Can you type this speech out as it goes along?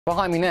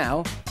behind me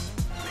now.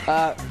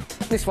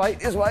 This way.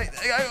 There you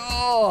go.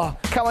 Oh,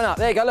 coming up.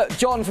 There you go. Look,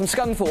 John from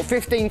Scunthorpe,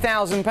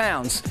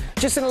 £15,000.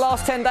 Just in the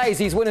last 10 days,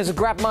 these winners have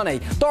grabbed money.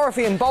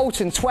 Dorothy in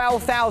Bolton,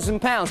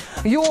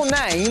 £12,000. Your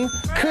name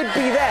could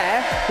be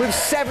there with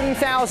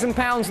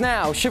 £7,000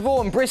 now.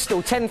 Siobhan,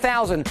 Bristol,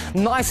 £10,000.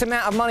 Nice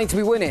amount of money to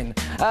be winning.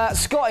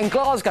 Scott in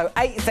Glasgow,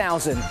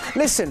 £8,000.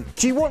 Listen,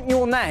 do you want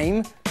your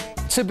name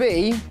to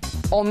be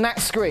on that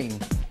screen?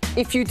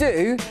 If you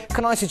do,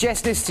 can I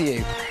suggest this to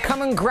you?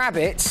 Come and grab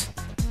it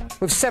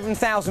with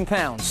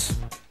 £7,000.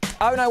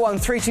 001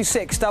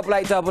 326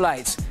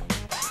 8888.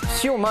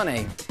 It's your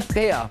money.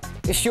 Here,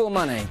 it's your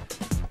money.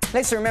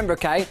 Let's remember,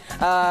 okay,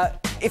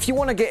 if you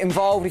want to get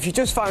involved, if you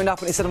just phoned up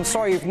and it said, I'm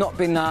sorry you've not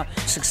been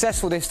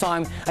successful this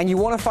time, and you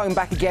want to phone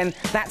back again,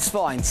 that's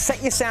fine.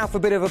 Set yourself a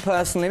bit of a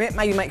personal limit,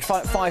 maybe make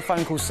 5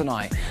 phone calls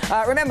tonight.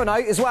 Remember,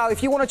 note, as well,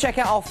 if you want to check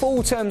out our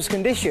full terms and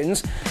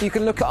conditions, you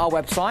can look at our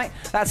website.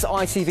 That's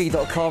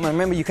itv.com, and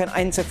remember, you can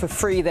enter for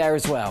free there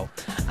as well.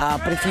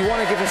 But if you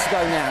want to give us a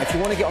go now, if you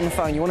want to get on the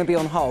phone, you want to be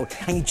on hold,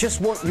 and you just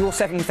want your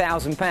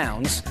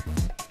 £7,000,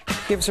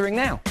 give us a ring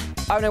now.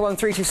 001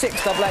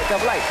 326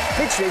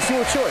 8888. Literally, it's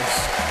your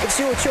choice. It's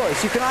your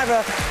choice. You can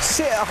either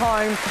sit at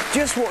home,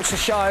 just watch the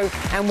show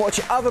and watch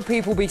other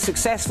people be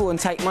successful and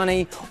take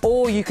money,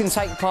 or you can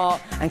take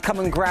part and come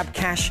and grab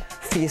cash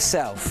for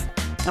yourself.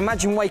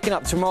 Imagine waking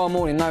up tomorrow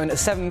morning knowing that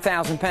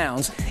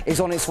 £7,000 is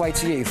on its way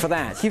to you for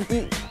that.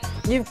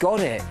 You've got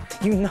it.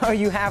 You know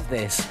you have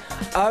this.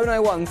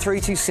 001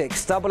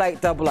 326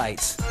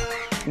 8888.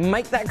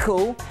 Make that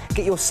call,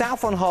 get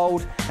yourself on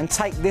hold and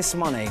take this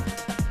money.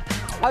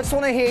 I just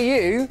want to hear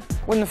you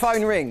when the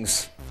phone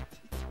rings.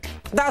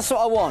 That's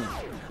what I want.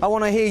 I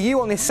want to hear you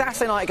on this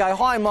Saturday night go,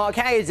 hi Mark,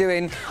 how you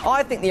doing?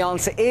 I think the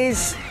answer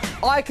is,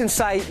 I can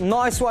say,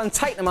 nice one,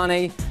 take the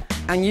money,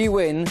 and you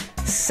win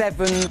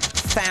 £7,000.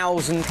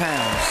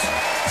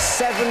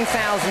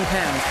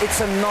 £7,000. It's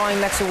a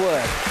 9-letter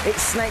word. It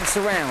snakes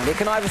around. It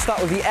can either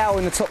start with the L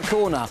in the top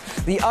corner,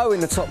 the O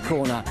in the top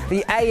corner,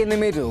 the A in the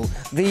middle,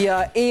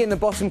 the E in the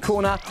bottom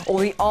corner,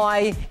 or the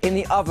I in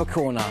the other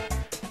corner.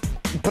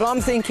 But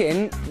I'm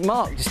thinking,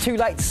 Mark, it's too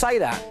late to say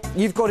that.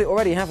 You've got it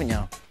already, haven't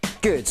you?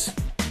 Good.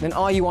 Then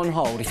are you on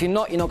hold? If you're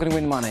not going to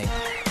win money.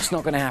 It's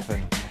not going to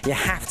happen. You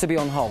have to be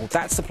on hold.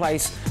 That's the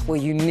place where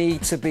you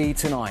need to be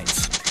tonight.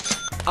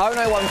 001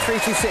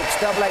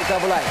 326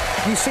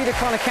 8888. You see the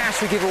kind of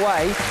cash we give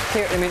away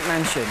here at the Mint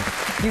Mansion.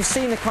 You've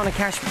seen the kind of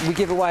cash we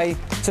give away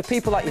to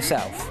people like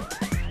yourself.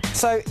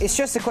 So it's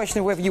just a question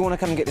of whether you want to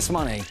come and get this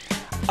money.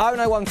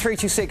 001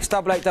 326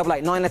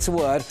 8888, 9-letter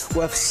word,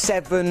 worth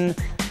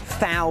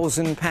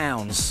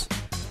 £7,000.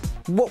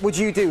 What would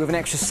you do with an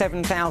extra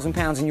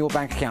 £7,000 in your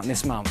bank account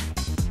this month?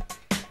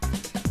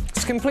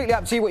 It's completely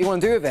up to you what you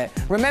want to do with it.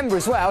 Remember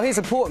as well, here's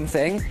an important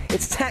thing,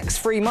 it's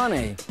tax-free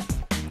money.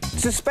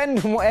 So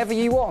spend on whatever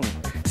you want.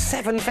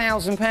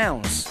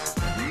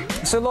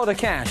 £7,000. It's a lot of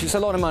cash, it's a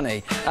lot of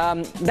money.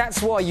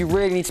 That's why you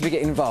really need to be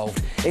getting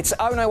involved. It's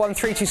 001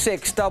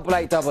 326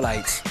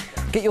 8888.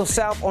 Get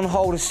yourself on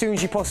hold as soon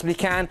as you possibly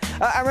can.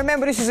 And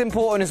remember, this is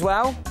important as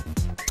well.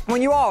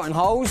 When you are on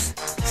hold,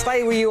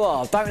 stay where you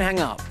are. Don't hang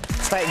up.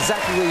 Stay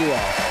exactly where you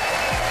are.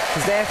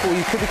 Because therefore,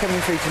 you could be coming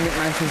through to Mint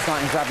Mansion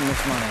tonight and grabbing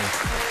this money.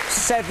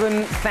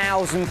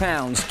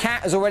 £7,000.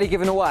 Kat has already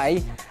given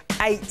away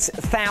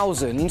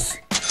 8,000.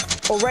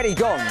 Already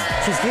gone.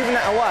 She's given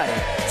that away.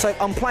 So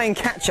I'm playing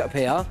catch-up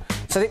here.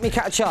 So let me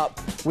catch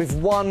up with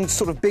one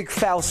sort of big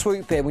foul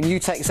swoop here when you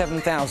take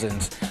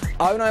 7,000.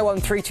 001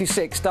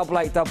 326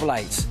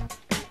 8888.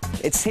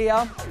 It's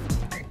here.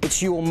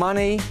 It's your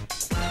money.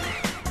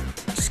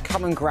 Just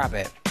come and grab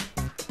it.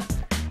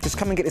 Just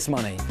come and get this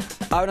money.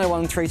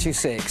 001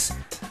 326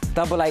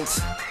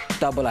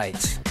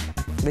 8888.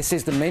 This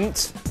is the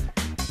Mint.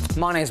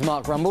 My name's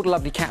Mark Rumble. The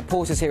lovely Kat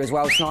Porter's here as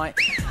well tonight.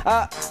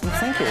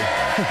 Thank you.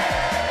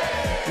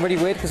 Really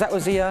weird, because that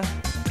was the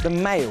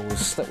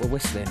males that were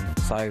whistling.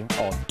 So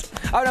odd.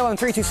 001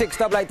 326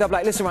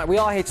 8888. Listen, right, we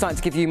are here tonight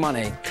to give you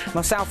money.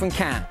 Myself and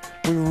Kat,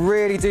 we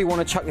really do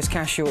want to chuck this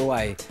cash your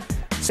way.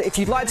 So if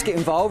you'd like to get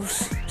involved,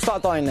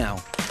 start dialing now.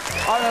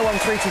 001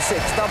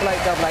 326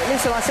 8888.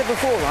 Listen, I said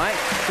before, right,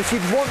 if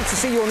you'd want to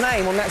see your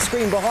name on that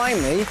screen behind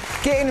me,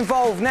 get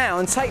involved now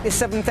and take this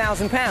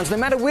 £7,000. No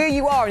matter where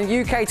you are in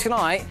the UK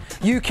tonight,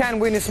 you can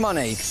win this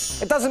money.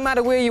 It doesn't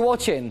matter where you're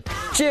watching.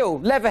 Jill,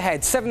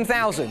 Leatherhead,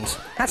 7,000.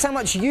 That's how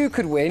much you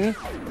could win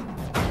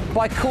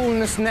by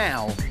calling us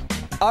now.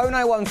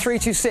 001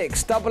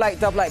 326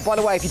 8888. By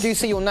the way, if you do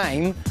see your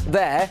name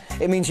there,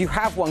 it means you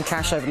have won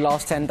cash over the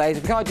last 10 days.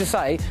 Can I just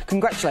say,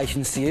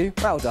 congratulations to you.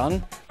 Well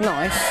done.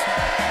 Nice.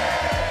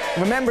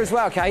 Remember as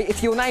well, okay,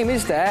 if your name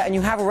is there and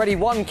you have already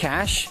won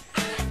cash,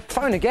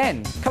 phone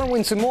again. Come and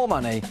win some more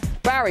money.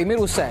 Barry,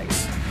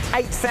 Middlesex,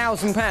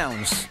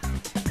 £8,000.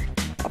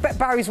 I bet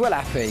Barry's well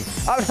happy.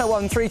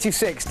 001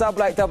 326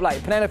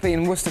 8888. Penelope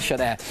in Worcestershire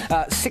there.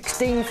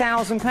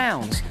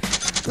 £16,000.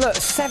 Look,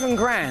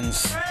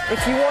 £7,000.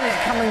 If you want it,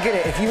 come and get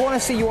it. If you want to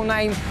see your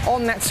name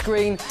on that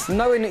screen,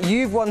 knowing that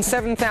you've won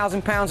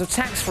 £7,000 of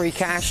tax-free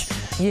cash,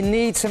 you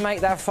need to make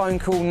that phone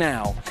call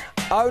now.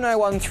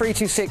 091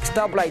 326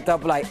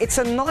 8888. It's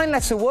a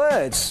 9-letter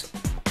word.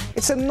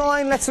 It's a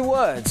 9-letter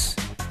word.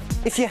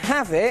 If you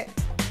have it,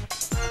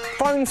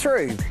 phone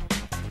through.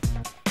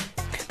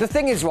 The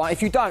thing is, right,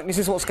 if you don't, this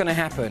is what's going to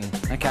happen,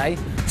 OK?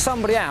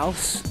 Somebody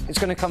else is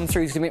going to come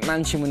through to the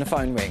McMansion when the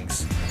phone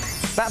rings.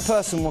 That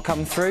person will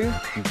come through,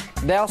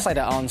 they'll say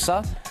that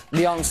answer,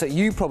 the answer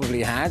you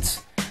probably had,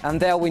 and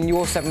they'll win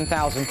your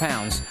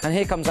 £7,000. And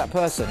here comes that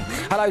person.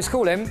 Hello, who's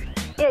calling?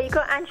 Yeah, you've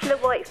got Angela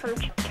White from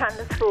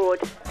Chandler's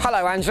Ford.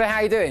 Hello, Angela, how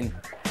are you doing?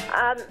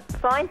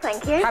 Fine,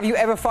 thank you. Have you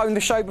ever phoned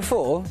the show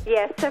before?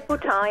 Yes, several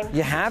times.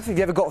 You have? Have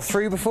you ever got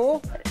through before?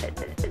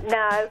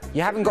 No.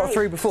 You haven't got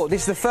through before?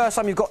 This is the first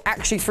time you've got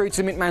actually through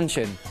to the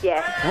McMansion?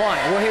 Yes.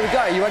 Right, well, here we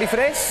go. You ready for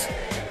this?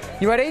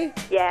 You ready?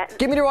 Yeah.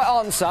 Give me the right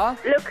answer.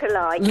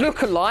 Look-alike.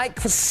 Look-alike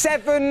for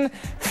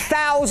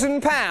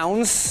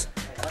 £7,000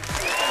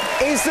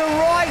 is the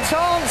right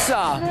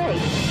answer. Hey.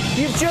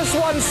 You've just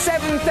won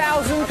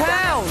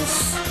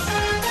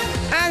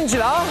 £7,000.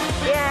 Angela?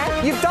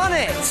 Yeah. You've done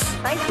it.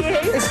 Thank you.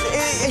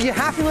 Are you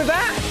happy with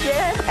that?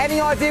 Yeah.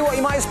 Any idea what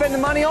you might spend the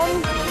money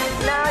on?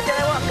 No, I don't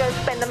know what I'm going to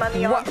spend the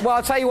money on. Well,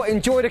 I'll tell you what,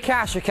 enjoy the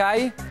cash,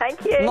 OK?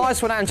 Thank you.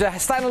 Nice one, Angela.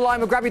 Stay on the line,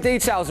 we'll grab your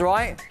details, all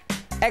right?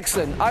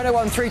 Excellent.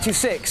 091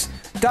 326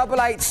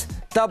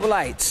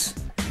 8888.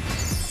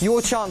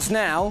 Your chance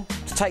now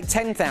to take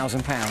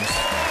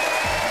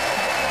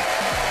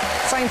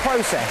 £10,000. Same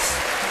process.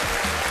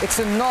 It's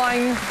a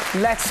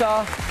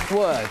 9-letter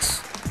word.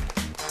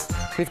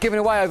 We've given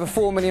away over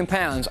 £4 million,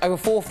 over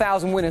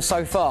 4,000 winners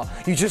so far.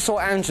 You just saw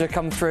Angela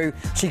come through.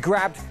 She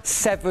grabbed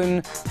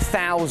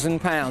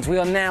 £7,000. We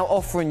are now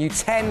offering you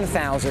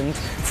 £10,000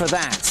 for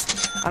that.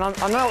 And I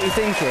know what you're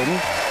thinking.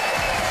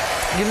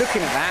 You're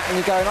looking at that and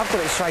you're going, I've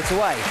got it straight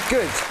away.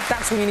 Good.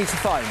 That's when you need to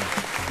phone.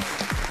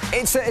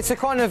 It's a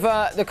kind of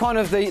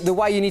the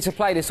way you need to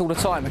play this all the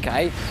time,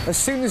 OK? As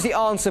soon as the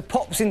answer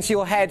pops into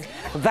your head,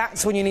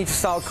 that's when you need to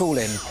start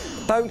calling.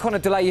 Don't kind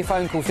of delay your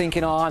phone call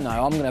thinking, oh, I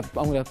know, I'm gonna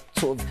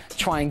sort of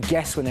try and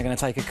guess when they're going to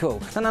take a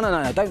call.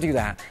 No, don't do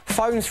that.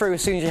 Phone through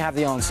as soon as you have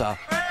the answer.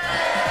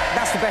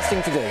 That's the best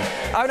thing to do.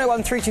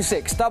 091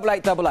 326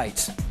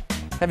 8888.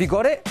 Have you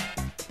got it?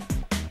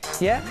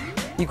 Yeah?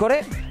 You got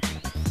it?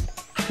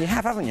 You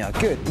have, haven't you?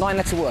 Good.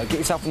 9-letter word. Get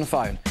yourself on the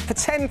phone. For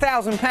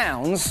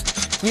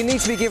 £10,000, you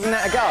need to be giving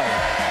that a go.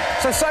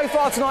 So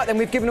far tonight, then,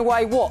 we've given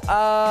away what?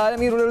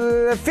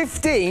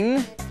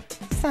 £15,000.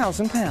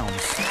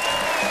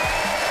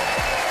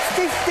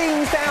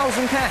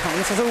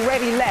 £15,000 has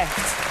already left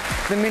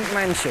the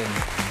McMansion.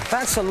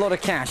 That's a lot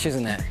of cash,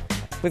 isn't it?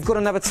 We've got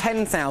another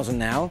 10,000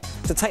 now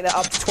to take that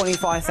up to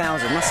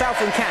 25,000. Myself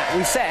and Kat,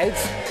 we said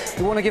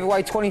we want to give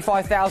away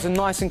 25,000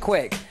 nice and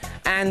quick,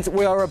 and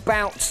we are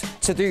about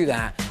to do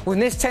that. When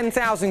this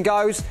 10,000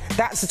 goes,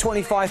 that's the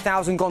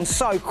 25,000 gone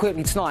so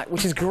quickly tonight,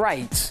 which is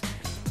great.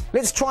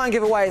 Let's try and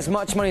give away as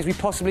much money as we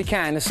possibly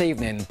can this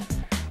evening.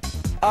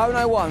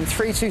 091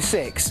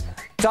 326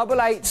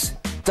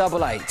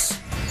 8888.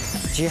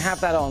 Do you have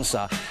that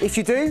answer? If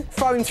you do,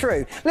 phone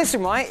through.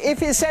 Listen, right,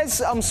 if it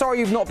says, I'm sorry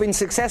you've not been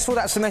successful,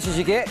 that's the message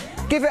you get,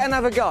 give it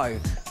another go.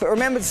 But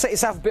remember to set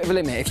yourself a bit of a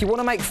limit. If you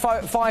want to make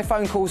 5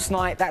 phone calls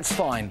tonight, that's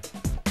fine.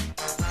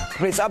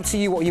 But it's up to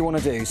you what you want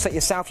to do. Set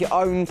yourself your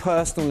own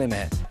personal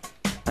limit.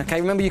 OK,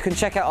 remember you can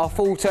check out our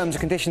full terms and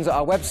conditions at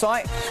our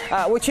website,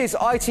 which is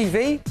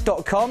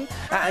itv.com,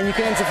 and you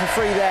can enter for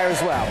free there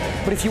as well.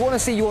 But if you want to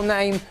see your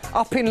name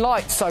up in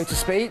lights, so to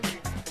speak,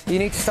 you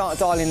need to start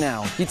dialing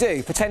now. You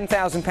do. For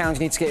 £10,000, you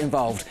need to get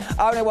involved.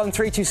 091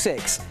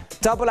 326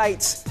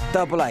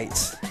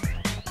 8888.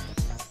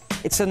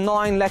 It's a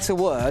 9-letter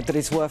word that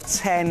is worth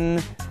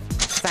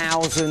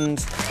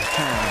 £10,000.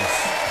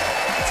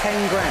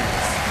 10 grand.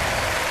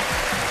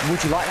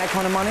 Would you like that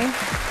kind of money?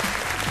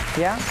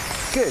 Yeah?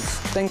 Good.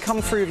 Then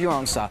come through with your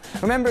answer.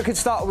 Remember, it could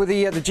start with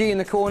the G in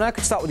the corner,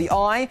 could start with the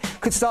I,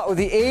 could start with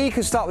the E,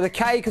 could start with a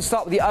K, could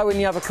start with the O in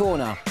the other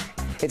corner.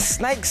 It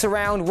snakes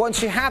around.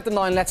 Once you have the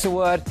 9-letter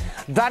word,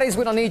 that is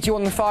when I need you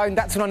on the phone.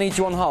 That's when I need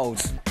you on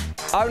hold.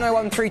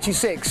 091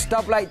 326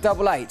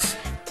 8888.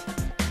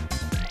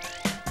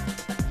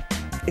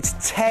 It's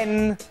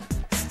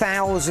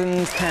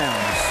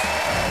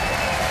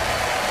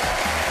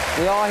 £10,000.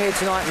 We are here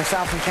tonight,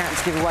 myself and Kat,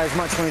 to give away as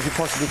much money as we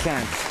possibly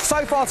can.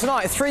 So far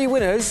tonight, 3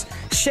 winners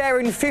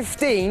sharing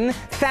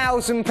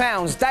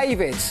 £15,000.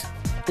 David,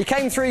 he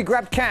came through,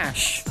 grabbed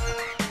cash.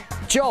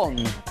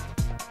 John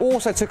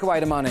also took away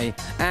the money,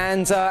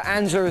 and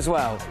Angela as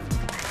well.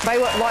 They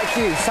were like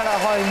you, sat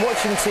at home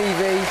watching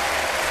TV,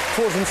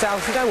 thought to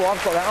themselves, you know what,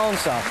 I've got that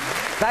answer.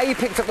 They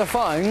picked up the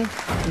phone,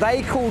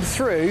 they called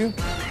through,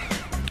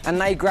 and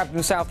they grabbed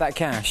themselves that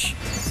cash.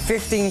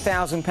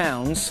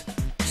 £15,000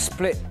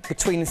 split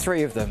between the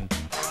 3 of them.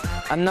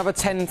 Another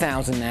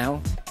 10,000 now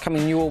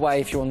coming your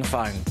way if you're on the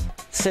phone.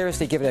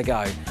 Seriously, give it a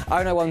go.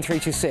 091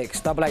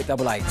 326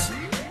 8888.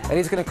 It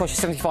is going to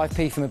cost you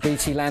 75p from a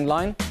BT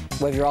landline,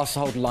 whether you're asked to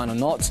hold the line or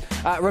not.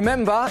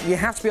 Remember, you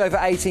have to be over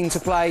 18 to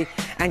play,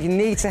 and you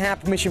need to have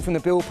permission from the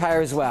bill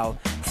payer as well.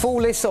 Full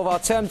list of our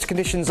terms and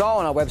conditions are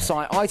on our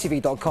website,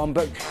 itv.com,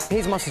 but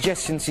here's my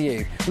suggestion to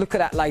you. Look at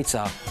that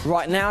later.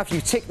 Right now, if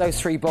you tick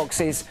those 3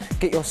 boxes,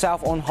 get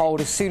yourself on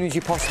hold as soon as you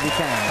possibly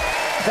can.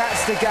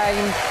 That's the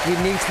game you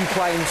need to be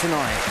playing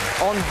tonight.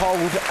 On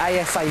hold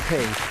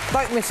ASAP.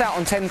 Don't miss out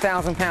on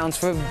 £10,000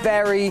 for a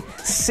very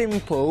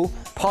simple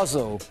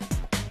puzzle.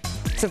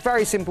 It's a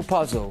very simple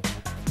puzzle.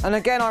 And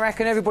again, I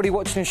reckon everybody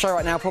watching the show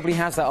right now probably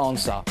has that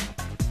answer.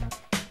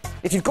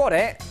 If you've got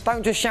it,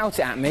 don't just shout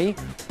it at me.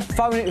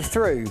 Phone it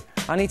through.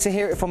 I need to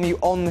hear it from you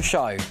on the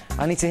show.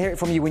 I need to hear it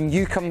from you when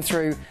you come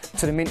through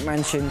to the Mint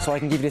Mansion so I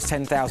can give you this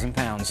 £10,000.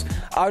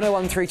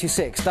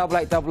 01326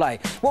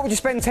 8888. What would you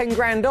spend 10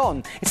 grand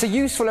on? It's a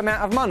useful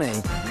amount of money.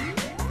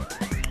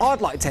 I'd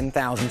like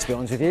 10,000 to be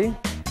honest with you.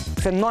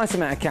 It's a nice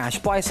amount of cash.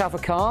 Buy yourself a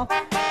car.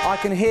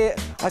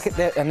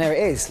 And there it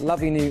is.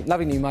 Lovely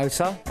new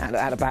motor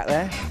at the back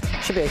there.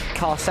 Should be a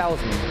car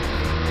salesman.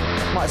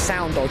 Might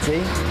sound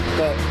dodgy,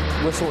 but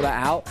we'll sort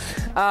that out.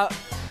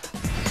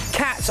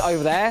 Kat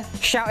over there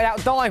shouted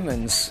out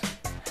diamonds.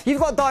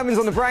 You've got diamonds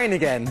on the brain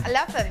again. I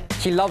love them.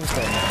 She loves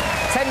them.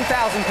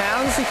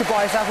 £10,000, you could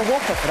buy yourself a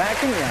Whopper for that,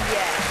 couldn't you?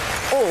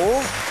 Yeah.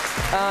 Or,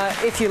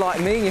 if you're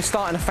like me and you're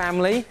starting a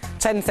family,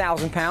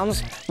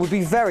 £10,000 would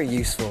be very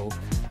useful.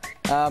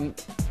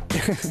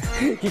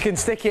 You can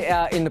stick it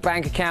in the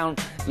bank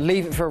account,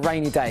 leave it for a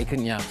rainy day,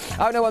 couldn't you?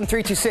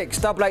 01326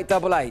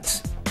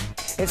 8888.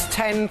 It's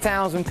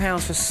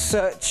 £10,000 for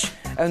such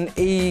an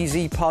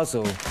easy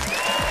puzzle.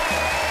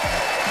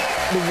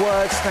 The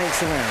word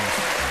snakes around.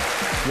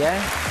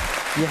 Yeah?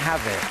 You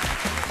have it.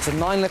 It's a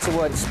 9-letter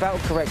word, it's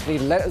spelled correctly,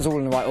 letters all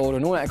in the right order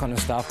and all that kind of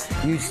stuff.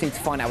 You just need to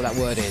find out what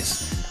that word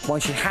is.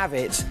 Once you have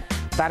it,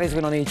 that is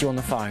when I need you on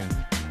the phone.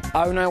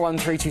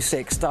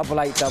 01326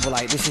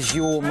 8888. This is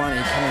your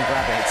money. Come and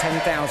grab it.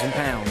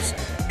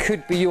 £10,000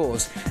 could be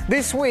yours.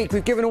 This week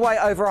we've given away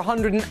over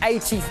 £180,000.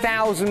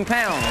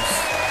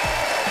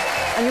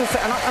 And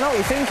I know what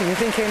you're thinking. You're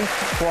thinking,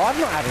 well, I've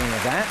not had any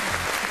of that.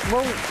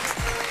 Well,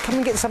 come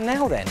and get some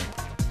now then.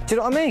 Do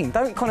you know what I mean?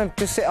 Don't kind of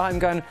just sit at home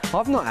going,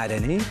 I've not had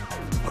any.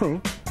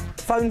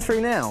 Phone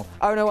through now.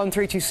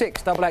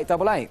 01326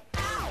 8888.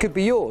 Could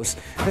be yours.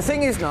 The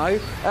thing is, no,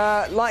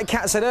 like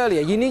Kat said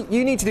earlier, you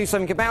need to do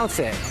something about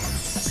it.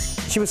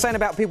 She was saying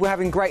about people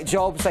having great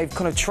jobs, they've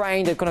kind of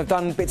trained, they've kind of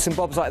done bits and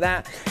bobs like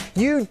that.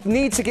 You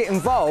need to get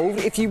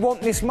involved if you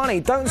want this money.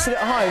 Don't sit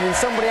at home when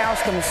somebody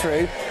else comes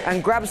through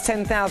and grabs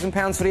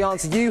 £10,000 for the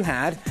answer you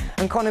had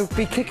and kind of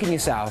be kicking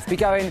yourself, be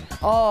going,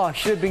 oh, I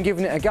should have been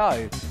giving it a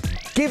go.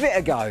 Give it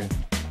a go.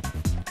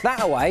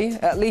 That way,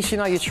 at least you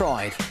know you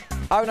tried.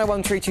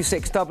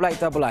 01326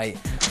 8888.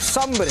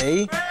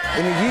 Somebody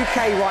in the UK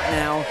right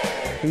now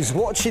who's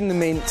watching the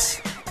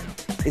Mint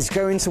is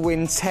going to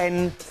win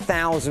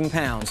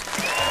 £10,000.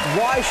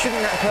 Why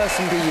shouldn't that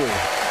person be you?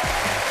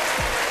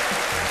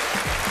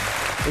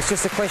 It's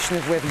just a question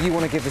of whether you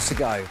want to give this a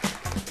go.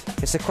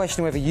 It's a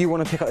question of whether you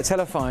want to pick up the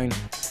telephone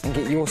and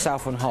get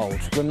yourself on hold.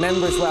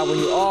 Remember as well, when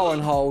you are on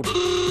hold,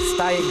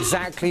 stay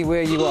exactly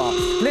where you are.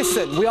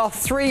 Listen, we are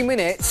 3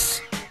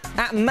 minutes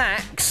at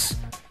max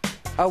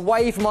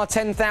away from our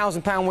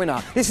 £10,000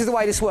 winner. This is the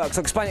way this works.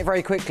 I'll explain it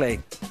very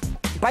quickly.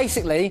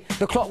 Basically,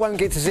 the clock won't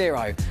get to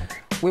 0.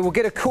 We will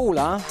get a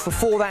caller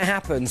before that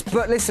happens.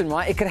 But listen,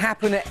 right, it could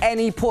happen at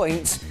any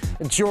point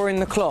during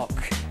the clock.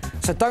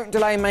 So don't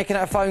delay in making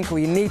that phone call.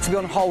 You need to be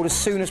on hold as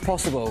soon as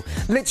possible.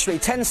 Literally,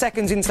 10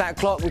 seconds into that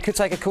clock, we could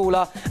take a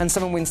caller and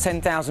someone wins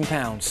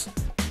 £10,000.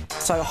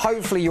 So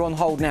hopefully you're on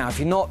hold now. If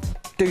you're not,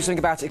 do something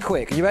about it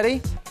quick. Are you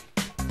ready?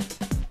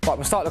 Right,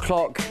 we'll start the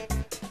clock.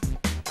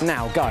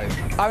 Now, go.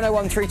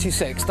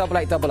 01326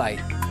 8888.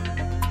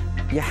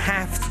 You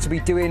have to be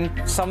doing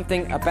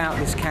something about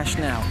this cash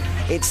now.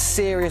 It's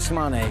serious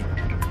money.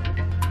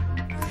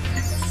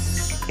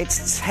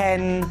 It's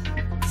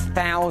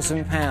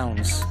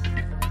 £10,000.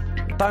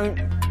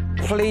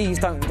 Please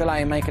don't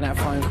delay in making that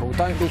phone call.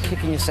 Don't be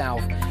kicking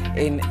yourself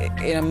in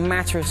a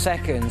matter of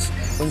seconds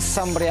when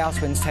somebody else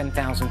wins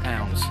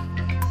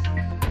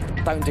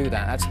 £10,000. Don't do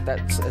that.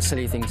 That's a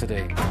silly thing to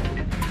do.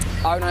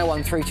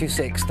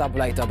 01326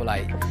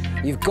 8888.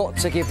 You've got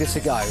to give this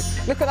a go.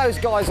 Look at those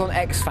guys on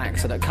X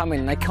Factor that come in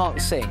and they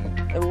can't sing.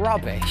 They're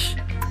rubbish.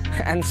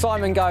 And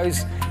Simon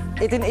goes,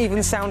 it didn't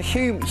even sound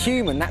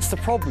human, that's the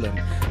problem.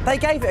 They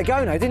gave it a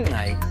go, no, didn't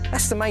they?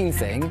 That's the main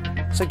thing.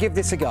 So give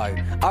this a go.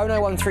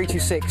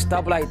 01326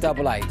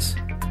 8888.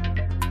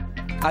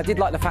 I did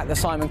like the fact that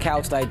Simon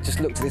Cowstay just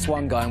looked at this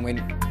one guy and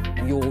went,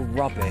 you're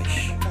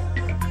rubbish.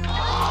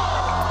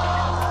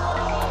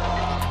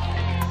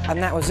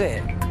 And that was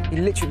it. He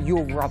literally,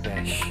 you're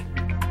rubbish.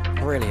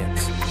 Brilliant.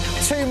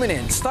 2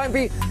 minutes.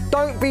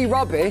 Don't be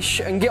rubbish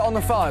and get on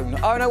the phone.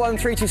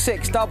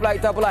 01326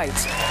 8888.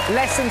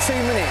 Less than 2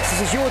 minutes.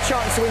 This is your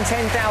chance to win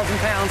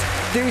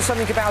 £10,000. Do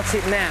something about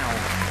it now.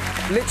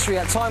 Literally,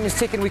 that time is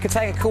ticking. We could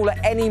take a call at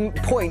any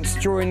point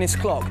during this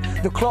clock.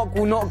 The clock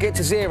will not get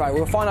to 0.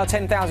 We'll find our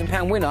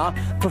 £10,000 winner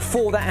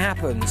before that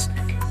happens.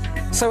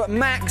 So at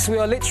max, we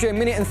are literally 1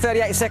 minute and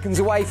 38 seconds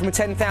away from a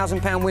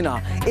 £10,000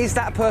 winner. Is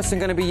that person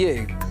going to be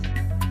you?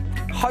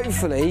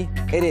 Hopefully,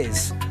 it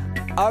is.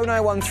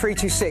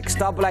 01326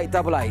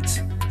 8888.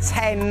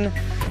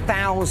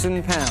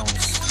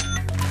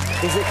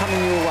 £10,000. Is it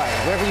coming your way?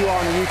 Wherever you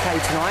are in the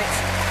UK tonight,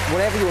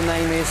 whatever your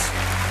name is,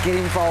 get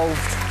involved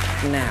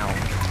now.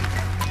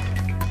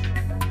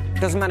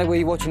 Doesn't matter where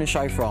you're watching the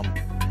show from.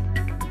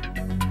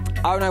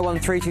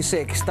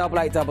 01326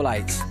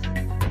 8888.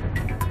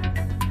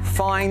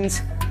 Find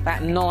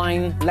that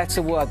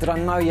 9-letter word that I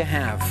know you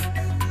have.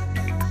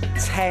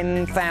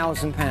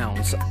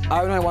 £10,000.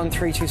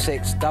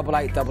 01326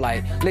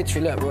 8888.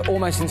 Literally, look, we're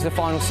almost into the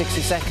final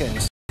 60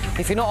 seconds.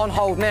 If you're not on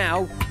hold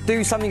now,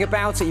 do something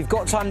about it. You've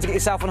got time to get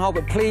yourself on hold,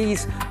 but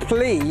please,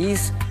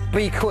 please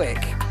be quick.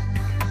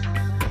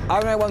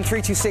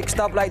 01326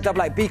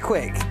 8888. Be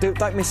quick.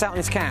 Don't miss out on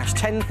this cash.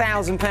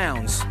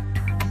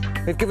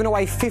 £10,000. We've given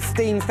away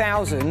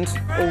 15,000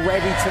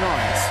 already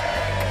tonight.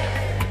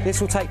 This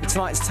will take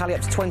tonight's tally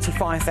up to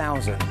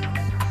 25,000.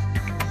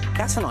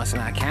 That's a nice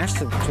amount of cash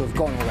to have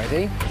gone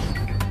already.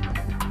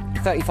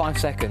 35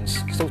 seconds.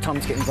 Still time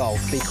to get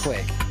involved. Be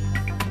quick.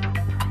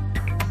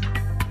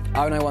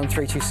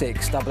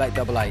 01326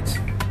 8888.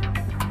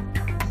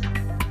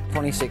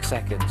 26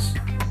 seconds.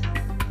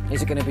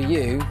 Is it going to be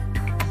you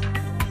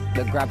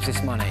that grabs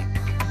this money?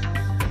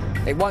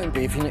 It won't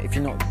be if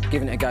you're not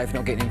giving it a go, if you're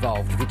not getting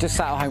involved. If you're just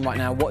sat at home right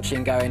now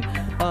watching going,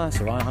 oh, that's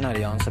all right, I know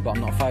the answer, but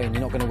I'm not phoning,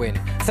 you're not going to win.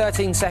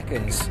 13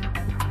 seconds.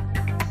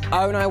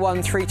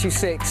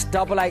 01326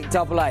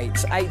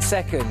 8888. 8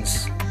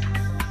 seconds.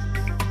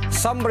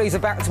 Somebody's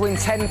about to win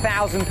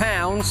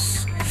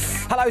 £10,000.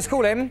 Hello, who's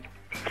calling?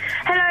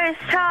 Hello, it's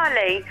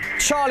Charlie.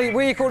 Charlie,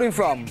 where are you calling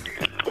from?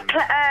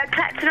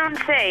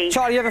 Clacton-on-Sea.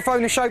 Charlie, you ever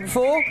phoned the show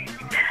before?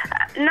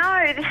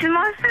 No, this is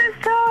my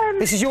first time.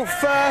 This is your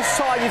first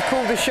time you've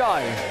called the show?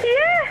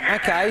 Yeah.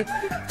 Okay.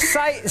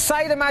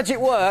 Say the magic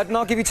word and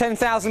I'll give you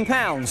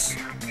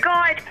 £10,000.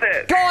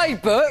 Guidebook.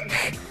 Guidebook?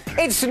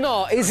 It's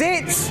not, is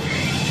it?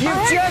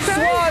 You've just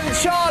won,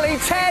 Charlie,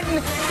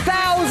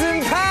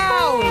 £10,000.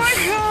 Oh my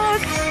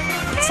God.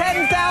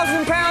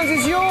 £10,000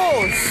 is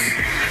yours.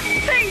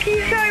 Thank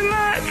you so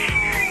much.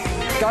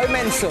 Go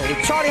mental.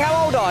 Charlie,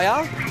 how old are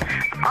you?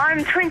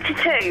 I'm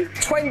 22.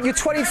 You're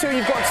 22 and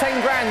you've got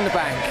 10 grand in the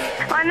bank.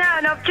 I know,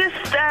 and I've just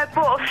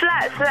bought a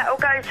flat, so that'll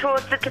go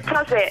towards the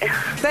deposit.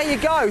 There you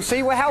go.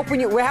 See, we're helping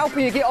you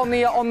get on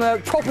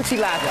the property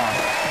ladder.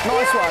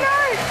 Nice one.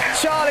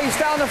 Charlie,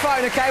 stay on the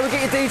phone, okay? We'll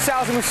get your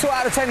details and we'll sort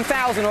out the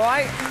 10,000, all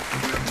right?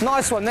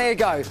 Nice one. There you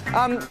go.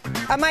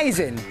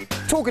 Amazing.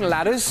 Talking of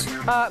ladders,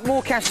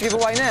 more cash to give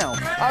away now.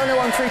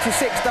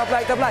 01326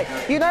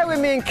 8888. You know, when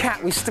me and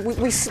Kat, we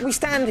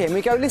stand here and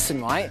we go, listen,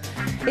 right?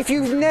 If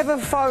you've never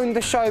phoned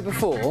the show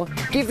before,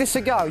 give this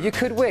a go. You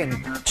could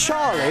win.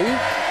 Charlie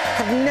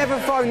had never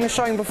phoned the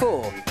show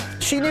before.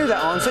 She knew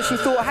that answer. She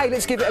thought, hey,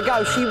 let's give it a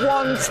go. She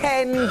won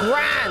 10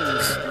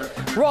 grand.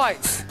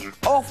 Right,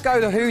 off go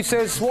the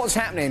Hooters. What's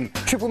happening?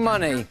 Triple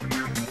money.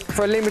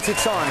 For a limited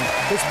time.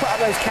 Let's put up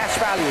those cash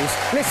values.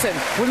 Listen,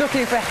 we're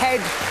looking for head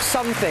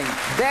something.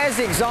 There's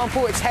the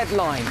example, it's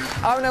headline.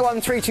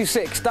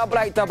 01326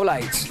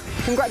 8888.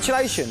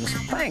 Congratulations.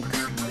 Thanks.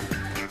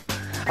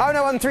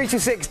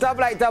 01326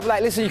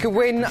 8888. Listen, you can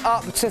win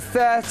up to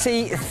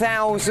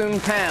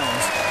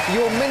 £30,000.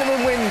 Your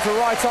minimum win for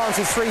right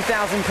answer is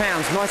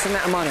 £3,000. Nice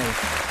amount of money.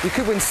 You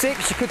could win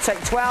 6, you could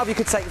take 12, you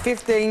could take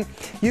 15,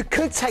 you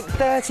could take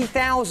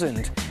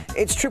 30,000.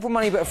 It's triple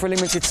money, but for a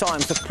limited time,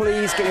 so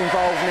please get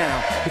involved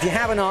now. If you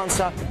have an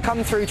answer,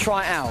 come through,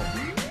 try it out.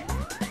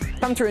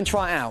 Come through and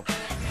try it out.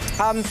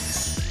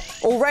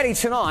 Already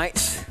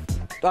tonight,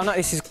 I know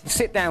this is,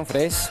 sit down for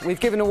this, we've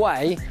given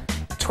away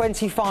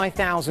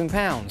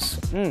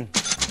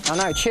 £25,000. I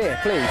know, cheer,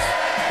 please.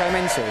 Go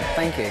mental,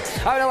 thank you.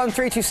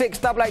 01326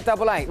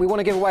 8888. We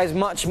want to give away as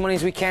much money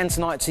as we can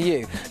tonight to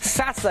you.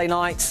 Saturday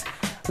night,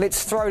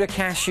 let's throw the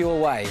cash your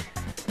way.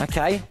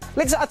 Okay,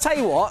 I'll tell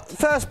you what,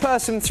 first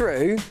person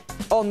through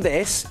on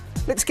this,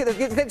 let's get the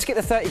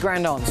 30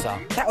 grand answer.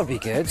 That would be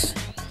good.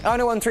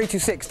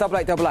 01326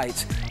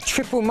 8888.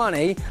 Triple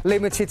money,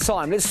 limited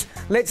time. Let's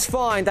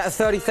find that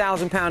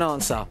 £30,000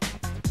 answer.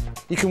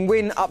 You can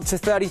win up to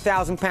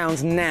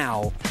 £30,000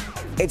 now.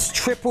 It's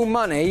triple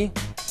money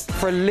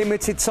for a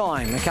limited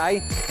time,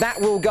 okay? That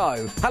will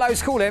go. Hello,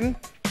 who's calling?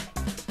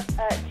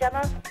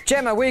 Gemma.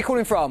 Gemma, where are you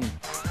calling from?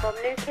 From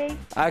Newquay.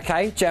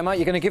 Okay, Gemma,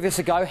 you're going to give this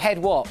a go. Head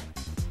what?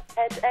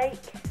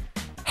 Headache.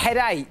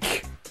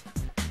 Headache.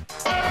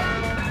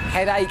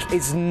 Headache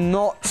is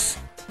not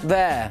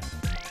there.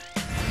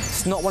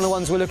 It's not one of the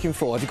ones we're looking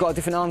for. Have you got a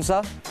different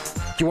answer? Do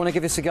you want to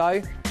give this a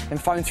go? Then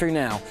phone through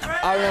now.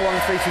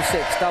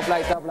 01326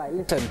 8888.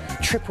 Listen,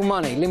 triple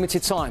money,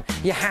 limited time.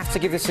 You have to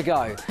give this a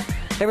go.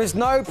 There is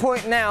no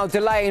point now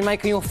delaying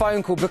making your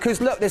phone call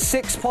because, look, there's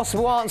 6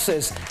 possible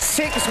answers.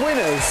 6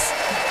 winners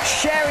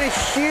sharing a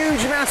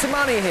huge amount of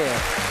money here.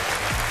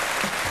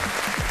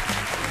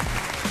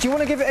 Do you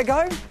want to give it a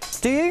go?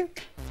 Do you?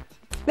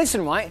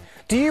 Listen, right,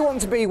 do you want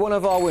to be one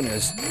of our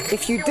winners?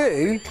 If you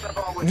do,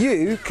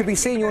 you could be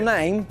seeing your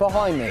name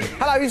behind me.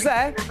 Hello, who's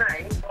there?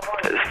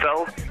 It's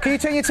Phil. Can you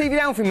turn your TV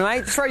down for me,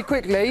 mate? Just very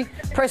quickly.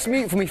 Press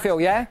mute for me, Phil,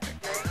 yeah?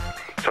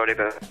 Sorry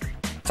about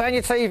Turn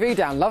your TV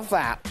down. Love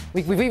that.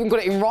 We've even got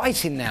it in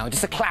writing now,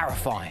 just to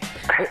clarify.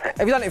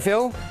 Have you done it,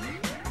 Phil?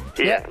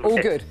 Yeah.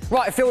 All good.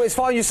 Right, Phil, let's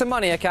find you some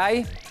money,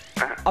 OK?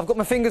 I've got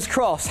my fingers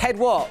crossed. Head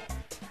what?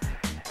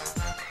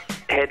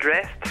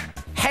 Headrest.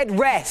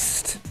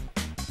 Headrest.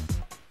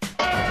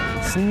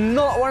 It's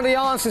not one of the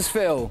answers,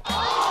 Phil.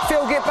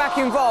 Phil, get back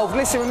involved.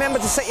 Listen, remember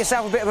to set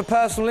yourself a bit of a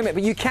personal limit,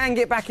 but you can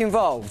get back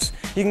involved.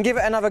 You can give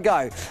it another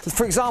go.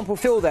 For example,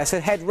 Phil there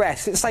said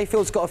headrest. Let's say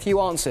Phil's got a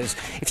few answers.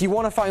 If you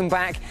want to phone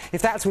back,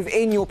 if that's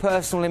within your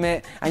personal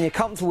limit and you're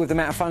comfortable with the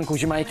amount of phone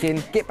calls you're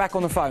making, get back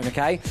on the phone,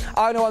 OK?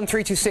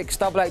 01326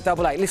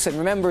 8888. Listen,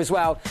 remember as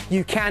well,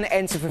 you can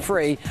enter for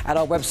free at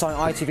our website,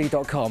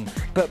 itv.com.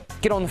 But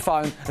get on the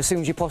phone as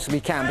soon as you possibly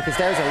can, because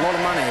there's a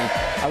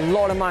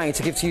lot of money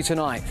to give to you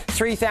tonight.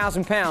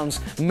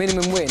 £3,000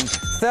 minimum win.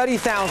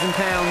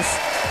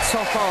 £30,000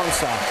 top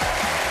answer.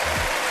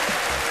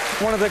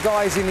 One of the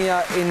guys in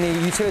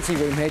the utility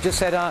room here just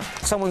said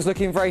someone's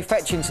looking very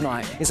fetching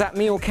tonight. Is that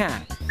me or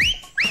Kat?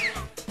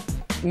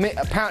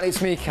 Apparently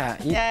it's me, Kat.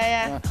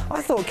 Yeah.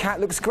 I thought Kat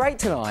looks great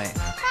tonight.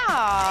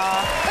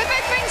 Ah, we're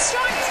both wearing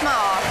stripes,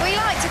 Mark. We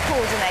like to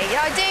coordinate.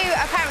 I do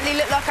apparently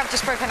look like I've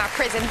just broken out of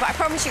prison, but I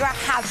promise you I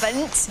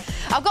haven't.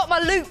 I've got my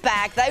loot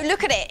bag, though.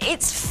 Look at it.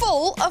 It's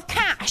full of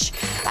cash.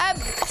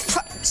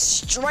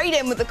 Straight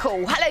in with the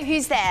call. Hello,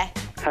 who's there?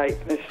 Hi,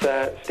 it's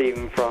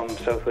Stephen from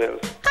South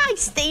Wales. Hi,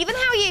 Stephen.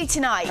 How are you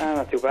tonight?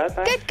 Not too bad,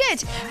 thanks.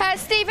 Good.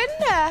 Stephen,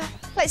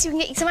 let's see if we can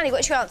get you some money.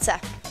 What's your answer?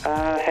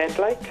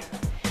 Headlight.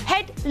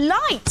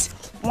 Headlight.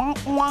 Wonk,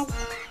 wonk.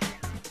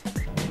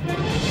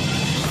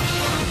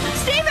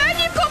 Stephen,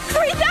 you've got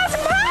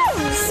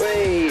 £3,000!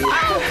 Whee!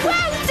 Oh,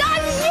 well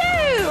done,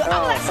 you!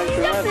 Oh, that's thank you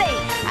very lovely.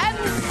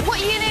 What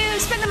are you going to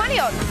spend the money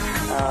on?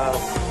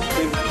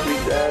 We're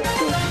doing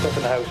stuff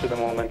in the house at the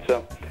moment,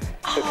 so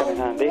it'll come in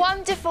handy.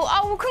 Wonderful.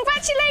 Oh, well,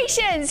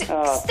 congratulations. Stay on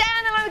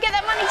and I will get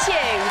that money to you.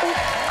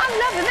 I'm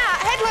loving that.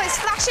 Headlights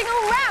flashing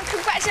all round.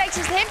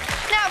 Congratulations to him.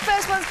 Now,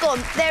 first one's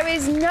gone. There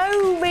is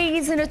no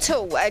reason at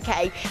all,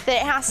 OK, that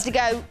it has to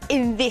go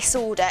in this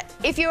order.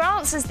 If your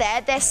answer's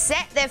there, they're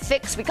set, they're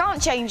fixed. We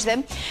can't change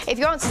them. If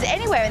your answer's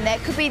anywhere in there,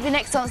 it could be the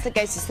next answer that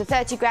goes to the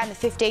 30 grand, the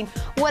 15,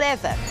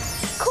 whatever.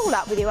 Call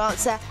up with your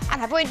answer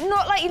and have a win.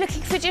 Not like you're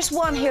looking for just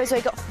one here, so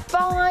you've got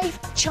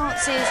 5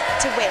 chances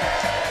to win.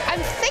 I'm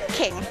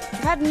thinking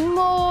we've had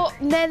more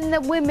men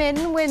than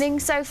women winning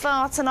so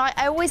far tonight.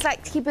 I always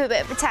like to keep a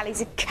bit of a tally,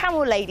 so come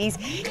on, ladies,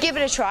 give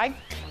it a try.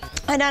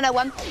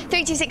 091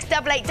 326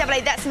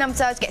 8888, that's the number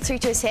to get through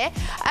to us here.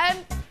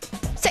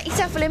 Set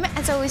yourself a limit,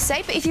 as I always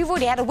say, but if you've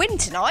already had a win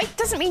tonight,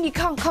 doesn't mean you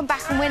can't come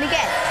back and win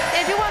again.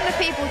 Now, if you're one of the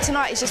people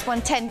tonight who's just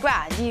won 10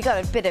 grand, you've got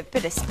a bit of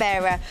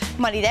spare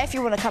money there if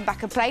you want to come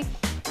back and play.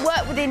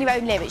 Work within your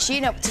own limits. You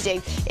know what to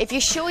do. If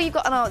you're sure you've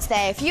got an answer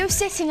there, if you're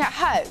sitting at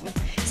home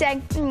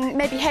saying,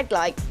 maybe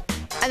headlight,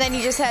 and then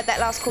you just heard that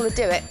last caller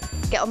do it,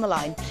 get on the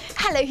line.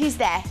 Hello, who's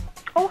there?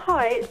 Oh,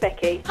 hi, it's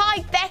Becky.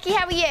 Hi, Becky,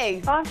 how are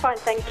you? I'm fine,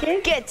 thank you.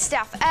 Good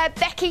stuff.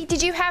 Becky,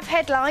 did you have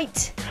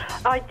headlight?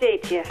 I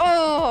did, yes.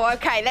 Oh,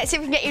 OK, let's see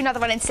if we can get you another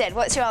one instead.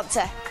 What's your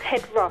answer?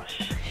 Head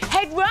rush.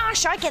 Head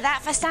rush, I get that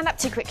if I stand up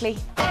too quickly.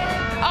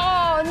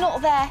 Oh,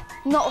 not there,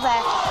 not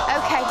there.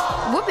 OK,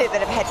 would be a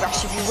bit of a head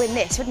rush if you win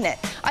this, wouldn't it?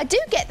 I do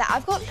get that.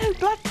 I've got low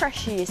blood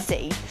pressure, you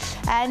see.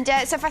 And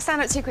so if I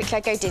stand up too quickly, I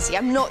go dizzy.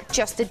 I'm not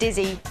just a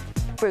dizzy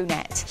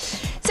brunette.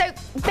 So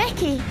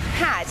Becky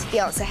had the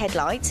answer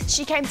headlight.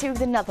 She came through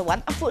with another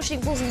one.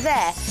 Unfortunately, it wasn't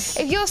there.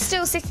 If you're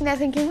still sitting there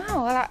thinking,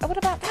 wow, what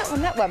about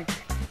that one?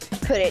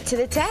 Put it to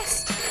the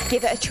test.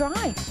 Give it a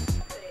try.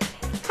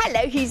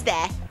 Hello, who's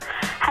there?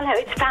 Hello,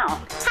 it's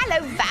Val. Hello,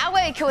 Val.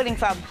 Where are you calling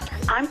from?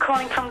 I'm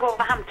calling from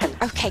Wolverhampton.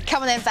 OK,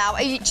 come on then, Val.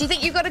 Do you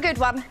think you've got a good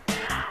one?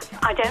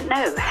 I don't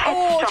know. Oh,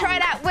 Headstrong. try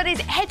it out. What is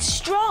it?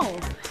 Headstrong.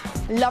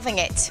 Loving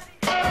it.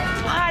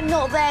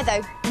 Not there,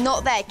 though.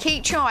 Not there.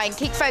 Keep trying.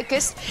 Keep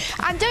focused.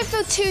 And don't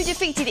feel too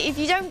defeated. If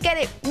you don't get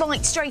it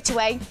right straight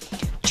away,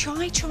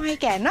 try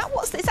again. Now,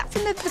 is that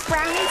from the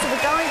Brownies or the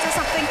Guides or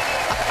something?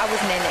 I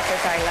wasn't in it for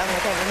very long. I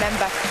don't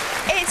remember.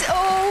 It's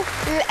all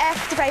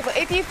left to play for.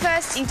 If you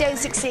don't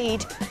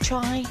succeed,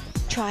 try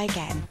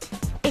again.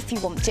 If you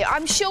want to.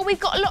 I'm sure we've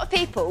got a lot of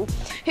people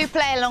who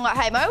play along at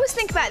home. I always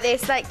think about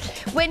this, like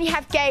when you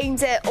have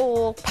games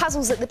or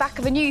puzzles at the back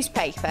of a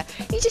newspaper,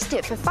 you just do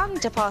it for fun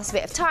to pass a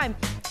bit of time.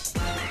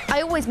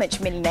 I always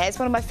mention Millionaires,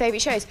 one of my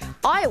favourite shows.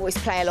 I always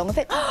play along and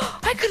think, oh,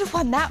 I could have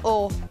won that,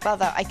 or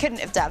rather, I couldn't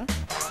have done.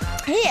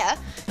 Here,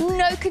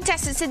 no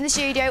contestants in the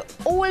studio.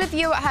 All of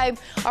you at home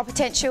are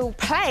potential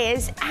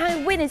players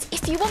and winners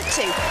if you want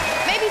to.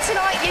 Maybe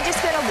tonight you're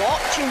just going to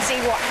watch and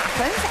see what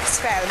happens. That's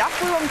fair enough.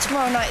 We're on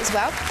tomorrow night as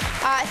well.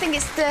 I think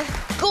it's the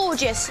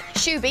gorgeous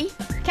Shuby,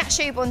 Cat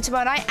Shube on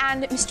tomorrow night,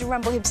 and Mr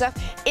Rumble himself,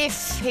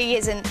 if he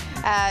isn't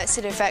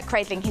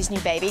cradling his new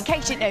baby. In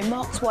case you didn't know,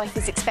 Mark's wife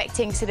is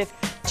expecting 2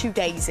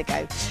 days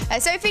ago.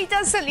 So if he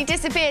does suddenly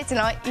disappear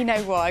tonight, you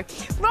know why.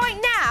 Right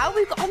now,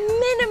 we've got a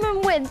minimum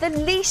win. The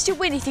least you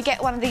win if you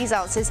get one of these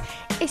answers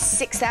is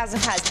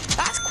 £6,000.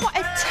 That's quite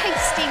a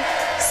tasty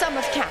sum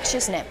of cash,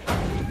 isn't it?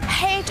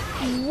 Head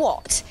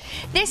what?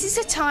 This is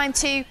a time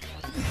to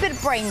bit of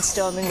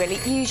brainstorming, really.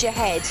 Use your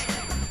head.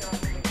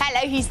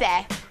 Hello, who's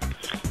there?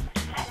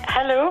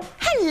 Hello,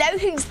 Hello,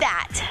 who's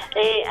that?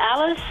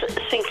 Alice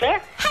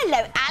Sinclair.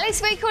 Hello,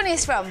 Alice. Where are you calling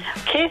us from?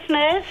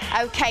 Caithness,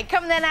 OK,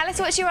 come on then, Alice.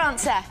 What's your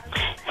answer?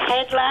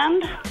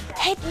 Headland.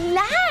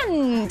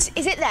 Headland.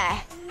 Is it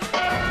there?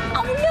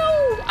 Oh,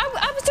 no.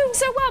 I was doing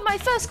so well. My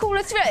first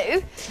caller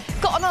through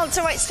got an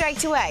answer right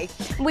straight away.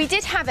 We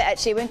did have it,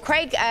 actually, when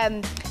Craig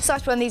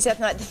started one of these the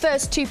other night. The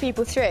first 2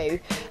 people through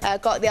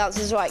got the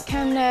answers right.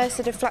 Can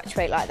sort of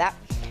fluctuate like that.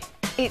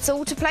 It's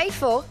all to play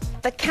for.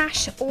 The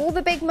cash, all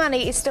the big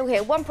money is still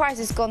here. One prize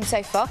has gone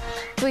so far,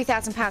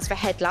 £3,000 for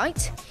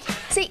headlight.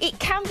 See, it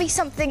can be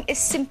something as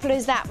simple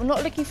as that. We're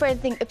not looking for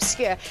anything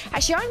obscure.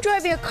 Actually, I'm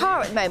driving a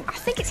car at the moment. I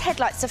think its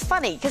headlights are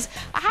funny because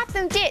I have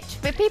them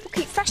ditched, but people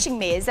keep flashing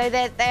me as though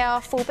they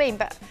are full beam,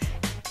 but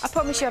I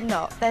promise you I'm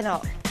not. They're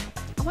not.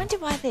 I wonder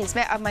why it is.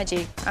 Mind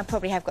you, I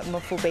probably have got them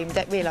on full beam,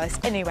 don't realise.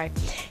 Anyway,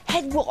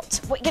 head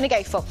what? What are you going to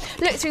go for?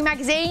 Look through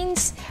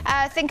magazines,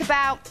 think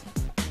about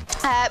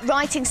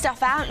writing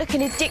stuff out, look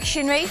in a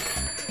dictionary,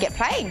 get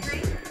playing.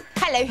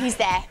 Hello, who's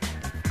there?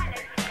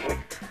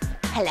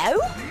 Hello?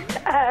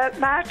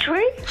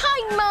 Marjorie?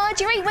 Hi,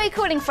 Marjorie. Where are you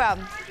calling from?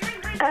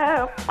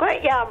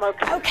 Great Yarmouth.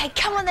 OK,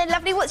 come on then,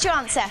 lovely. What's your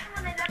answer?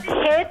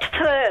 Head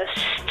first.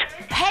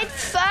 Head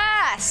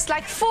first,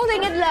 like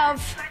falling in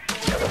love.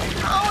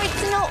 Oh,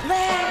 it's not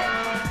there.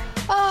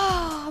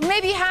 Oh,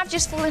 maybe you have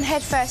just fallen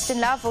head first in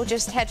love or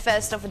just head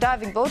first off a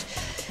diving board.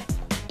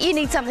 You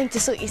need something to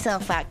sort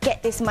yourself out.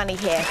 Get this money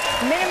here.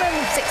 Minimum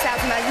of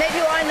 £6,000. Maybe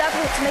you are in love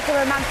and want to make a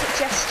romantic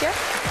gesture.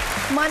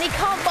 Money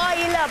can't buy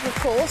you love, of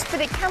course,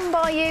 but it can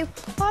buy you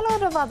a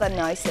lot of other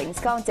nice things,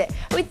 can't it?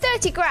 With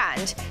 30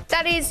 grand,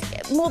 that is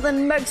more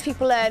than most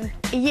people earn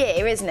a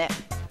year, isn't it?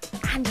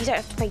 And you don't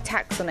have to pay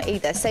tax on it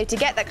either. So to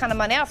get that kind of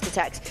money after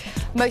tax,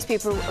 most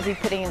people will be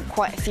putting in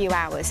quite a few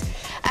hours.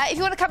 If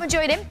you want to come and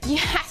join in, you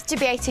have to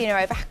be 18 or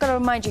over. I've got to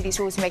remind you of these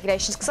rules and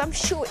regulations because I'm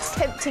sure it's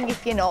tempting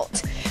if you're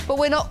not. But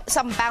we're not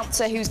some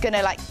bouncer who's going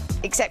to,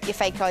 accept your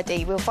fake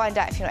ID. We'll find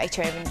out if you're not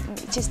 18 or over.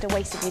 It's just a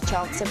waste of your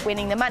chance of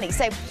winning the money.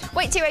 So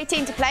wait till you're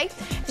 18 to play.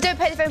 If you don't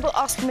pay the phone bill,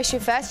 ask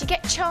permission first. You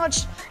get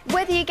charged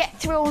whether you get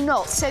through or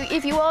not. So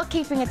if you are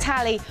keeping a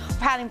tally of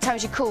how many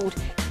times you called,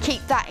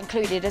 keep that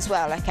included as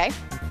well, OK?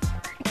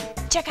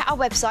 Check out our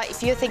website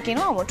if you're thinking,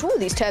 oh, I want all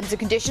these terms and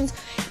conditions.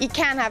 You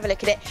can have a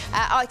look at it.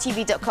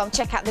 ITV.com,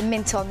 check out the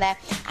mint on there.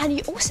 And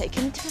you also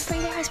can enter for free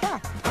there as well.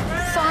 5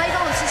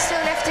 answers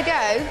still left to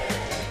go.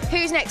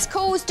 Who's next?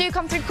 Calls do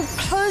come through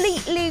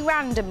completely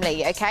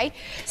randomly, OK?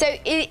 So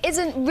it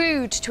isn't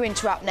rude to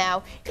interrupt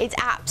now. It's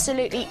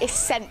absolutely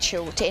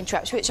essential to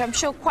interrupt, which I'm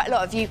sure quite a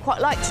lot of you quite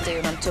like to do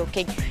when I'm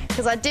talking,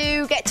 because I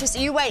do get to...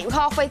 You wait,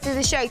 halfway through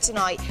the show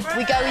tonight,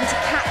 we go into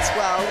Cat's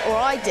world, or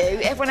I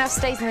do. Everyone else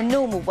stays in the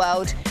normal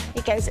world.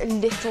 It goes a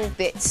little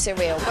bit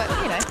surreal. But,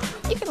 you know,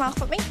 you can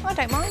laugh at me. I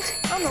don't mind.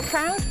 I'm not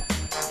proud.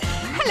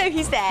 Hello,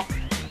 who's there?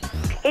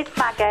 It's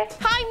Maggie.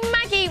 Hi,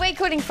 Maggie. Where are you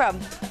calling from?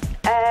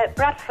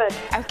 Bradford.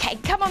 OK,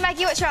 come on,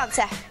 Maggie. What's your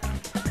answer?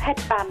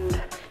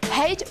 Headband.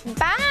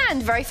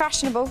 Headband. Very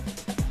fashionable.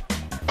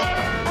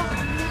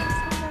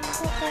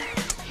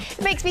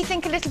 It makes me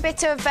think a little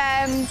bit of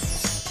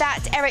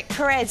that Eric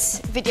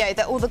Perez video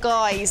that all the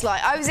guys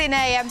like. I was in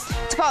a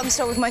department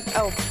store with my...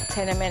 Oh,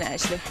 10 a minute,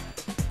 actually.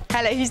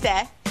 Hello, who's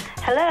there?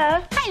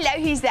 Hello.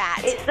 Hello, who's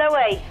that? It's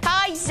Zoe.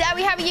 Hi,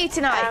 Zoe. How are you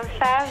tonight? I'm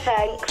fine,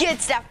 thanks. Good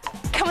stuff.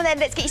 Come on then,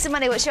 let's get you some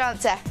money. What's your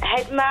answer?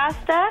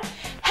 Headmaster.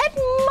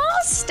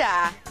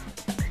 Headmaster?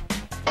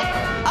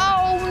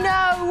 Oh,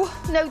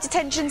 no. No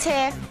detentions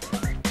here.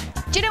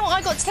 Do you know what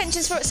I got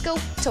detentions for at school?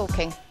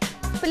 Talking.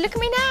 But look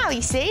at me now,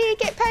 you see. You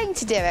get paid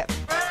to do it.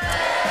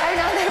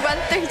 0901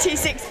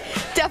 326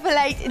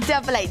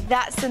 8888.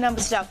 That's the number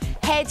to dial.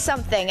 Head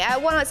something.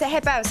 One I say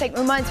headband, it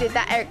reminds me of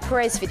that Eric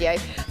Perez video. I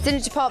was in a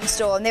department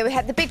store and they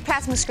had the big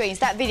plasma screens.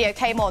 That video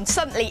came on.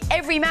 Suddenly,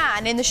 every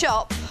man in the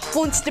shop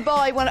wanted to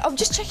buy one. I'm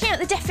just checking out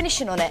the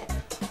definition on it.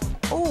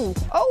 Oh,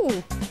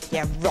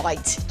 yeah,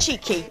 right.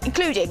 Cheeky,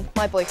 including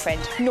my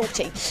boyfriend.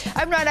 Naughty.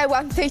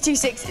 0901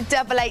 326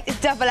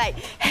 8888.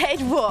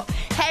 Head what?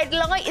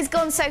 Headlight has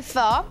gone so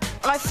far.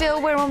 I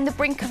feel we're on the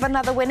brink of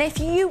another winner. If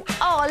you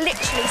are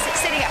literally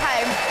sitting at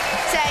home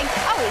saying,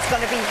 oh, it's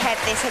going to be head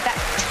this, head that,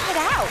 try it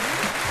out.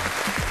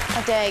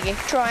 I dare you.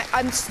 Try it.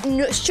 I'm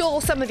not sure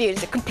some of you,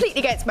 it's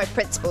completely against my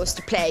principles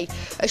to play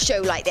a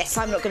show like this.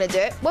 I'm not going to do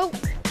it. Well,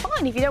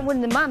 fine if you don't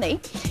win the money.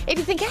 If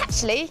you think,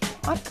 actually,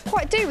 I could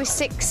quite do with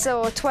 6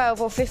 or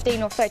 12 or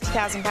 15 or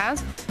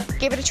 £30,000,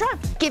 give it a try.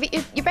 Give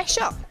it your best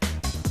shot.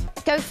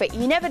 Go for it.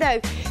 You never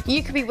know.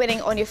 You could be winning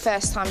on your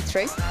first time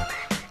through.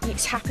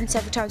 It's happened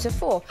several times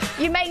before.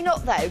 You may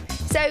not, though.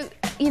 So,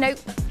 you know,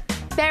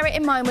 bear it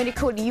in mind when you're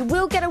calling. You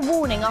will get a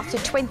warning after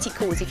 20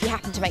 calls if you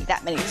happen to make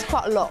that many. It's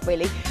quite a lot,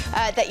 really,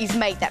 that you've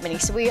made that many.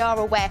 So we are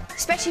aware,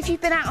 especially if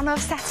you've been out on a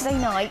Saturday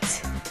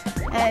night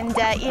and,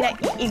 you know,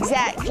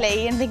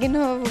 exactly, and thinking,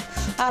 oh,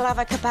 I'll have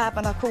a kebab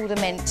and I'll call the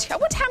mint. I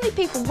wonder how many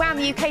people around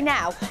the UK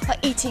now are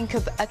eating a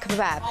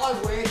kebab.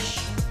 I wish.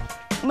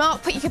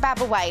 Mark, put your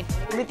kebab away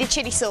with your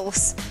chilli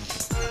sauce.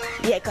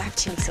 Yeah, go have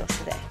chilli sauce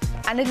with it.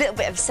 and a little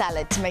bit of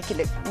salad to make it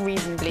look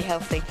reasonably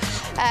healthy.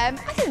 I don't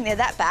think they're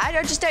that bad.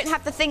 I just don't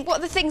have the thing. What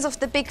are the things off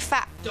the big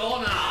fat?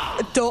 Donna!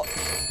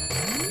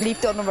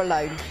 Leave Donna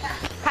alone.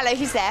 Hello,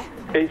 who's there?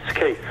 It's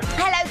Keith.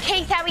 Hello,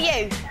 Keith, how are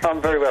you?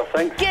 I'm very well,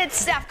 thanks. Good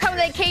stuff. Come on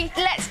then, Keith.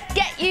 Let's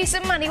get you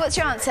some money. What's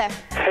your answer?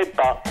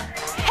 Headbutt.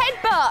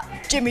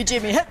 Headbutt. Jimmy,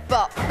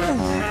 headbutt.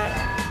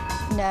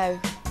 No,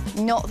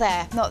 not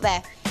there, not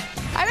there.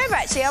 I remember,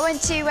 actually, I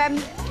went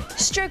to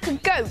stroke a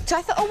goat.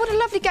 I thought, oh, what a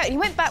lovely goat. And he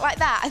went back like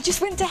that and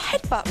just went to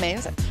headbutt me. I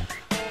was like,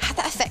 had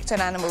that effect on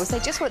animals. They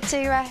just want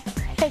to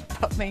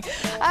headbutt me.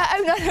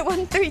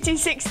 0901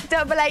 326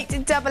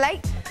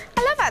 8888.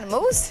 I love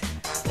animals.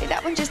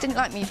 That one just didn't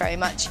like me very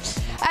much.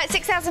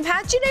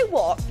 £6,000. Do you know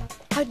what?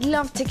 I'd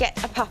love to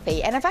get a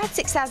puppy, and I've had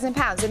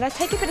 £6,000, and I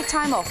take a bit of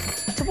time off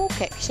to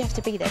walk it, because you have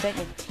to be there, don't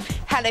you?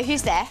 Hello,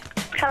 who's there?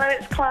 Hello,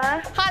 it's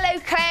Claire Hello,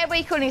 Claire. Where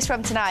are you calling us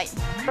from tonight?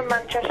 from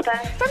Manchester.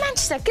 From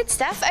Manchester. Good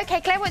stuff.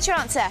 OK, Claire, what's your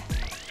answer?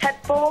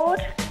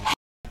 Headboard.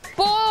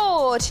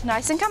 Board.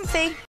 Nice and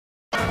comfy.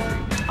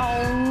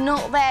 Oh,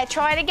 not there.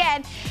 Try it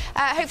again.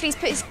 Hopefully he's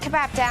put his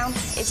kebab down.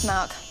 It's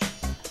Mark.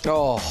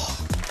 Oh.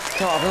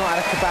 No, I've not had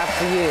a kebab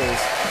for years.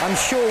 I'm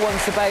sure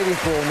once the baby's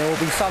born, there will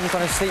be some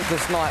kind of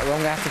sleepless night where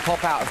I'm going to have to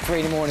pop out at 3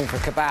 in the morning for a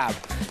kebab.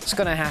 It's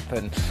going to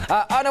happen.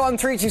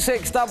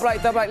 091326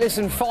 8888.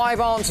 Listen, 5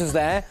 answers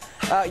there.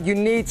 You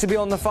need to be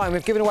on the phone.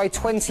 We've given away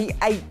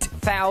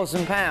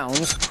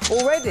 £28,000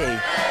 already.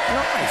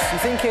 Nice. You're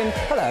thinking,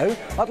 hello,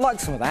 I'd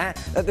like some of that.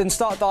 Then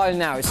start dialing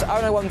now. It's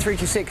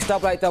 091326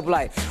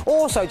 8888.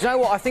 Also, do you know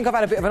what? I think I've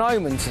had a bit of an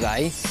omen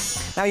today.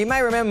 Now, you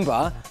may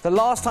remember the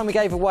last time we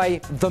gave away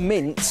the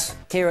Mint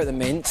here at the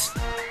Mint.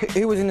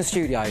 Who was in the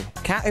studio?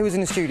 Kat, who was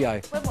in the studio?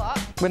 When what?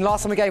 When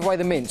last time we gave away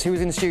the Mint, who was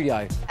in the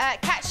studio?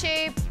 Cat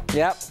Tube.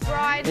 Yep.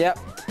 Brian. Yep.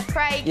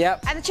 Craig.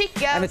 Yep. And the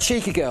Cheeky Girls. And the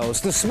Cheeky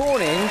Girls. This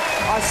morning,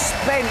 I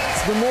spent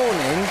the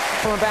morning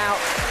from about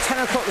 10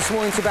 o'clock this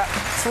morning to about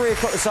 3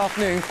 o'clock this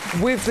afternoon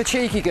with the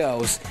Cheeky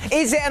Girls.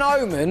 Is it an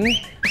omen?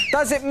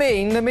 Does it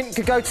mean the Mint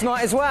could go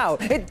tonight as well?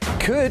 It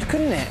could,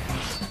 couldn't it?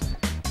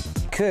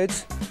 Could.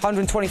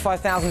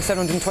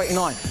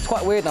 125,729. It's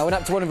quite weird though. I went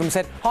up to one of them and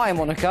said, "Hi,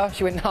 Monica."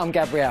 She went, "No, I'm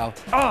Gabrielle."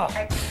 Oh.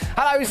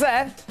 Hello, who's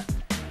there?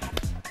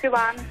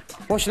 Joanne.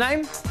 What's your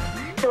name?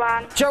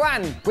 Joanne.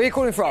 Joanne. Where are you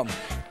calling from?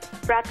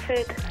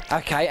 Bradford.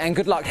 OK, and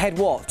good luck. Head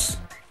what?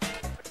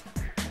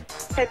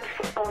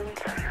 Headphones.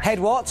 Head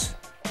what?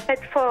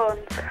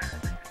 Headphones.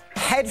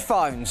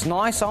 Headphones.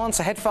 Nice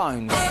answer.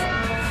 Headphones.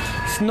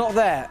 It's not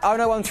there.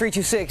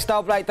 091326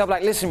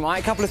 8888. Listen, right,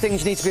 a couple of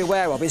things you need to be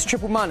aware of. It's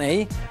triple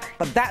money,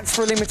 but that's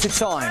for a limited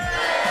time.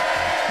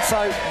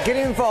 So get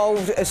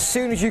involved as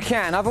soon as you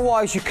can.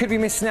 Otherwise, you could be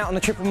missing out on the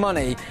triple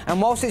money.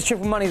 And whilst it's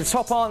triple money, the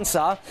top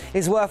answer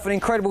is worth an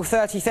incredible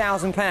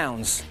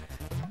 £30,000.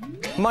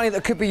 Money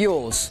that could be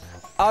yours.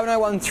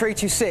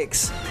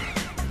 091326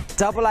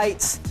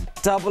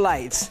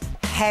 8888.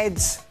 Head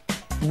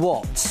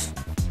what?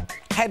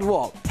 Head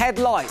what?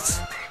 Headlight.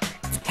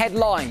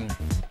 Headline.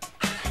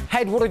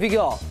 Head, what have you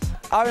got?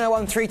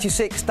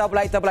 091326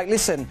 8888.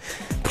 Listen,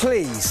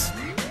 please,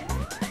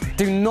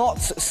 do not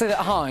sit at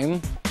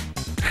home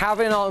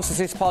having an answer to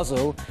this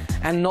puzzle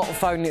and not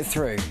phoning it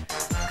through,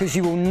 because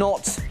you will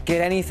not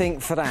get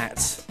anything for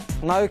that.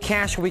 No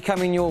cash will be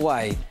coming your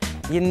way.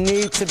 You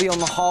need to be on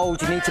the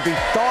hold, you need to be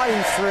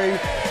dialing through,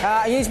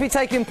 you need to be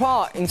taking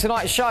part in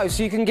tonight's show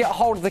so you can get a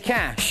hold of the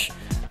cash.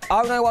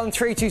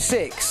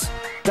 091326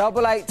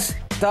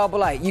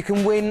 8888. You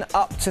can win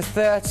up to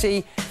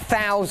 £30,000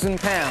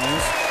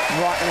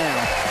 right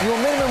now. Your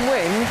minimum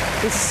win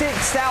is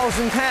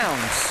 £6,000.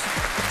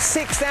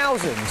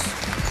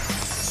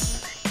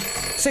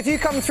 £6,000. So if you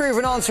come through with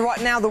an answer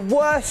right now, the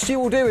worst you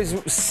will do is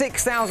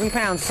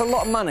 £6,000. It's a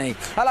lot of money.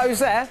 Hello, who's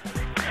there?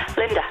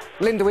 Linda.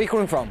 Linda, where are you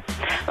calling from?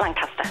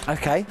 Lancaster.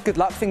 OK, good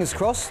luck, fingers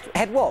crossed.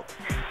 Head what?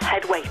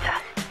 Head waiter.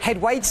 Head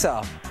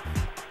waiter.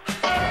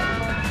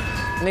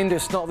 Linda,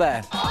 it's not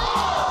there.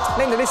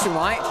 Linda, listen,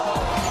 right?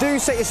 Do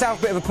set yourself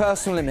a bit of a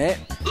personal limit.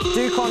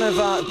 Do kind of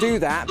do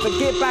that, but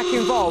get back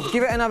involved.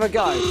 Give it another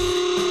go.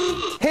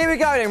 Here we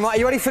go then, right? Are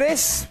you ready for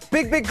this?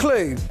 Big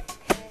clue.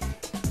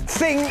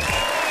 Think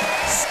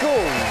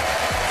school.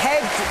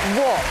 Head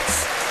what?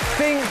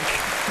 Think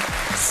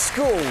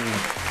school.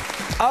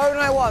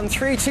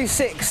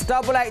 091326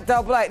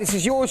 8888. This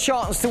is your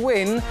chance to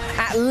win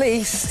at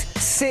least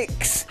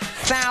 £6,000.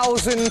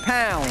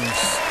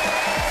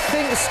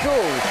 Think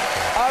school.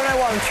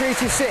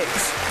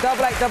 091326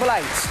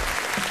 8888.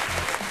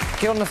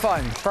 Get on the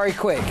phone, very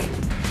quick.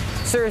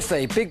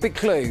 Seriously, big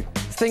clue.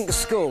 Think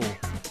school.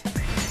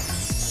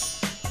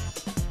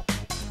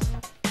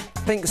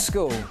 Think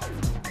school.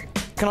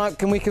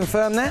 Can we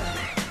confirm that?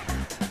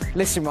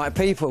 Listen, right,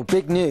 people,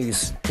 big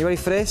news. You ready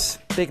for this?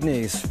 Big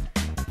news.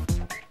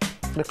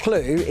 The clue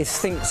is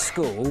think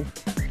school.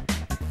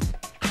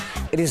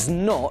 It is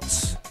not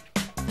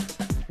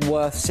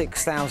worth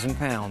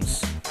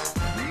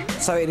 £6,000.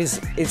 So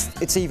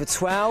it's either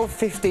 12,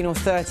 15 or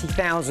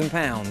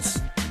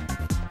 £30,000.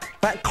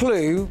 That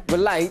clue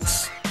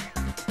relates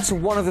to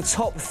one of the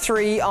top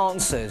 3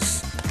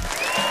 answers.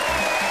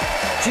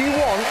 Do you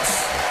want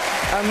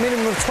a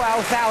minimum of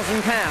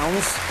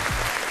 £12,000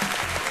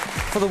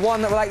 for the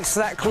one that relates to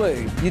that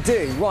clue? You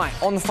do? Right,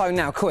 on the phone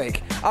now,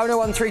 quick.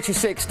 001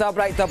 326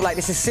 8888.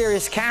 This is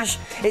serious cash.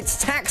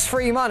 It's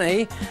tax-free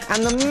money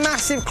and the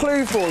massive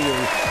clue for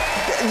you.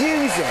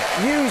 Use it.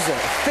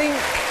 Think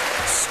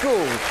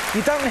school.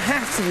 You don't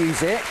have to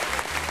use it,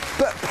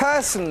 but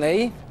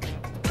personally,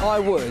 I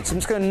would. So I'm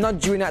just going to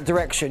nudge you in that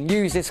direction.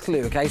 Use this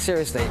clue, OK?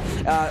 Seriously.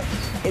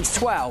 It's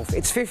 12,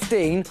 it's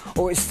 15,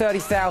 or it's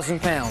 £30,000.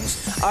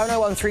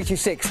 001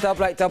 326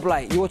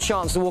 8888. Your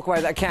chance to walk away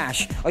with that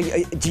cash.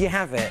 Do you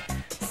have it?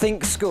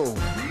 Think school.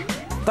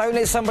 Don't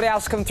let somebody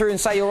else come through and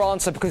say your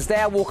answer, because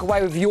they'll walk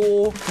away with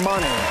your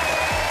money.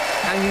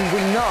 And we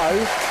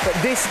know that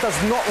this does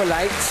not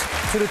relate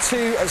to the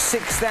 2 at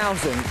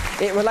 6,000.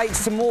 It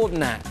relates to more than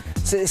that.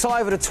 So it's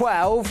either the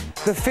 12,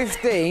 the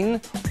 15,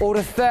 or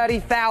the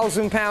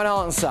 £30,000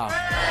 answer.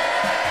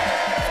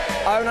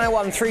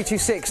 091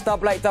 326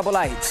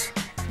 8888.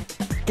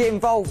 Get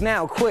involved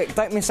now, quick.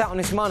 Don't miss out on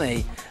this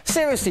money.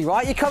 Seriously,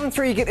 right? You come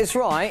through, you get this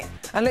right,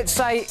 and let's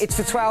say it's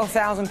the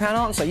 £12,000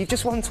 answer. You've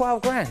just won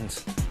 12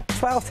 grand.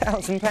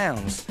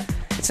 £12,000.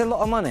 It's a lot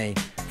of money.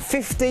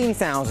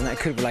 15,000 that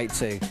could relate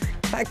to.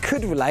 That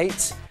could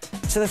relate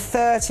to the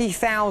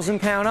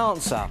 £30,000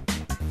 answer.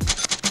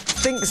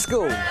 Think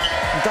school.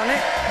 Done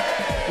it?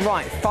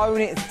 Right,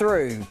 phone it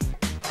through.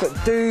 But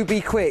do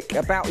be quick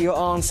about your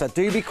answer.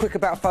 Do be quick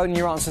about phoning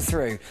your answer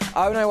through.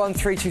 091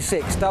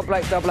 326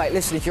 8888.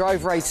 Listen, if you're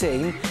over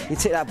 18, you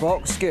tick that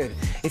box, good.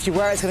 If you're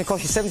where it's going to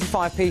cost you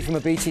 75p from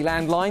a BT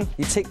landline,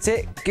 you ticked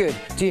it, good.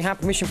 Do you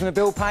have permission from the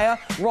bill payer?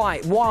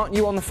 Right, why aren't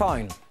you on the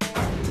phone?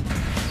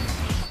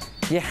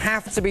 You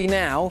have to be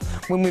now,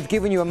 when we've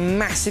given you a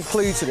massive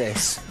clue to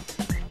this.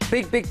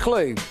 Big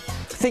clue.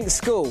 Think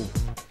school.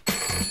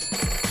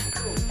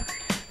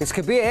 This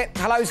could be it.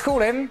 Hello, who's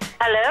calling?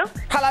 Hello?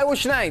 Hello,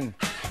 what's your name?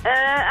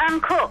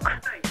 Anne Cook.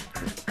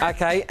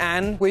 OK,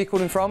 Anne, where are you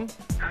calling from?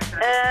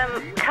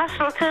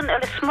 Castleton, a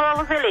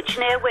small village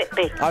near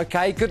Whitby.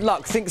 OK, good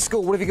luck. Think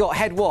school. What have you got?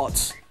 Head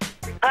what?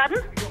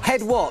 Pardon?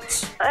 Head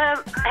what?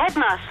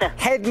 Headmaster.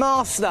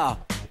 Headmaster.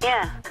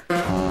 Yeah.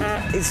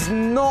 It's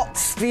not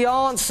the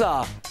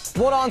answer.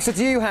 What answer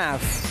do you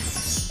have?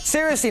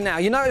 Seriously now,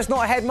 you know it's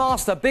not a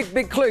headmaster.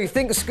 Big clue.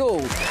 Think school.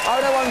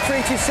 091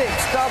 326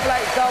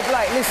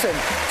 8888. Listen,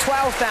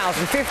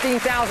 12,000,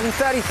 15,000,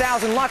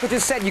 30,000. Like I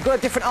just said, you've got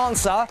a different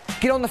answer.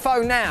 Get on the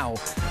phone now.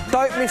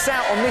 Don't miss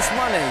out on this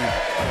money.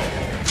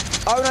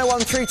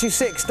 091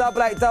 326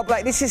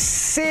 8888. This is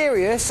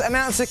serious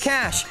amounts of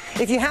cash.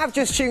 If you have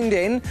just tuned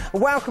in,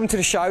 welcome to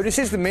the show. This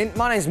is The Mint.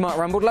 My name's Mark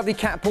Rumble. Lovely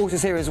Cat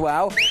Porter's here as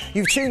well.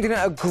 You've tuned in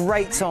at a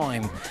great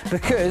time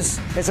because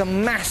there's a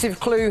massive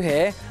clue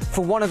here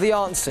for one of the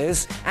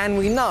answers, and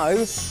we know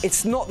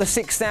it's not the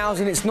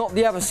 6,000, it's not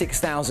the other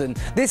 6,000.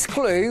 This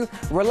clue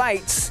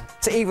relates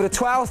to either the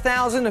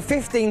 12,000, the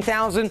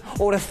 15,000,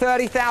 or the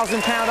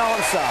 £30,000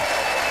 answer.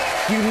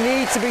 You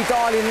need to be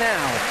dialing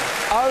now.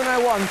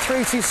 091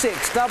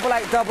 326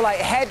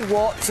 8888. Head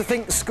what to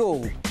think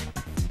school.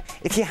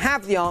 If you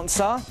have the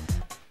answer,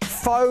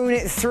 phone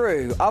it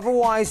through.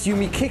 Otherwise, you'll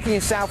be kicking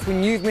yourself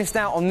when you've missed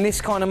out on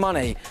this kind of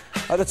money.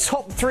 At the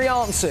top 3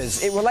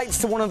 answers, it relates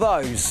to one of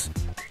those.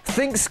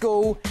 Think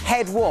school,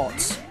 head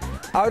what?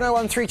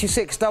 091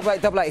 326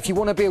 8888. If you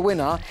want to be a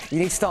winner, you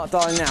need to start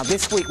dialing now.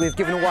 This week, we've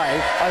given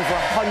away over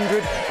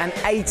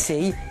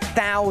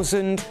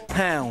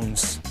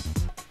 £180,000.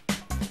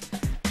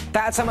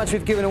 That's how much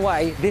we've given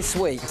away this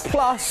week.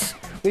 Plus,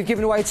 we've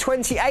given away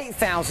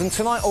 28,000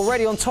 tonight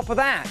already on top of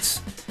that.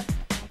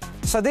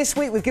 So this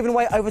week we've given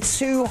away over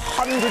 £200,000.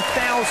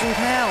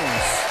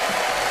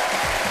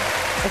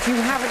 If you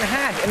haven't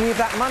had any of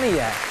that money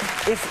yet,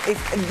 if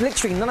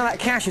literally none of that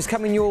cash is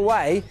coming your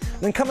way,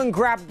 then come and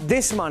grab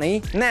this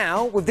money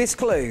now with this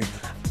clue.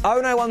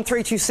 091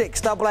 326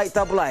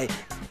 8888.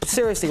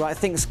 Seriously, right,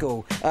 think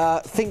school.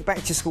 Think back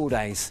to your school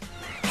days.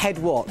 Head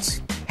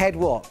what? Head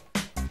what?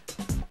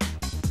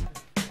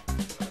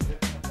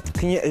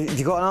 Have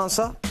you got an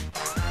answer?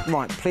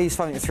 Right, please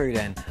phone it through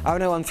then.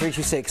 091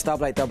 326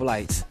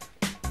 8888.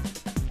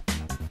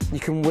 You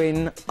can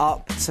win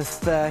up to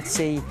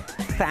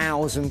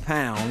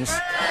 £30,000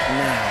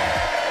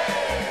 now.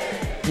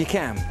 You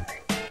can.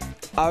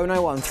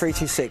 091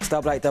 326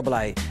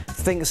 8888.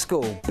 Think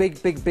school.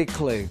 Big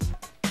clue.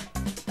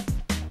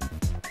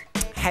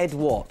 Head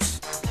what?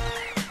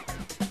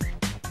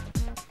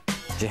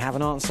 Do you have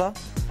an answer?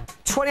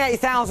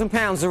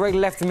 £28,000 already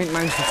left the Mint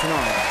Mansion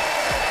tonight.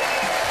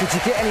 Did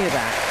you get any of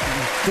that?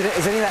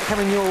 Is any of that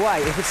coming your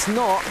way? If it's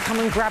not, come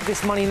and grab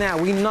this money now.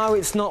 We know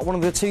it's not one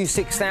of the 2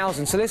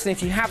 6,000. So listen,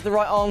 if you have the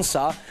right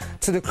answer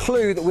to the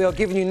clue that we are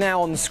giving you now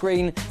on the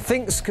screen,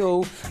 think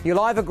school,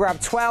 you'll either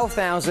grab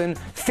 12,000,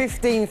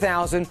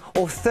 15,000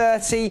 or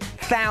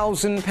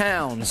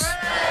 £30,000.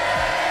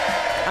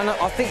 And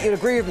I think you'll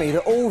agree with me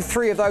that all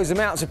 3 of those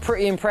amounts are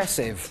pretty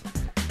impressive.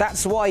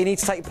 That's why you need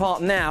to take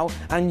part now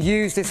and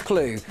use this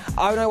clue.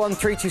 091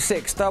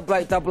 326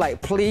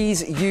 8888.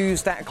 Please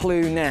use that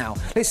clue now.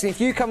 Listen, if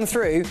you come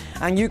through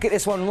and you get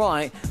this one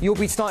right, you'll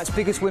be tonight's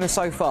biggest winner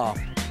so far.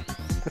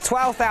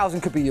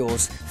 12,000 could be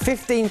yours,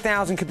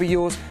 15,000 could be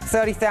yours,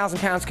 30,000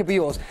 pounds could be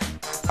yours.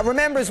 And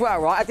remember as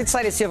well, right, I did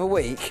say this the other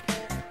week,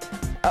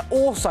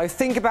 also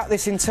think about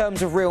this in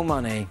terms of real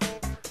money,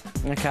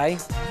 okay?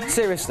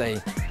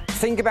 Seriously,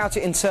 think about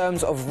it in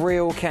terms of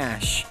real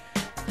cash.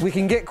 We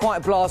can get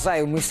quite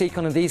blasé when we see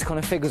kind of these kind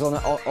of figures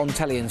on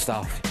telly and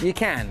stuff. You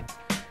can.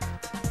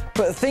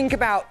 But think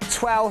about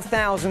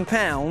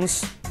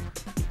 £12,000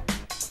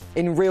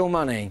 in real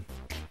money.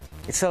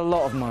 It's a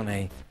lot of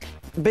money.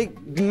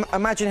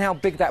 Imagine how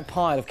big that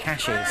pile of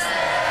cash is.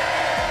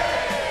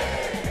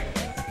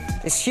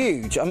 It's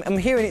huge. I'm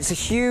hearing it's a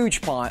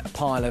huge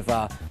pile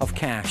of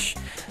cash.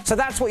 So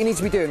that's what you need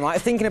to be doing,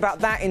 right? Thinking about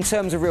that in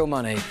terms of real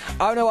money.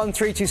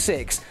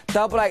 01326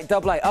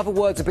 8888. Other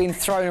words are being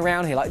thrown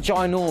around here, like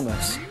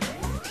ginormous.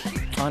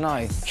 I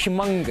know,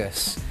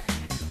 humongous.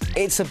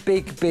 It's a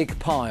big, big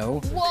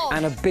pile. Whoa.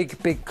 And a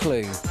big, big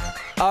clue.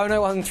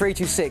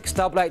 01326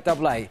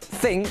 8888.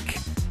 Think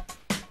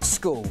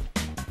school.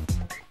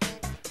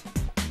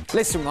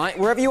 Listen, right,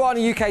 wherever you are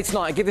in the UK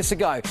tonight, give this a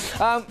go.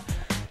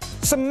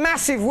 Some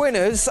massive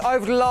winners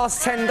over the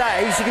last 10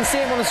 days. You can see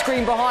them on the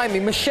screen behind me.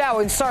 Michelle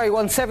in Surrey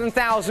won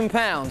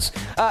 £7,000.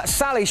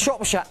 Sally,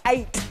 Shropshire,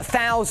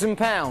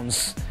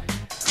 £8,000.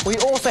 We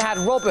also had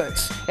Robert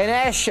in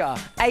Ayrshire,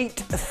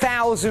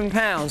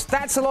 £8,000.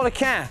 That's a lot of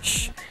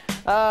cash.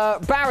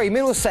 Barry,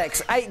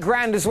 Middlesex,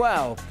 £8,000 as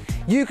well.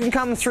 You can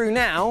come through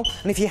now,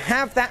 and if you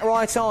have that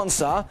right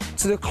answer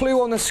to the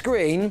clue on the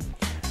screen,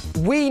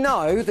 we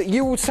know that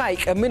you will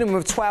take a minimum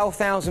of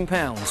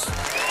 £12,000.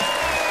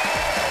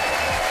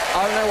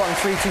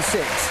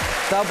 01326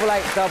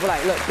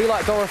 8888. Look, be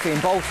like Dorothy in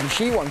Bolton.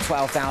 She won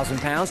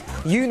 £12,000.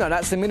 You know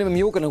that's the minimum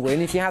you're going to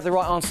win if you have the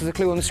right answer to the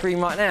clue on the screen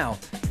right now.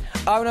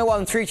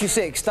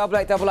 01326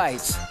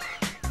 8888.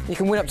 You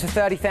can win up to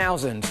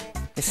 30,000.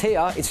 It's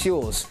here, it's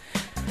yours.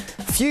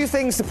 A few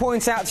things to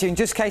point out to you in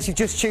just case you've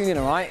just tuned in,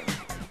 all right?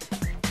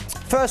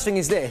 First thing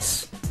is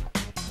this.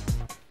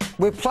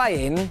 We're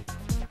playing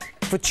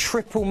for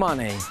triple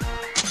money,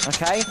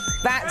 okay?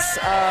 That's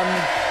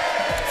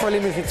for a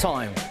limited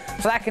time.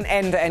 So that can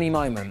end at any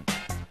moment.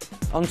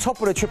 On top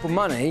of the triple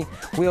money,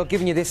 we are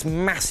giving you this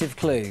massive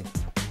clue.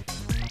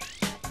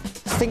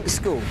 Think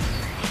school.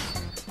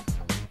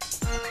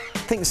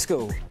 Think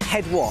school.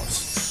 Head what?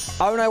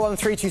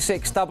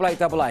 01326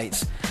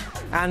 8888.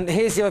 And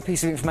here's the other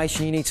piece of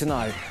information you need to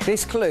know.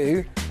 This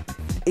clue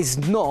is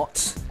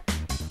not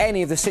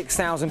any of the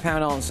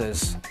 £6,000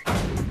 answers.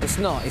 It's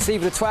not. It's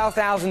either the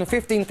 12,000, the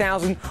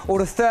 15,000 or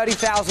the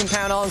 30,000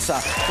 answer.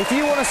 If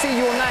you want to see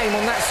your name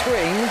on that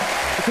screen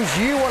because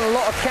you want a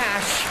lot of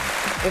cash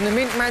in the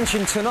Mint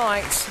Mansion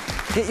tonight,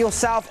 get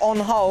yourself on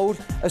hold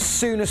as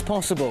soon as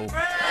possible.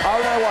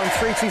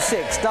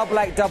 01326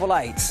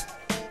 8888.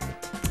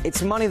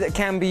 It's money that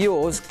can be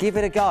yours. Give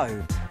it a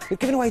go. We've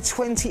given away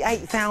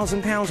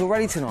 £28,000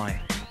 already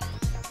tonight.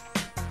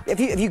 Have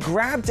you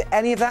grabbed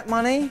any of that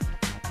money?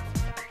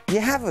 You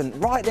haven't?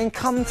 Right, then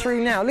come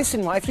through now.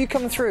 Listen, right, if you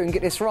come through and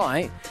get this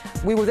right,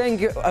 we will then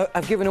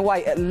have given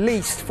away at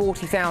least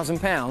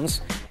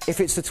 £40,000 if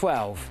it's the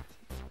 12.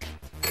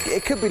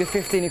 It could be the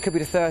 15, it could be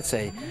the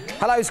 30.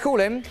 Hello, who's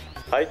calling?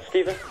 Hi,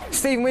 Stephen.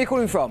 Stephen, where are you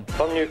calling from?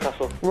 From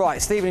Newcastle.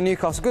 Right, Stephen in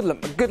Newcastle. Good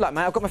luck,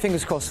 mate. I've got my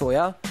fingers crossed for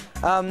you.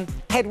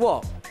 Head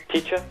what?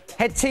 Teacher.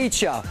 Head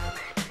teacher.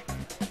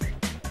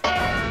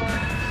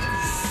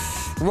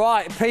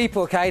 Right,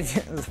 people, okay,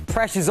 the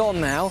pressure's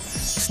on now.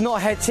 It's not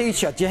head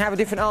teacher. Do you have a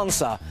different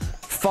answer?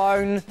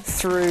 Phone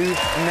through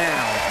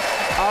now.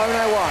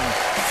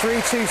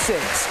 01326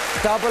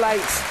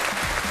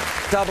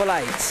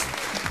 8888.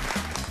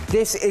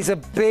 This is a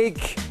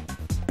big,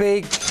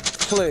 big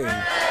clue.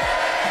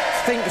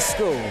 Think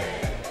school.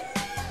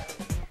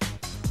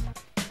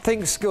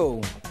 Think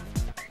school.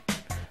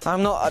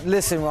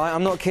 Listen, right,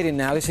 I'm not kidding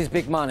now. This is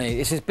big money.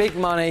 This is big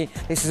money.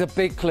 This is a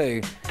big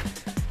clue.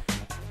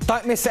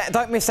 Don't miss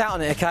out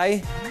on it,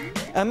 okay?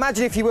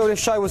 Imagine, if you will, this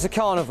show was a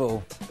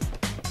carnival.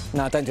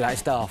 No, don't do that,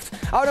 it's daft.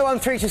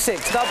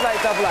 01326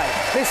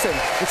 8888. Listen,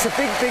 it's a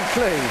big, big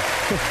clue.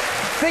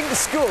 Think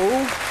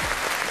school,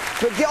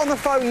 but get on the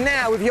phone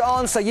now with your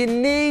answer. You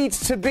need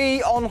to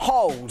be on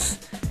hold.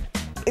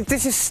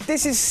 This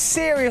is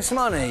serious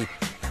money.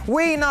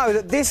 We know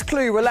that this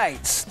clue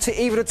relates to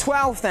either the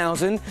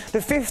 12,000,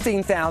 the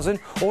 15,000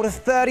 or the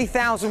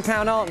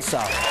 £30,000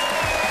 answer.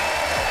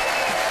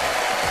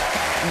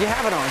 You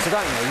have an answer,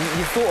 don't you?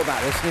 You've thought about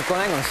this and you've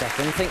gone, hang on a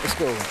second, think the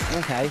school.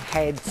 OK,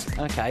 heads,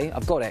 OK,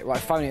 I've got it. Right,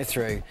 phone it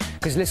through.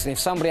 Because listen, if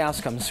somebody else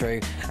comes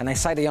through and they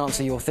say the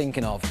answer you're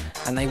thinking of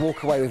and they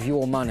walk away with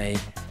your money,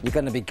 you're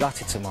going to be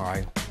gutted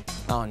tomorrow,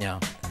 aren't you?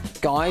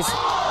 Guys,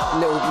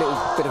 little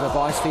bit of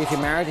advice for you if you're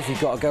married, if you've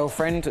got a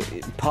girlfriend,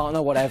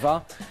 partner,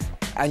 whatever,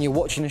 and you're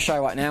watching the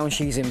show right now and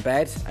she's in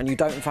bed and you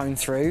don't phone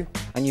through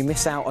and you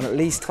miss out on at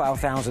least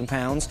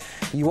 £12,000,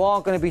 you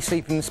are going to be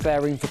sleeping in the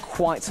spare room for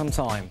quite some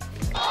time.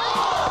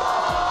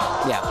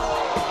 Yeah.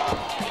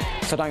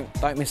 So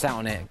don't miss out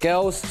on it.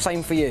 Girls,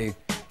 same for you.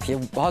 If your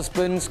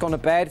husband's gone to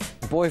bed,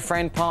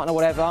 boyfriend, partner,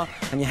 whatever,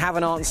 and you have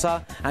an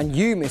answer and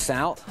you miss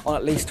out on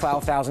at least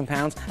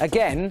 £12,000,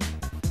 again,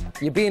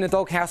 You'll be in the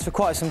doghouse for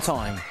quite some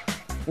time.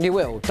 You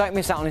will. Don't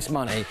miss out on this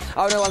money.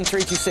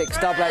 01326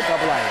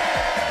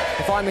 8888.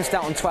 If I missed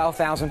out on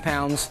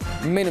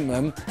 £12,000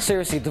 minimum,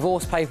 seriously,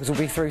 divorce papers will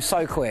be through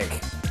so quick.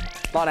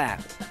 Like that.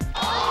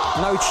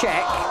 No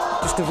cheque,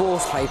 just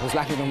divorce papers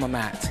lacking on my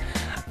mat.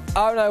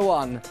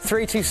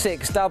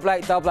 01326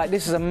 8888.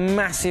 This is a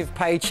massive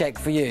paycheck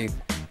for you.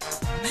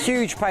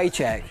 Huge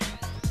paycheck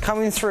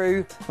coming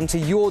through onto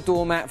your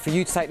doormat for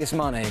you to take this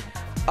money.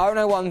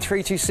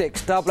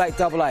 01326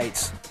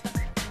 8888.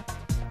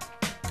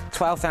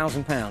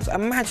 £12,000.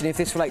 Imagine if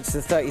this relates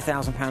to the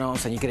 £30,000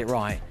 answer and you get it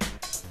right.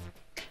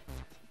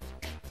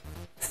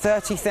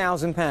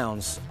 £30,000.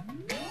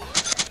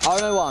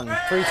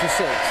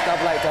 01326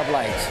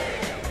 8888.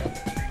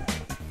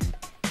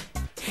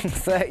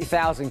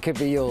 30,000 could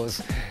be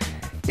yours.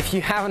 If you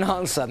have an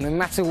answer, no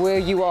matter where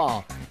you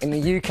are in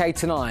the UK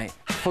tonight,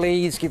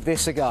 please give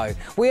this a go.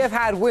 We have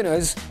had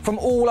winners from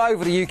all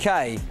over the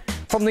UK,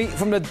 from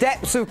the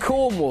depths of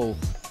Cornwall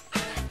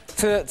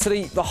to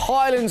the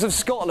Highlands of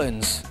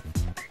Scotland.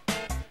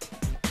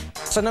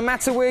 So no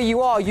matter where you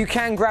are, you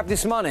can grab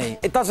this money.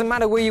 It doesn't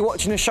matter where you're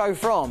watching the show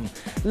from.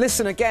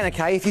 Listen again,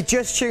 okay? If you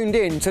just tuned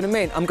in to the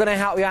Mint, I'm going to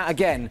help you out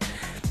again.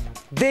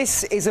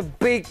 This is a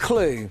big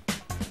clue.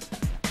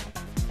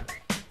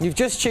 You've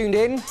just tuned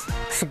in.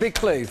 It's a big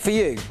clue for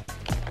you.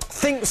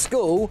 Think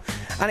school,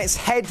 and it's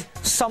head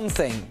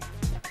something.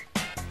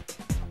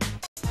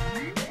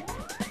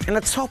 And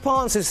the top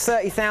answer is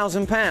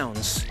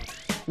 £30,000.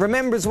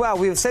 Remember as well,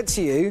 we have said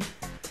to you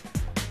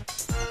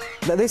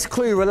that this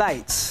clue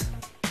relates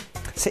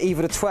to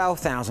either the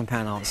 £12,000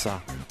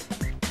 answer,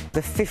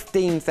 the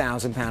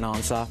 £15,000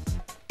 answer,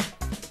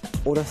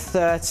 or the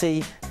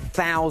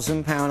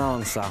 £30,000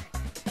 answer.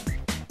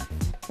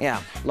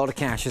 Yeah, a lot of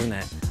cash, isn't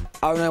it?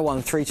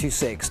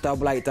 01326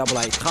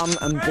 8888. Come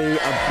and be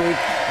a big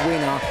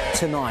winner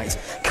tonight.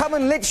 Come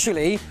and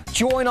literally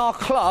join our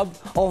club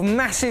of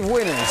massive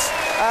winners.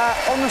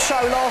 On the show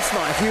last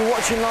night, if you were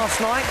watching last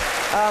night,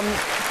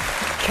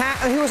 Kat,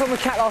 who was on the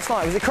Cat last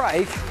night? Was it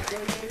Craig?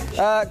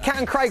 Kat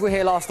and Craig were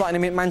here last night in the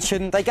Mint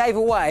Mansion. They gave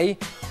away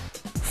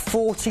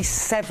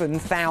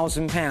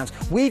 £47,000.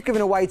 We've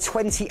given away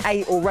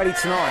 28 already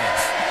tonight.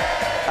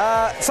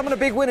 Some of the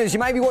big winners, you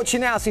may be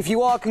watching now, so if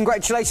you are,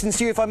 congratulations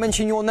to you if I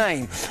mention your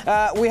name.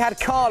 We had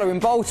Carla in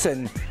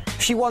Bolton.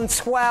 She won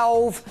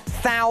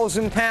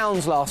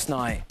 £12,000 last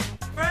night.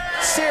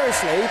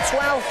 Seriously,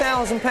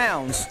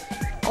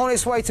 £12,000 on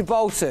its way to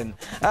Bolton.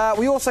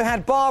 We also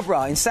had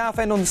Barbara in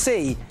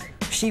Southend-on-Sea.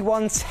 She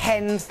won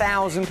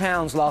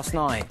 £10,000 last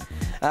night.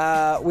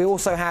 We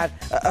also had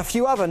a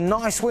few other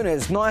nice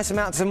winners, nice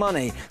amounts of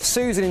money.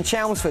 Susan in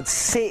Chelmsford,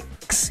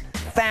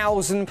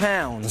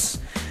 £6,000.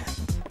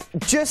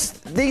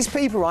 Just these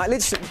people, right?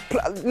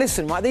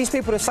 Listen, right? These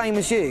people are the same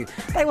as you.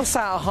 They were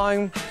sat at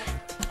home,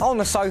 on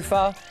the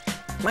sofa,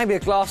 maybe a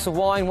glass of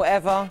wine,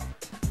 whatever,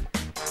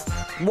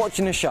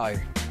 watching the show.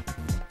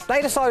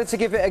 They decided to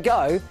give it a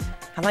go,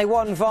 and they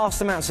won vast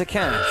amounts of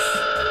cash.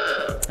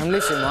 And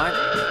listen, right?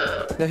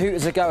 The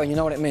Hooters are going, you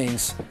know what it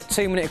means.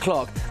 2-minute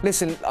clock.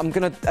 Listen, I'm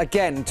going to,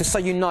 again, just so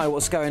you know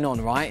what's going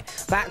on, right?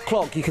 That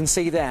clock you can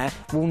see there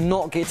will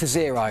not get to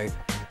zero.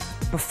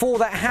 Before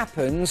that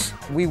happens,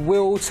 we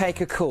will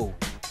take a call,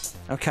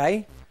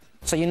 OK?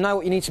 So you know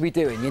what you need to be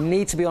doing. You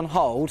need to be on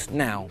hold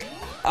now.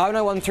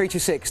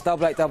 01326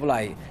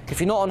 8888.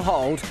 If you're not on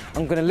hold,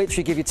 I'm going to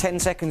literally give you 10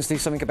 seconds to do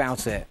something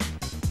about it.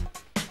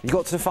 You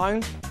got to the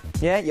phone?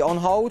 Yeah, you're on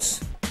hold?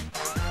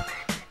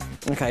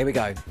 OK, here we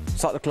go.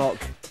 Start the clock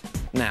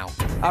now.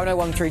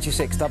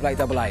 01326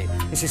 8888.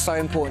 This is so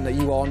important that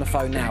you are on the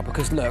phone now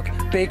because, look,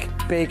 big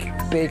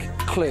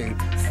clue.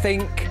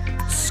 Think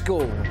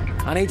school.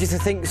 I need you to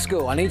think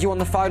school. I need you on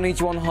the phone, I need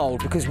you on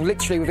hold, because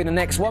literally within the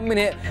next 1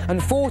 minute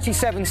and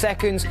 47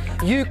 seconds,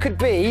 you could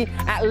be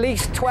at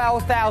least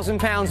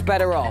 £12,000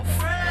 better off.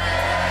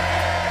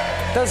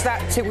 Does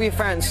that tickle your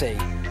fancy?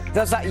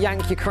 Does that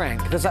yank your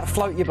crank? Does that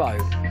float your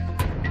boat?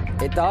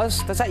 It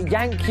does? Does that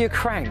yank your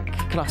crank?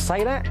 Can I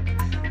say that?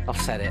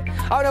 I've said it.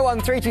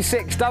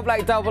 01326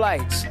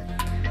 8888.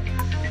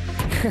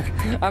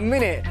 A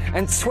minute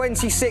and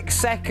 26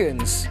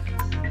 seconds.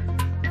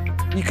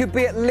 You could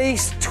be at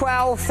least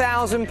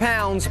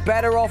 £12,000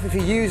 better off if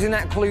you're using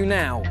that clue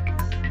now.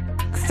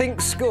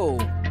 Think school.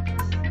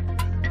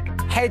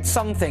 Head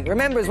something.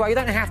 Remember as well, you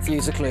don't have to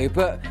use a clue,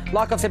 but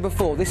like I've said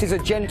before, this is a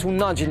gentle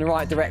nudge in the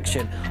right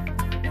direction.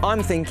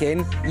 I'm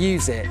thinking,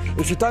 use it.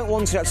 If you don't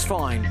want to, that's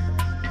fine.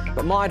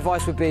 But my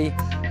advice would be,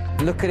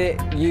 look at it,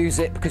 use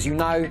it, because you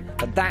know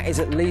that that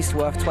is at least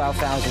worth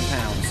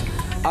 £12,000.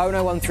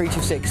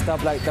 01326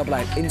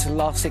 8888 into the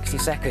last 60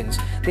 seconds.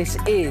 This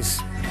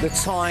is the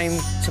time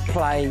to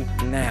play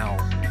now.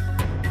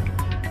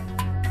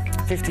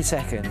 50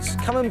 seconds.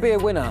 Come and be a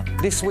winner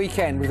this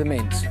weekend with the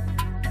Mint.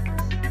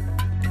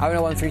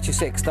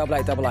 01326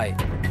 8888.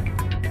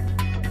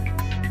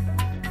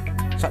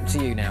 It's up to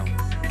you now.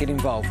 Get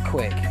involved,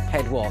 quick.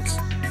 Head what?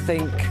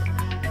 Think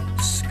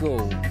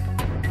school.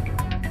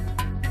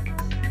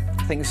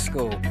 Think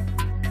school.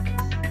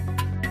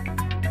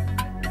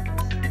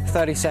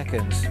 30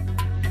 seconds.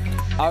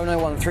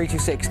 091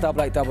 326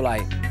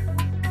 8888.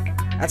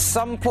 At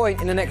some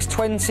point in the next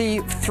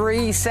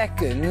 23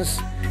 seconds,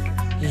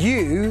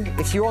 you,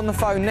 if you're on the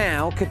phone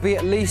now, could be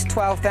at least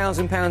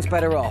 £12,000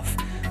 better off.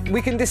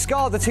 We can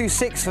discard the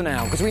 26 for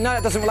now, because we know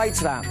it doesn't relate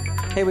to that.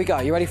 Here we go.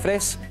 You ready for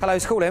this? Hello,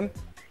 who's calling?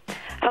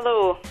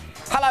 Hello.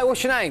 Hello,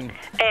 what's your name?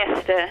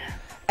 Esther.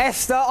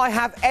 Esther, I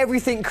have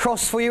everything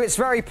crossed for you. It's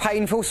very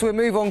painful, so we'll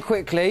move on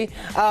quickly.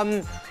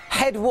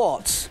 Head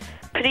what?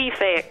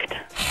 Prefect.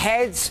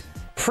 Head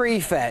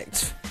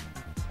prefect.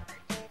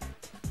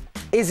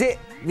 Is it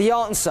the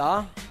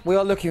answer we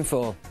are looking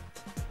for?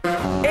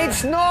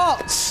 It's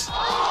not!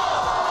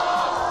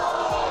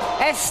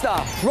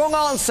 Esther, wrong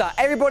answer.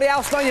 Everybody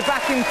else know you're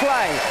back in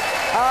play.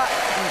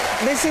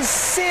 This is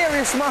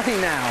serious money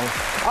now.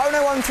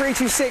 091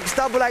 326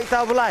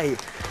 8888.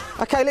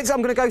 OK, I'm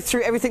going to go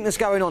through everything that's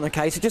going on,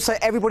 OK? So just so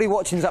everybody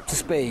watching's up to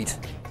speed.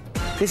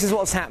 This is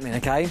what's happening,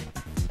 OK?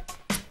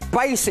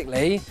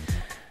 Basically,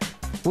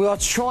 we are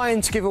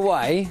trying to give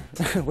away,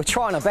 we're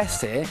trying our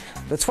best here,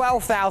 the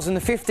 £12,000, the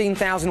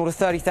 £15,000 or the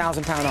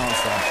 £30,000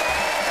 answer.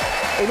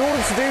 In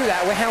order to do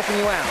that, we're helping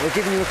you out. We're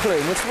giving you a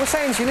clue. We're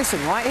saying to you,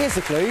 listen, right, here's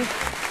the clue.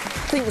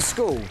 Think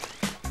school.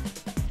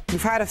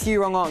 You've had a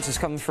few wrong answers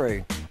come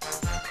through.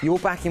 You're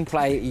back in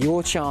play,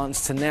 your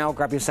chance to now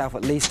grab yourself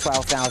at least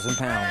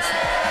 £12,000.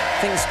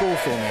 Think school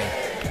for me.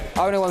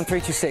 091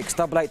 326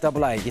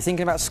 8888. You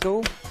thinking about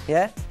school?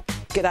 Yeah?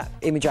 Get that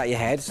image out of your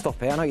head.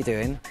 Stop it, I know what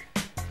you're doing.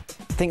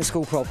 Think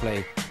school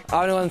properly.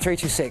 091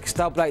 326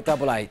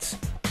 8888.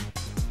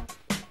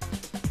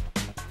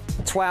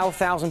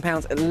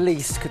 £12,000 at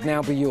least could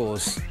now be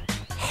yours.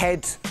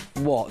 Head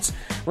what?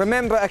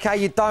 Remember, OK,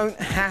 you don't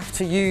have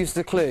to use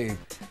the clue.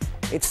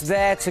 It's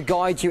there to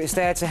guide you, it's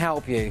there to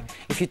help you.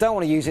 If you don't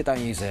want to use it, don't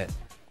use it.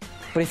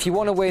 But if you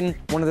want to win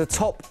one of the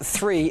top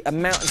 3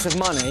 amounts of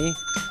money,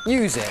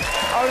 use it.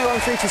 091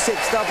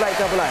 326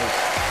 8888.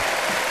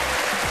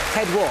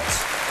 Head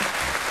what?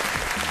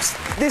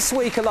 This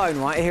week alone,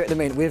 right here at the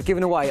Mint, we've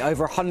given away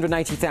over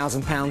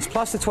 £180,000,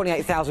 plus the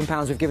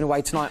 £28,000 we've given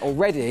away tonight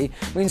already,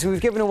 means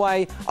we've given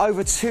away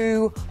over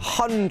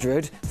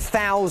 £200,000.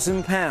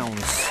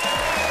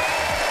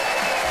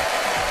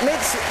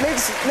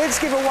 Let's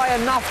give away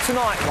enough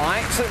tonight,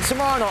 right? So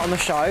tomorrow night on the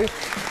show,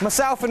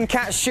 myself and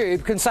Kat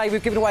Shube can say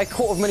we've given away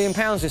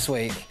 £250,000 this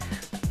week.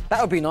 That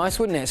would be nice,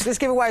 wouldn't it? So let's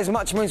give away as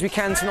much money as we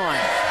can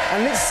tonight.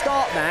 And let's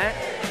start that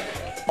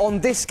on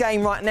this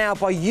game right now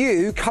by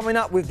you coming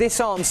up with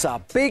this answer.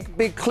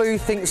 Big clue,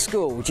 think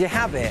school. Do you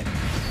have it?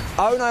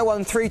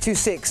 091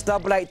 326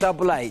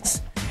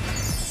 8888.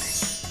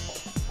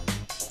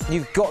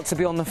 You've got to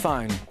be on the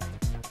phone.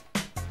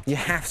 You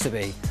have to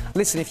be.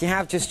 Listen, if you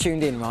have just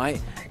tuned in, right,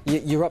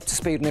 you're up to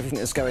speed on everything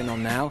that's going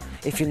on now.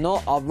 If you're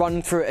not, I'll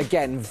run through it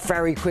again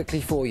very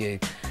quickly for you.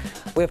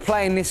 We're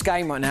playing this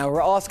game right now.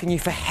 We're asking you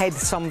for head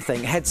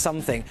something,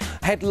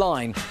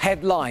 headline,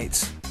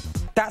 headlight.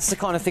 That's the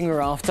kind of thing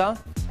we're after.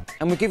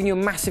 And we're giving you a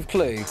massive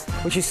clue,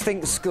 which is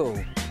think school.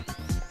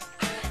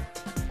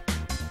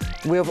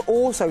 We have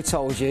also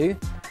told you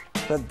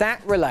that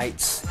that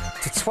relates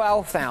to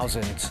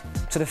 12,000,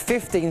 to the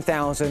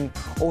 15,000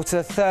 or to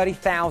the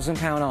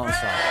 £30,000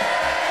 answer.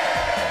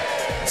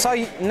 So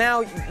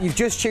now you've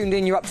just tuned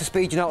in, you're up to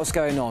speed, you know what's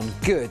going on.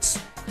 Good.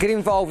 Get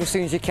involved as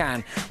soon as you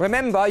can.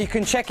 Remember, you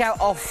can check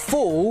out our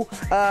full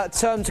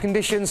terms and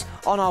conditions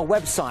on our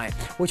website,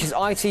 which is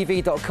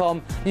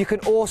itv.com. You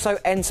can also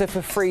enter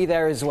for free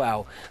there as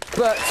well.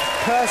 But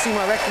personally,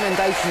 my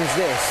recommendation is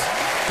this.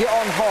 Get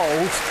on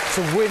hold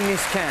to win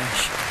this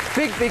cash.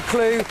 Big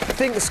clue,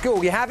 think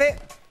school. You have it?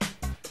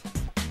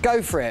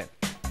 Go for it.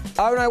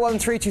 091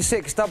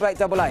 326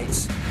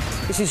 8888.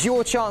 This is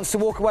your chance to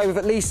walk away with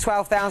at least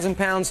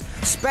 £12,000.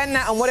 Spend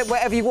that on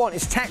whatever you want.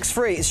 It's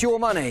tax-free. It's your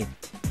money.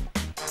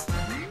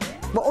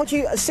 What would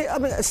you... I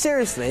mean,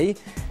 seriously,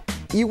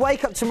 you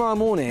wake up tomorrow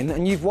morning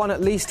and you've won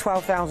at least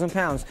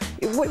 £12,000.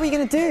 What are you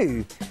going to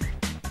do?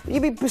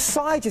 You'd be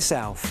beside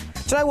yourself.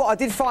 Do you know what? I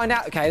did find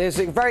out, OK, there's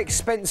a very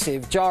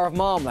expensive jar of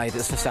marmalade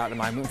that's for sale at the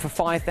moment for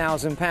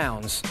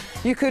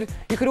 £5,000. You could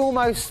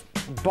almost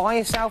buy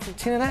yourself a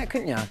tin of that,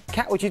 couldn't you?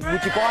 Kat, would you buy a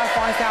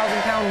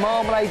 £5,000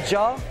 marmalade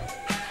jar?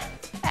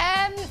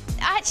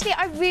 Actually,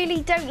 I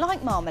really don't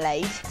like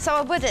marmalade, so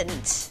I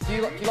wouldn't. Do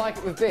you like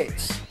it with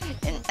bits?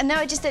 No,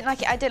 I just don't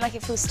like it. I don't like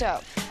it full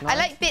stop. No? I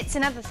like bits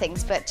and other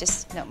things, but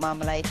just not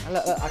marmalade.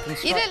 Look, I can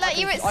you look like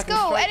you're at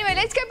school. Anyway,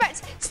 let's go back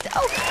to... that's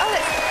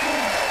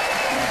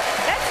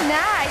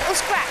nice. Oh,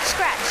 scratch.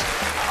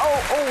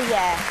 Oh,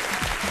 yeah.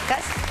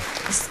 That's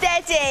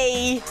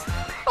steady.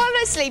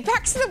 Honestly,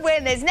 back to the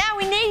winners. Now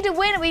we need a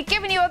winner. We've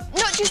given you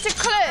not just a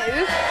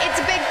clue, it's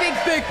a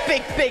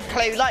big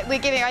clue. Like we're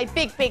giving a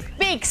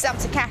big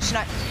sums of cash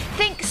tonight.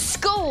 Think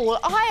school.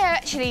 I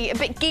actually a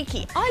bit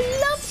geeky. I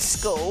loved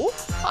school.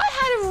 I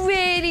had a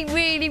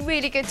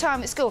really good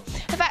time at school.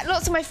 In fact,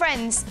 lots of my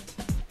friends,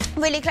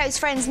 really close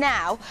friends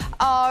now,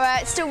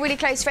 are still really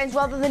close friends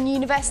rather than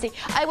university.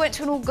 I went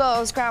to an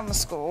all-girls grammar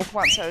school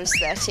once I was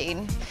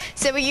 13,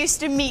 so we used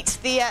to meet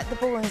the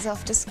boys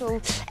after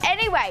school.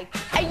 Anyway,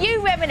 are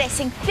you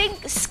reminiscing?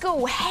 Think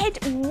school. Head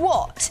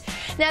what?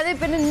 Now, there have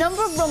been a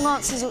number of wrong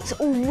answers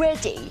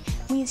already,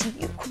 means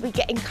you could be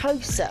getting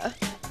closer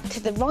to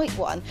the right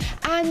one.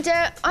 And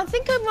I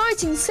think I'm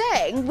right in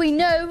saying we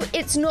know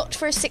it's not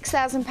for a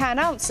 £6,000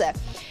 answer.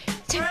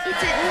 So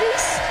it's at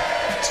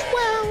least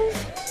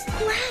 12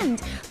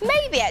 grand.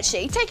 Maybe,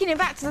 actually, taking it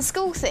back to the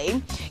school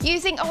theme, you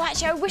think, oh,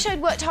 actually, I wish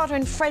I'd worked harder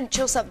in French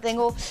or something,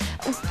 or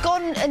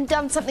gone and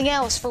done something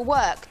else for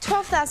work.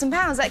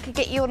 £12,000, that could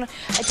get you on a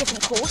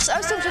different course. I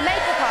was talking to a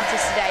makeup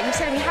artist today, and he was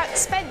telling me how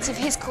expensive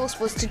his course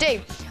was to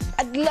do.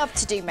 I'd love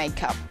to do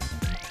makeup,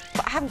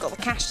 but I haven't got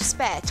the cash to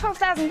spare.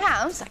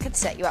 £12,000, that could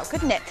set you up,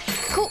 couldn't it?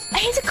 Cool.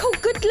 Here's a call.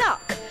 Good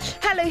luck.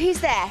 Hello,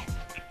 who's there?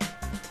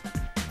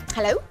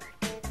 Hello?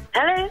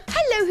 Hello,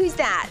 Hello, who's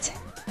that?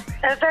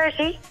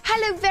 Verity.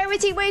 Hello,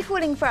 Verity. Where are you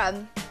calling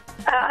from?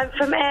 I'm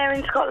from Ayr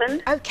in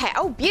Scotland. OK.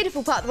 Oh,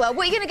 beautiful part of the world.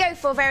 What are you going to go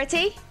for,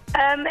 Verity?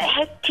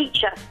 Head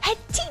teacher. Head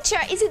teacher.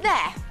 Is it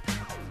there?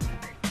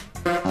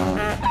 Oh,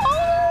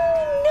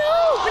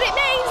 no. But it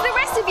means the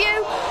rest of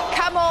you,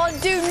 come on,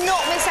 do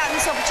not miss out on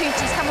this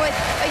opportunity to come with.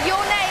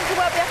 Your name could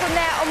well be up on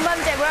there on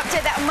Monday. We'll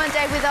update that on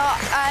Monday with our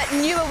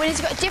newer winners.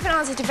 You've got a different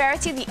answer to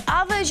Verity. The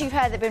others you've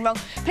heard that have been wrong,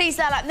 please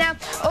dial up now.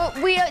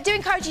 We do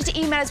encourage you to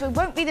email us. We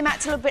won't read them out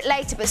till a bit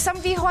later, but some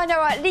of you who I know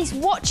are at least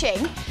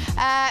watching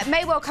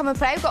may well come and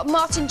play. We've got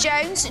Martin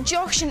Jones,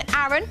 Josh and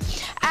Aaron.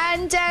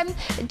 And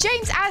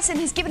James Allison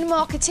has given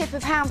Mark a tip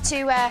of how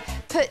to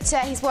put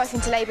his wife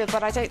into labour,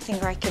 but I don't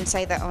think I can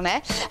say that on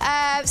air.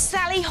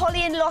 Sally,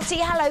 Holly and Lottie,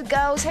 hello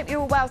girls, hope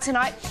you're all well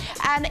tonight.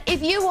 And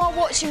if you are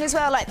watching as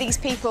well like these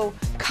people,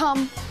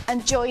 come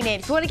and join in.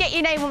 If you want to get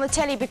your name on the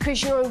telly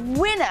because you're a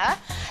winner,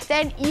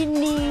 then you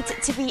need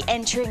to be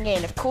entering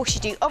in. Of course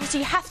you do.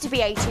 Obviously you have to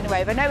be 18 or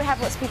over. I know we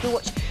have lots of people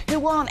watch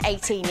who aren't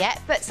 18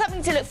 yet, but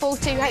something to look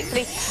forward to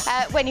hopefully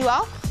when you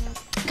are.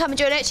 Come and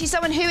join it. She's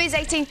someone who is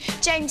 18.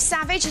 James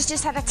Savage has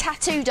just had a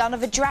tattoo done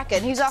of a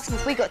dragon. Who's asking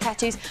if we got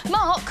tattoos?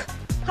 Mark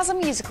has a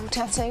musical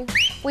tattoo.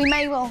 We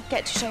may well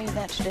get to show you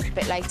that a little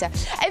bit later.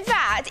 In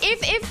fact,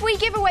 if we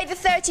give away the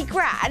 30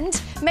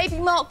 grand, maybe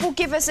Mark will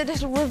give us a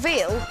little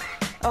reveal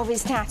of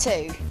his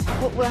tattoo.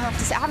 We'll have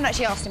to see. I haven't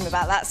actually asked him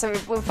about that, so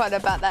we'll find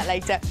out about that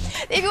later.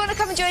 If you want to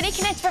come and join, you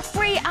can enter for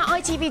free at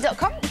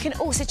itv.com. You can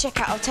also check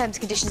out our terms and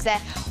conditions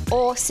there,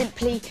 or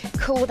simply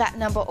call that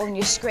number on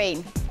your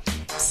screen.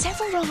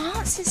 Several wrong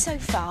answers so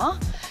far,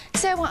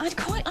 so I'd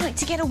quite like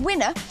to get a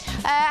winner.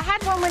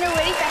 Had one winner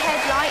already for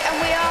Headlight,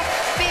 and we are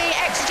being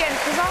extra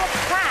generous because our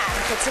plan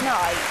for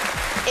tonight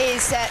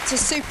is to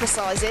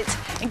supersize it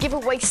and give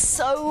away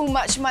so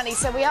much money.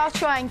 So we are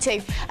trying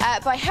to,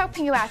 by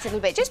helping you out a little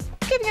bit, just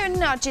giving you a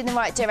nudge in the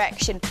right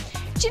direction.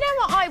 Do you know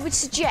what I would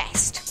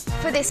suggest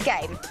for this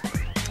game?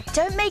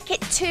 Don't make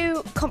it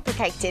too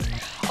complicated.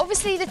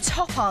 Obviously, the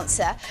top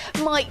answer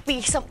might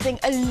be something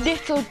a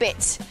little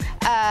bit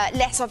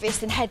less obvious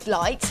than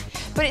Headlight,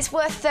 but it's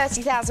worth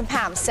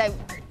 £30,000, so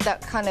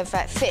that kind of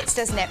fits,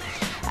 doesn't it?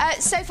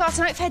 So far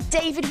tonight, we've had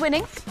David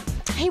winning.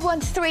 He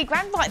won 3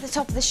 grand right at the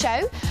top of the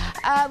show.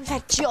 We've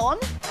had John.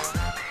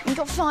 He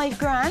got 5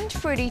 grand,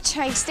 pretty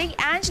tasty.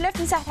 Angela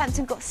from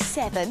Southampton got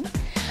 7.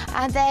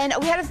 And then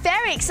we had a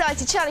very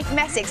excited Charlie from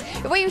Essex.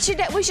 We should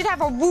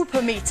have a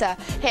whooper meter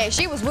here.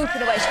 She was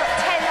whooping away. She got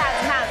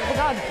 £10,000. I think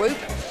I'd whoop.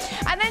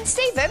 And then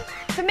Stephen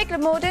from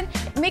Mickler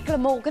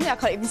Morgan, I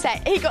can't even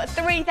say it, he got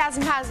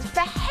 £3,000 for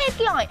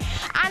Headlight.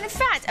 And in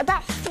fact,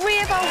 about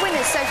 3 of our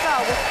winners so far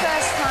were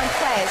first-time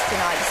players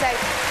tonight. So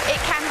it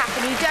can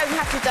happen. You don't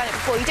have to have done it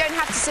before. You don't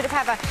have to sort of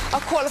have a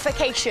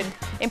qualification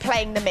in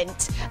playing the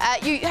Mint.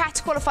 You have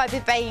to qualify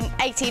with being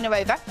 18 or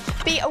over.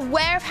 Be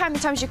aware of how many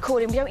times you're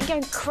calling. You don't be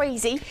going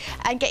crazy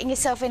and getting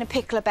yourself in a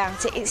pickle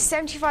about it. It's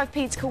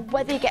 75p to call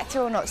whether you get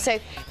through or not. So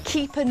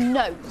keep a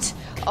note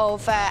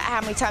of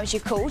how many times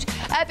you've called.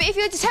 But if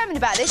you're determined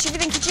about this, if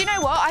you're thinking, do you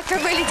know what, I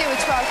could really do with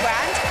 12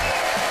 grand,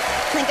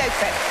 then go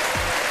for it.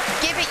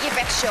 Give it your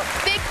best shot.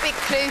 Big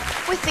clue.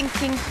 We're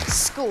thinking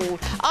school.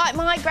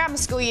 My grammar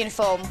school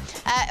uniform,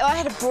 I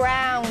had a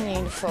brown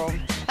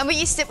uniform. And we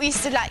used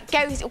to like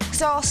go,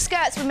 so our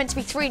skirts were meant to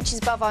be 3 inches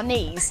above our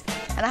knees.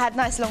 And I had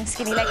nice long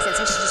skinny legs then,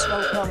 so I should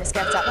just roll my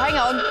skirt up. Hang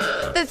on,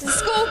 the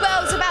school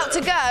bell's about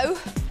to go.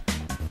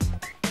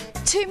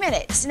 2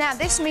 minutes. Now,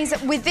 this means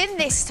that within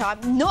this time,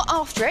 not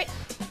after it,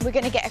 we're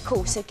going to get a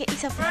call. So get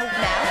yourself a hold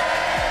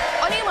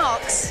now. On your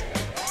marks,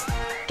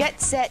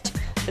 get set,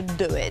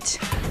 do it.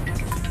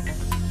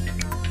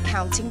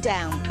 Counting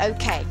down.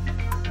 OK.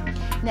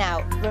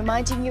 Now,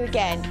 reminding you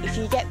again, if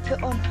you get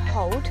put on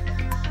hold,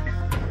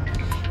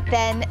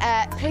 then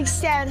please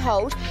stay on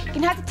hold. You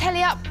can have the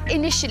telly up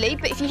initially,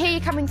 but if you hear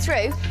you coming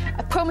through,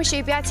 I promise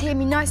you'll be able to hear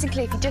me nice and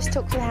clear if you just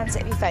talk to the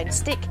handset of your phone.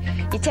 Stick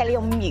your telly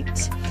on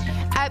mute.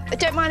 I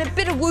don't mind a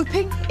bit of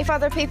whooping if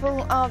other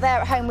people are there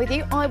at home with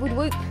you. I would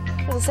whoop,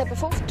 as I said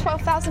before, for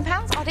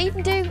 £12,000. I'd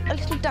even do a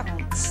little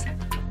dance.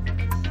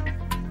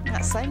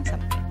 That's saying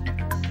something.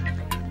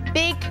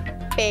 Big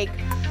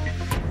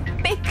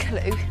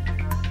clue.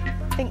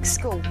 Think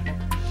school.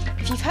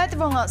 If you've heard the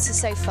wrong answer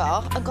so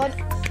far and gone,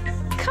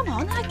 come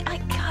on,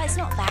 it's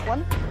not that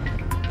one.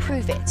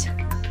 Prove it.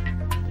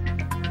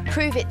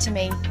 Prove it to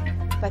me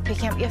by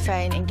picking up your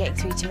phone and getting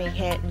through to me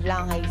here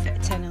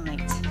live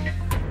tonight.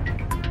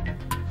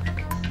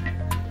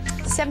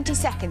 70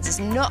 seconds. It's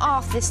not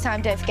after this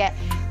time, don't forget,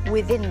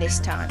 within this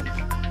time.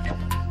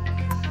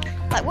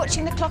 Like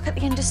watching the clock at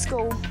the end of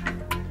school.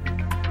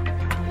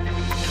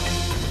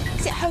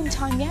 Is it home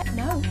time yet?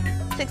 No.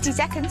 50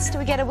 seconds till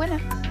we get a winner.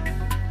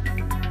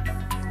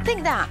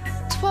 Think that.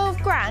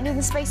 12 grand in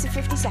the space of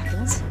 50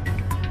 seconds.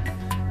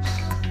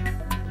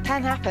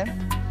 Can happen.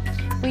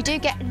 We do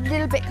get a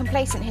little bit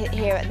complacent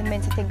here at the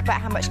minute to think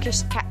about how much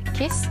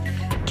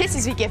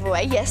kisses we give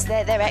away. Yes,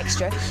 they're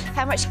extra.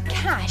 How much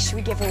cash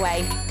we give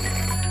away.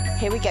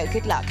 Here we go.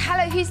 Good luck.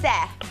 Hello, who's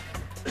there?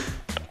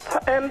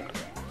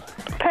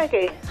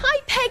 Peggy, Hi,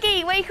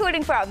 Peggy. Where are you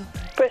calling from?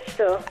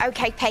 Bristol.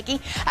 OK, Peggy.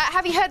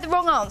 Have you heard the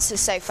wrong answers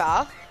so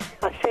far?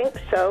 I think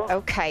so.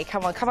 OK,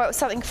 come on. Come up with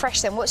something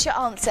fresh then. What's your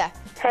answer?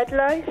 Head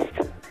lice.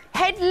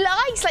 Head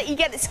lice, like you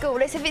get at school.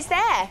 Let's see if it's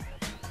there.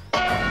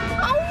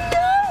 Oh,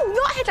 no,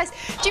 not head lice.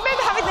 Do you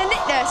remember having the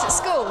lit nurse at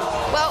school?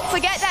 Well,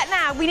 forget that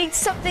now. We need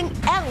something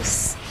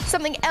else.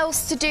 Something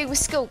else to do with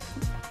school.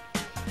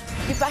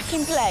 You're back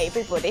in play,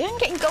 everybody. I'm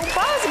getting gold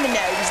bars in my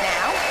nose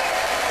now.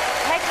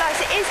 Head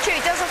lice, it is true.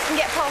 It does often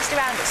get passed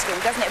around at school,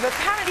 doesn't it? But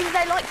apparently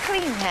they like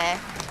clean hair.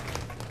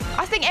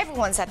 I think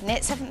everyone's had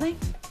nits, haven't they?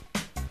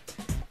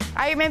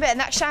 I remember, and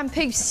that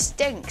shampoo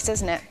stinks,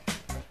 doesn't it?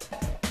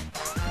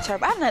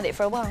 Terrible. I haven't had it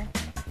for a while.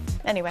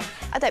 Anyway,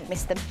 I don't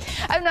miss them.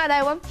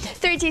 0901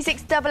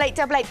 326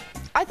 8888.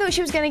 I thought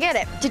she was going to get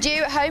it. Did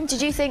you at home?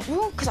 Did you think?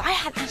 Because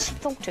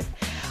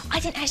I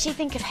didn't actually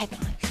think of head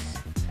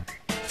lice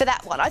for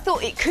that one. I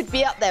thought it could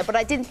be up there, but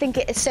I didn't think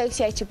it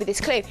associated with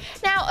this clue.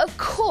 Now, of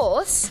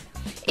course,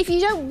 if you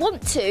don't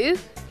want to,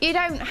 you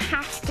don't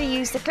have to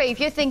use the clue. If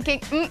you're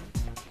thinking,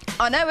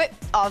 I know it,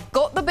 I've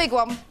got the big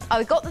one,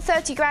 I've got the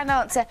 30 grand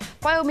answer,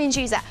 by all means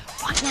use that.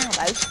 Right now,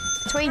 though,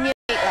 between me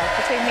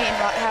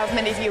and like however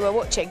many of you are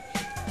watching,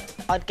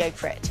 I'd go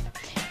for it.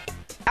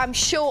 I'm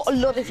sure a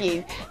lot of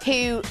you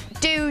who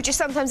do just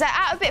sometimes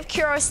out of a bit of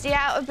curiosity,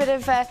 out of a bit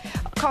of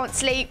can't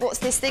sleep, what's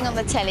this thing on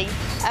the telly,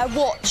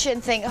 watch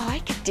and think, oh, I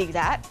could do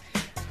that.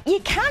 You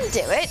can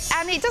do it,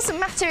 and it doesn't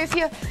matter if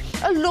you're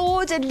a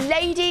lord, a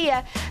lady,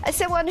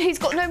 someone who's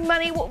got no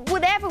money,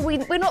 whatever.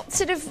 We're not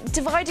sort of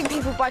dividing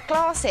people by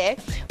class here.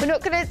 We're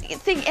not going to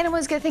think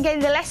anyone's going to think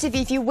any less of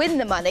you if you win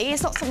the money.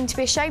 It's not something to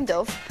be ashamed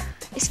of.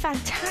 It's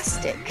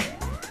fantastic.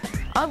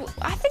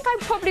 I think I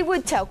probably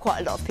would tell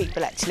quite a lot of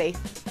people, actually.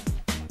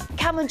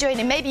 Come and join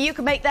in. Maybe you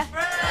can make the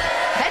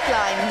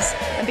headlines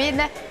and be in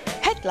the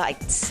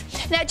headlights.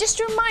 Now, just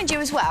to remind you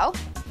as well,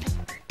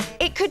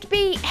 it could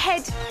be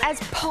head as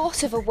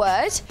part of a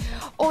word,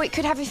 or it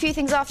could have a few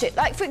things after it.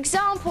 Like, for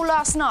example,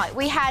 last night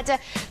we had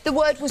the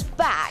word was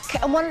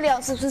back, and one of the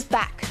answers was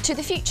Back to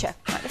the Future,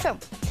 like the film.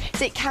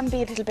 So it can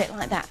be a little bit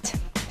like that.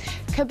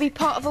 Could be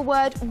part of a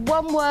word,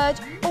 one word,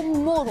 or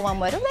more than one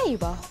word. Oh, there you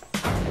are.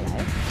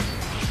 Hello.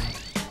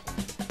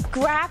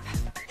 Grab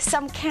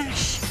some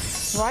cash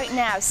right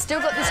now. Still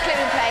got this clue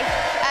in play.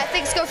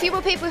 Thanks to a few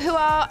more people who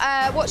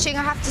are watching.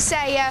 I have to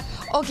say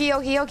Oggy,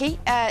 Oggy, Oggy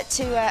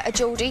to a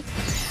Geordie.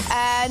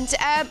 And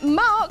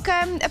Mark,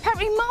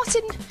 apparently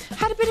Martin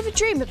had a bit of a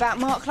dream about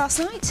Mark last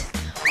night.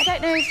 I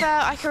don't know if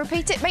I can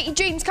repeat it. Make your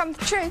dreams come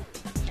true.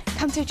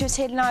 Come through to us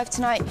here live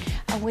tonight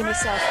and win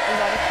yourself a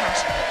lot of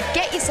cash.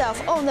 Get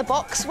yourself on the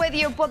box, whether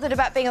you're bothered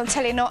about being on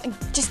telly or not, and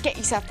just get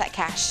yourself that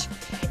cash.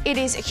 It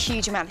is a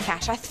huge amount of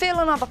cash. I feel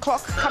another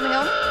clock coming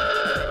on.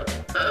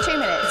 2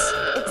 minutes.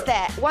 It's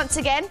there. Once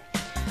again,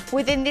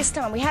 within this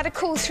time. We had a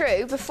call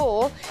through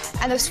before,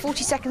 and there was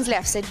 40 seconds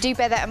left, so do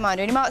bear that in mind.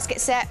 When your marks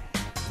get set,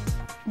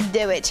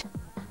 do it.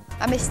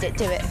 I missed it.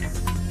 Do it.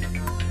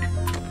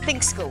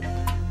 Think school.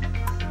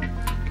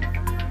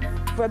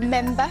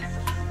 Remember,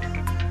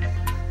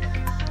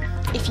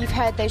 if you've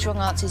heard those wrong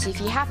answers, if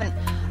you haven't,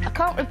 I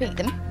can't repeat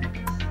them.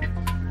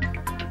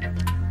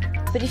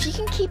 But if you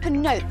can keep a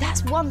note,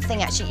 that's one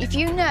thing, actually. If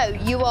you know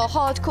you are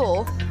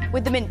hardcore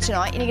with the Mint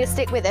tonight and you're going to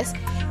stick with us,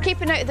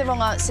 keep a note of the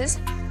wrong answers.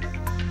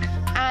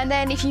 And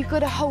then if you've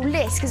got a whole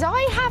list, because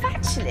I have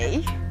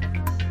actually,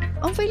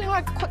 I'm feeling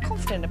like quite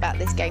confident about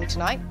this game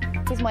tonight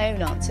with my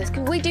own answers,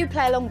 because we do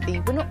play along with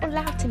you. We're not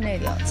allowed to know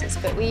the answers,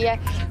 but we, of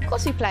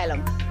course we play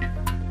along.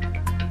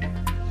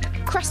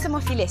 Cross them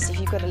off your list if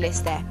you've got a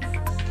list there.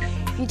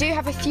 If you do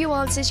have a few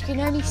answers, you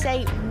can only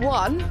say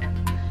one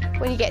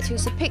when you get to,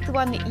 so pick the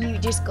one that you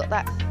just got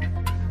that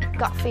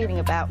gut feeling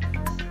about.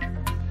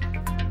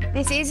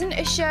 This isn't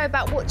a show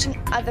about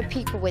watching other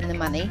people win the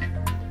money.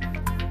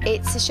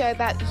 It's a show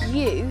about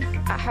you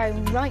at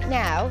home right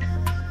now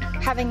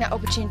having that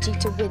opportunity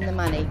to win the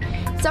money.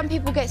 Some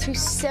people get through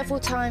several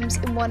times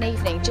in one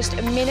evening. Just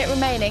a minute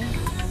remaining.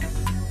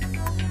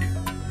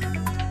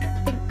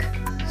 Think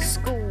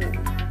school. Do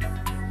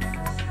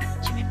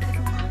you remember the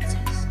wrong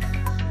answers?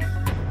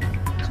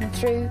 Come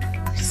through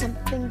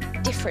something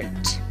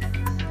different.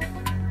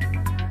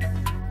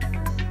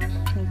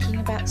 Thinking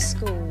about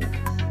school.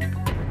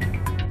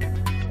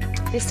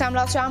 This time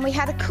last round we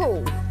had a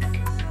call.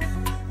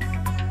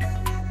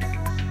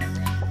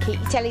 Keep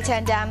your telly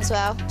turned down as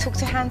well. Talk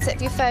to a handset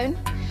of your phone.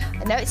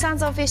 I know it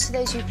sounds obvious to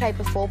those who've played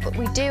before, but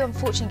we do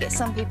unfortunately get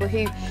some people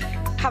who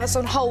have us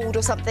on hold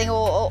or something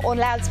or on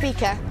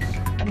loudspeaker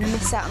and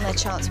miss out on their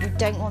chance. We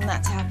don't want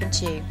that to happen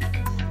to you.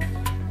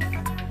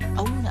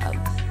 Oh no.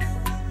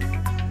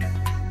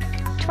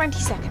 20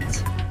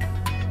 seconds.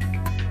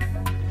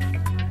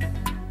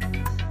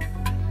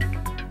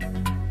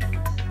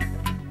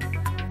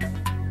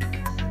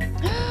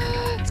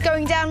 It's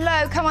going down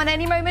low. Come on,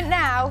 any moment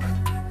now.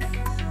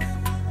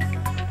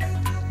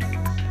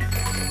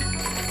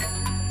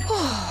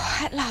 Oh,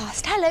 at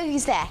last. Hello,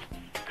 who's there?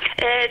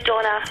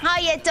 Donna.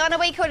 Hiya, Donna.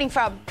 Where are you calling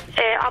from?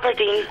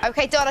 Aberdeen.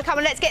 OK, Donna, come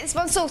on, let's get this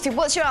one sorted.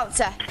 What's your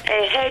answer?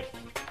 Head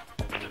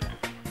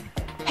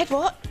Head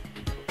what?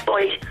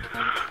 boy.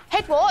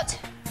 Head what?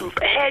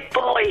 Head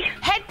boy.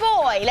 Head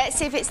boy. Let's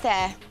see if it's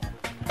there.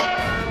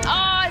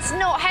 Oh, it's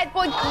not head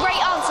boy.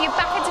 Great answer. You're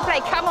back into play.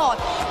 Come on.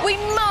 We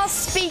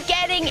must be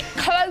getting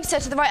closer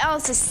to the right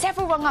answers.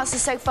 Several wrong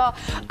answers so far.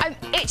 I'm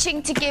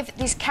itching to give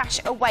this cash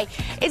away.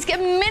 It's a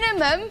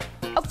minimum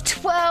of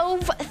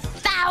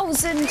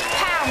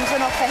 £12,000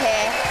 on offer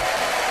here.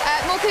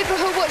 More people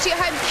who are watching at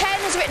home. Ken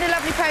has written a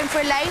lovely poem for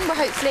Elaine. We'll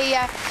hopefully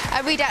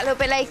read out a little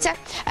bit later.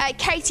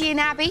 Katie and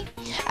Abby.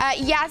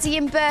 Yazzie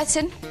in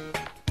Burton.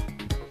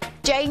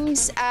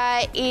 James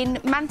in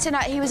Manton,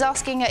 he was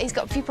asking, he's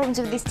got a few problems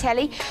with his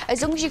telly.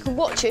 As long as you can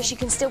watch us, you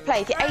can still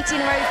play. If you're 18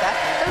 or over,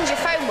 as long as your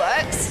phone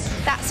works,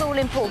 that's all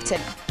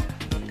important.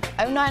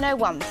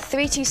 0901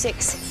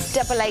 326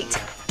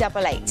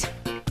 8888.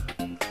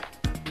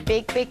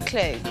 Big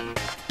clue.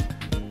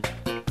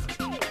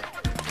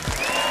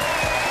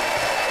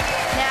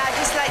 Now, I'd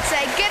just like to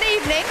say good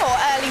evening or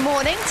early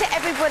morning to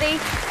everybody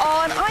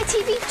on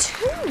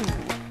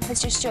ITV2. Has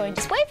just joined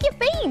us. Where have you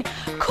been?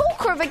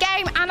 Corker of a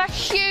game and a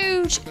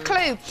huge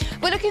clue.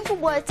 We're looking for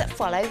words that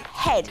follow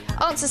head.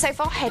 Answer so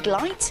far,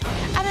 headlight,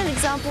 and an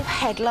example,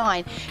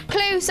 headline.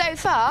 Clue so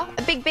far,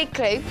 a big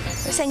clue.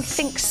 We're saying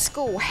think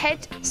school.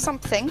 Head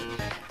something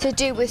to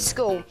do with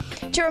school.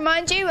 To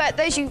remind you,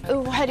 those who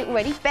heard it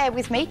already, bear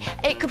with me.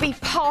 It could be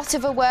part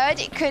of a word.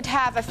 It could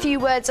have a few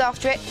words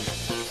after it.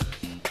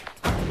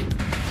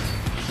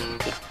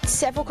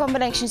 Several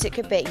combinations it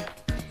could be.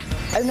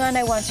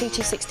 0901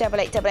 326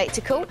 8888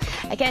 to call.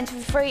 Again, for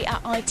free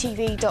at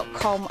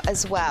itv.com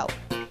as well.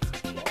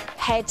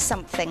 Head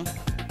something.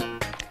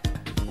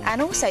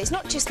 And also, it's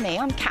not just me,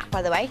 I'm Kat,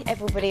 by the way,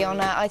 everybody on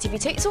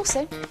ITV2. It's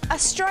also a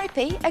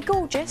stripy, a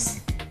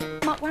gorgeous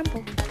Mark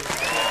Ramble.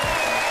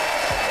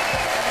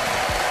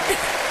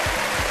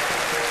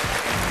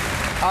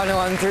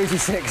 0901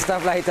 326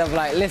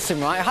 8888. Listen,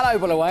 right, hello,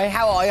 by the way,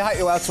 how are you? Hope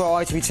you're well to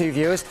our ITV2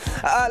 viewers.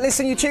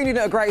 Listen, you tuned in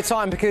at a great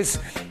time because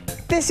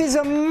this is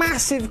a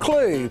massive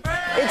clue.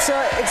 It's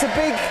a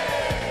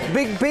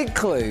big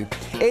clue.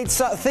 It's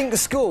think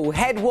school,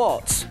 head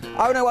what?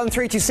 0901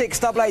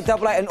 326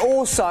 8888. And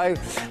also,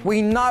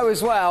 we know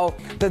as well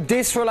that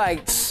this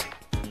relates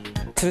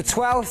to the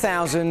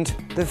 £12,000,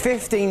 the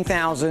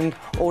 £15,000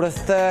 or the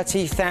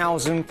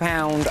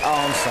 £30,000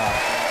 answer.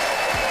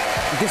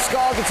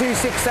 Discard the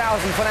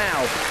 26,000 for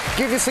now.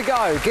 Give this a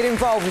go. Get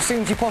involved as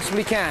soon as you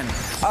possibly can.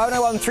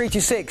 0913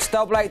 326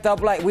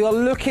 8888. We are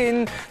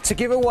looking to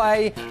give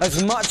away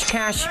as much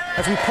cash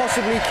as we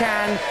possibly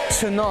can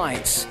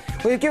tonight.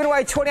 We've given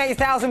away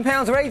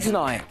 £28,000 already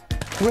tonight.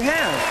 We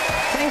have.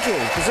 Thank you.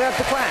 Deserve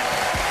the clap.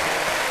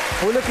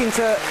 We're looking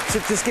to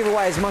just give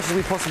away as much as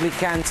we possibly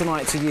can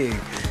tonight to you.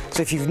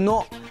 So if you've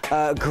not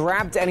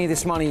grabbed any of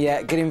this money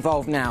yet, get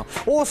involved now.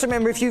 Also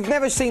remember, if you've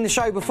never seen the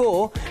show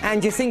before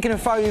and you're thinking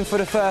of phoning for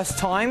the first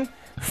time,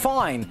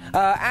 fine.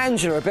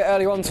 Angela, a bit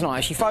earlier on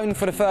tonight, she phoned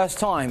for the first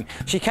time.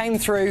 She came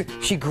through,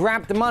 she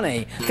grabbed the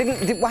money.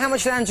 How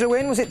much did Angela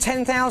win? Was it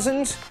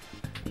 10,000?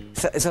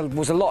 It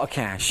was a lot of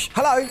cash.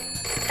 Hello?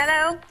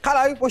 Hello?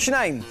 Hello, what's your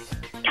name?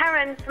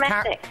 Karen from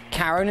Essex.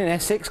 Karen in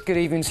Essex, good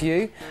evening to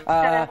you.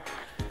 Hello.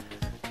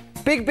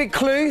 Big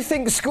clue,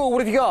 think school, what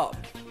have you got?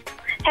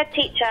 Head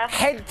teacher.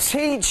 Head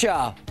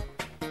teacher.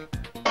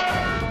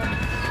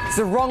 It's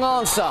the wrong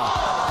answer.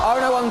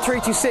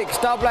 0913 326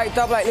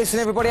 8888. Listen,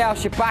 everybody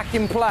else, you're back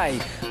in play.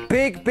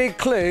 Big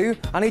clue.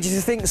 I need you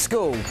to think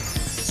school.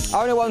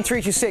 0913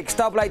 326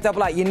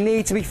 8888. You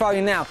need to be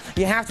phoning now.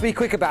 You have to be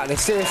quick about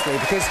this, seriously,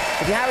 because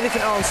if you have a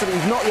different answer that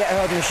you've not yet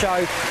heard on the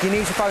show, you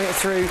need to phone it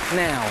through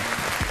now.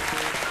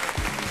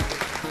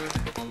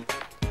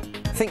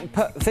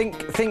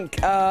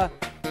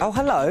 Oh,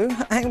 hello.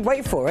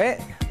 Wait for it.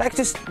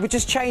 We're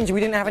just changing.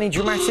 We didn't have any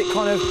dramatic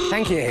kind of...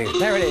 Thank you.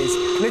 There it is.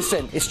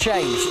 Listen, it's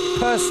changed.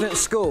 Person at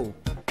school.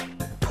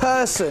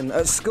 Person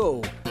at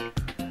school.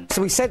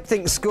 So we said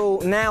think school.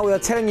 Now we are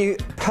telling you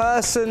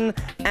person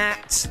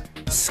at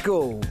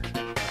school.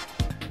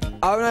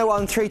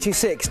 0913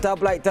 326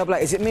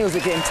 8888. Is it me or is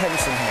it getting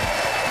tense in here?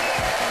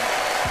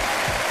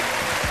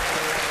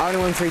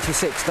 0913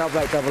 326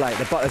 8888.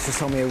 The butler's just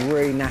told me a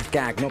really naff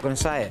gag. Not going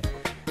to say it.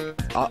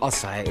 I'll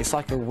say it. It's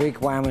like a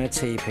wigwam and a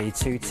teepee,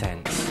 2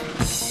 tenths.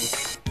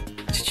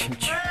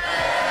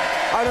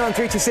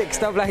 0913 326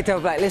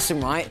 8888.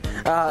 Listen, right,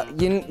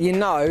 you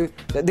know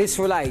that this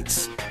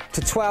relates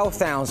to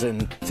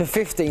 12,000, to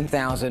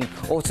 15,000,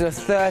 or to the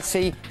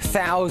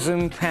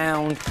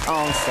 £30,000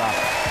 answer.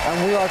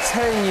 And we are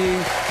telling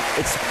you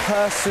it's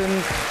person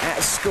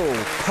at school.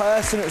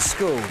 Person at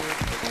school.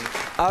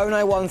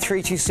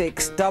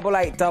 01326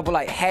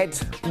 8888. Head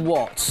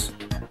what?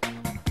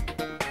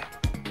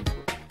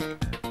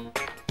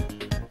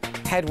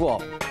 Head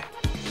what?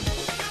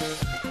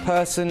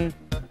 Person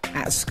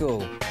at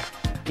school.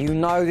 You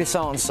know this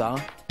answer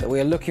that we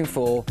are looking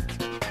for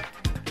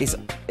is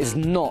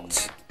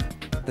not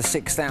the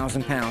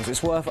 £6,000.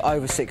 It's worth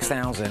over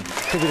 6,000.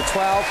 Could be the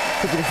 12,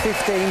 could be the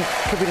 15,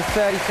 could be the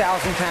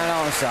 £30,000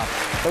 answer.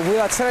 But we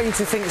are telling you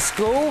to think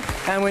school,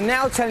 and we're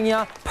now telling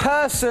you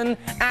person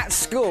at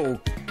school.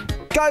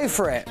 Go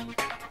for it.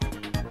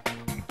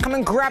 Come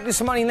and grab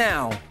this money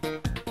now.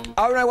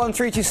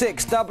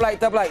 01326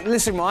 8888.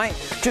 Listen, right,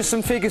 just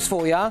some figures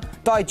for you.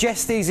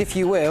 Digest these if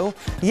you will.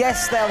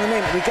 Yesterday on the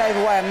Mint, we gave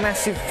away a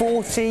massive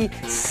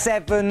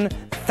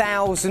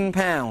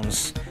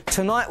 £47,000.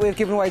 Tonight we've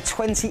given away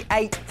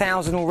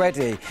 28,000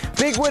 already.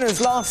 Big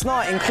winners last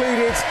night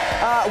included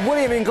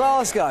William in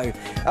Glasgow,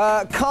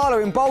 Carla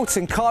in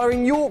Bolton, Carla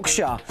in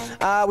Yorkshire.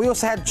 We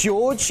also had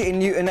George in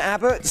Newton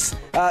Abbot,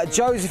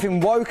 Joseph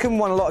in Woking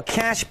won a lot of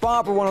cash,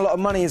 Barbara won a lot of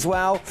money as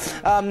well.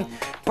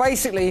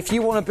 Basically, if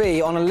you want to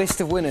be on a list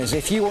of winners,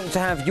 if you want to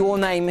have your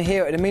name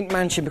here at the Mint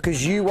Mansion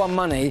because you won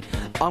money,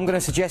 I'm going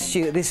to suggest to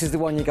you that this is the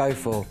one you go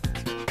for.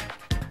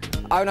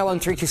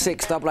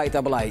 01326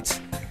 8888.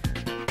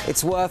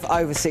 It's worth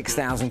over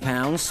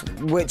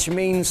 £6,000, which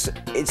means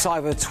it's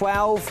either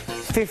 12,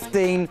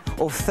 15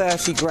 or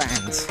 30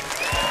 grand.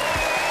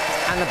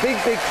 And the big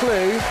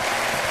clue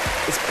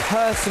is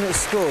person at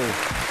school.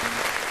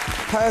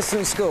 Person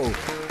at school.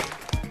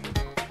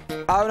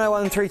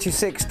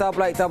 01326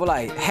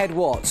 8888. Head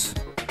what?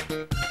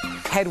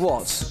 Head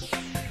what?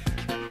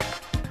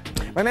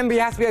 Remember,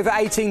 you have to be over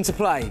 18 to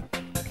play.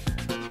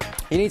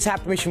 You need to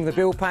have permission from the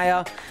bill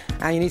payer,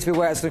 and you need to be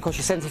aware it's going to cost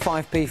you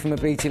 75p from a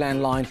BT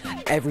landline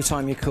every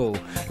time you call.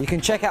 You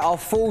can check out our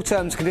full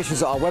terms and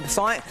conditions at our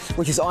website,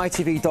 which is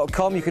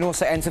itv.com. You can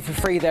also enter for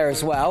free there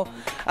as well.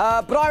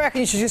 But I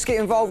reckon you should just get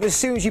involved as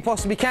soon as you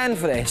possibly can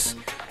for this,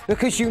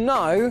 because you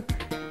know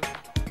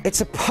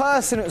it's a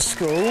person at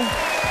school,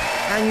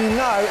 and you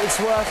know it's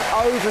worth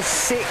over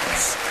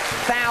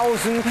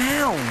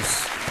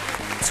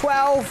 £6,000.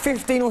 12,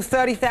 15 or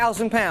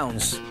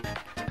 £30,000.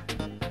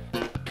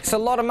 It's a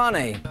lot of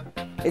money.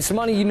 It's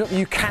money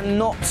you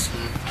cannot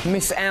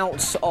miss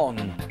out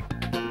on.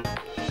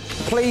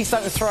 Please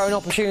don't throw an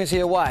opportunity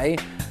away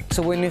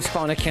to win this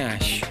kind of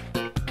cash.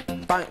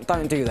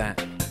 Don't do that.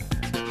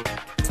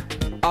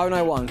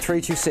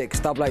 01326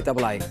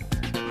 8888.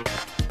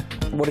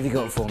 What have you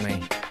got for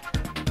me?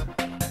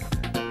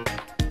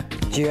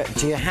 Do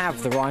you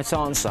have the right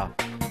answer?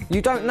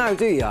 You don't know,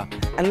 do you?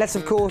 Unless,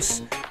 of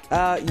course,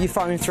 you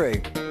phone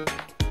through.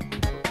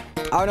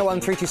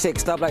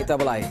 01326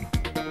 8888.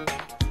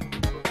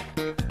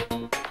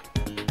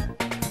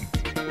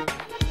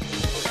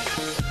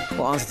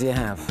 What answer do you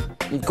have?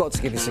 You've got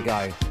to give this a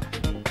go.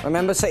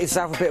 Remember, set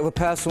yourself a bit of a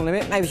personal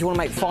limit. Maybe if you want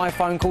to make 5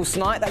 phone calls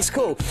tonight, that's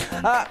cool.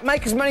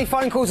 Make as many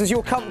phone calls as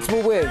you're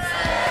comfortable with.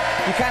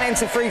 You can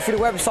enter free through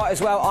the website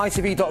as well,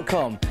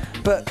 itv.com.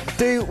 But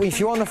if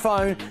you're on the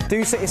phone,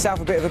 do set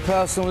yourself a bit of a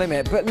personal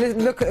limit. But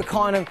look at the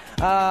kind of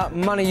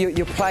money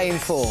you're playing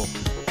for.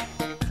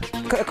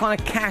 Look at the kind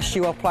of cash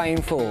you are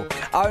playing for.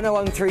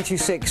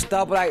 01326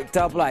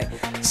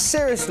 8888.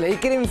 Seriously,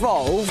 get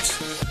involved.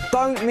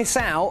 Don't miss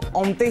out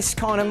on this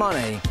kind of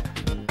money.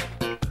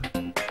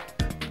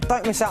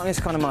 Don't miss out on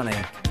this kind of money.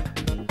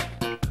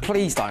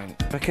 Please don't,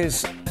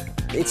 because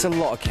it's a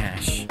lot of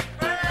cash.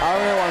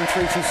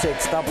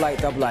 01326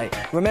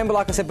 8888. Remember,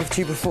 like I said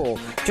to you before,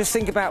 just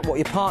think about what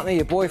your partner,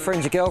 your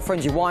boyfriend, your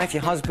girlfriend, your wife,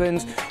 your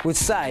husband would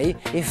say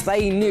if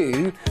they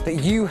knew that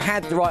you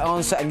had the right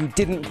answer and you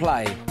didn't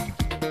play.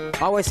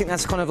 I always think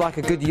that's kind of like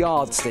a good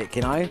yardstick,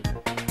 you know?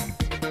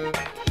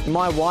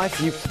 My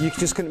wife, you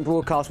just couldn't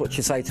broadcast what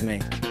she'd say to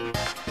me.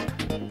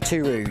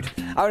 Too rude.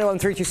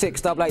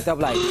 01326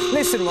 8888.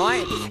 Listen,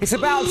 right, it's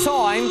about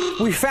time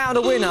we found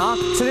a winner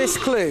to this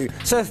clue.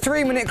 So a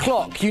 3-minute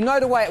clock. You know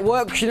the way it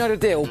works, you know the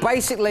deal.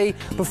 Basically,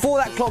 before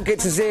that clock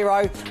gets to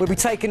 0, we'll be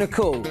taking a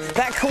call.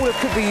 That caller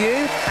could be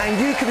you, and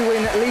you could be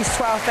winning at least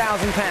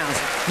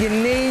 £12,000. You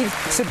need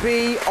to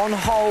be on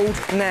hold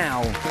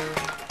now.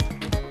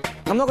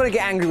 I'm not going to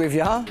get angry with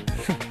you, huh?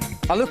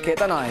 I look it,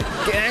 don't I?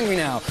 Getting angry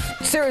now.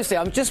 Seriously,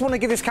 I just want to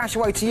give this cash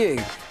away to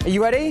you. Are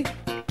you ready?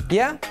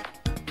 Yeah?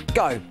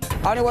 Go.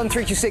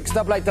 01326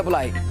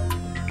 8888.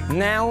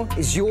 Now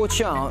is your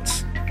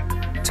chance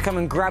to come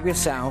and grab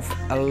yourself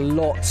a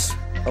lot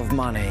of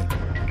money.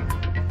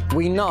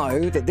 We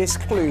know that this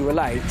clue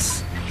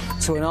relates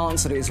to an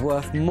answer that is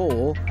worth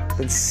more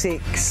than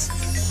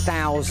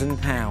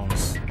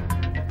 £6,000.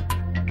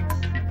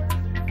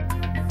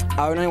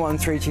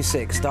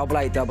 01326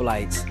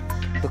 8888.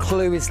 The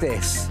clue is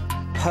this: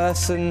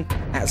 person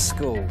at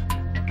school.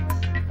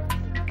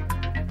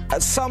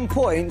 At some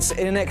point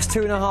in the next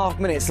 2.5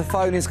 minutes, the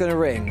phone is going to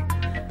ring.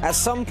 At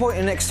some point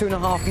in the next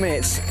 2.5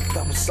 minutes,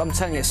 I'm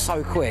telling you, it's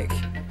so quick.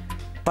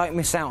 Don't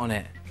miss out on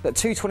it. At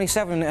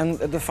 2:27 and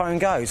the phone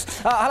goes.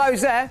 Hello,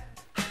 who's there?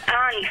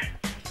 Anne.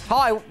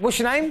 Hi, what's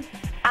your name?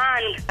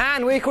 Anne.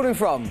 Anne, where are you calling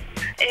from?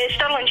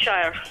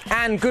 Stirlingshire.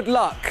 Anne, good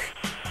luck.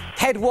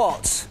 Head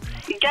what?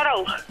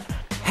 Girl.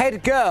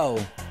 Head girl.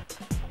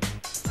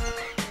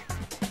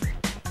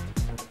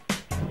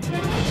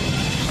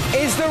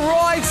 Is the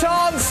right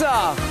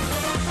answer.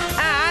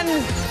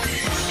 Anne.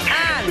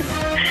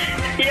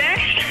 Yes.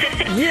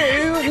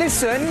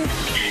 Listen,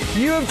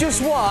 you have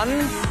just won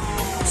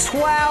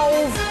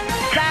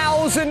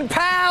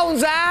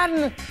 £12,000,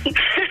 Anne.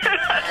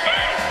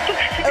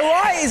 All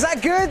right, is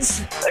that good?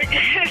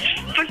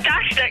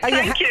 Fantastic,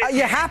 thank you. Are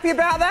you happy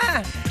about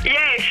that?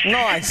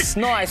 Yes.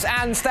 Nice.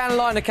 Anne, stand in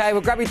line, OK?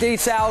 We'll grab your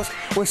details.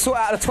 We'll sort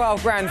out the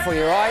 12 grand for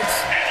you, all right?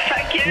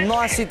 Thank you.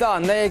 Nicely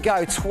done. There you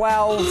go,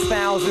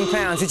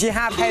 £12,000. Did you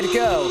have head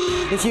girl?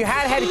 If you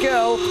had head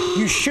girl,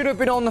 you should have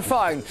been on the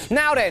phone.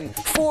 Now then,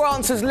 4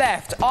 answers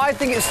left. I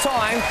think it's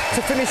time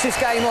to finish this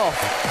game off.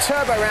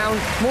 Turbo round,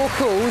 more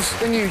calls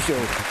than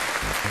usual.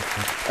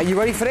 Are you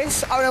ready for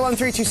this?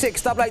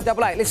 01326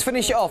 8888. Let's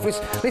finish it off.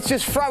 Let's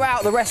just throw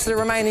out the rest of the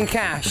remaining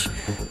cash.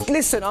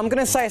 Listen, I'm going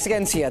to say this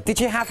again to you. Did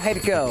you have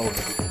head girl?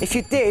 If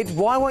you did,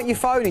 why weren't you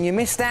phoning? You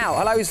missed out.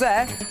 Hello, who's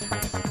there?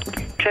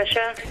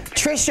 Trisha.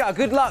 Trisha,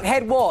 good luck.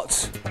 Head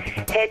what?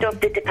 Head of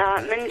the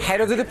department.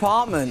 Head of the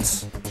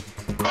department.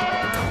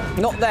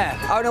 Not there.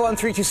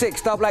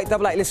 01326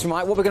 8888. Listen,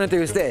 right, what we're going to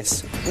do is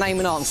this. Name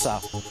and answer.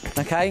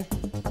 OK?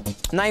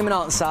 Name and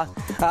answer.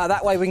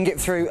 That way we can get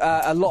through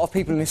a lot of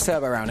people in this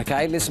turbo round,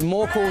 OK? Listen,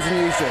 more calls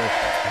than usual.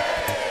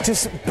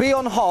 Just be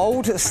on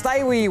hold,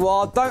 stay where you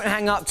are, don't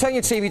hang up, turn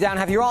your TV down,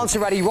 have your answer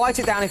ready, write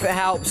it down if it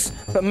helps,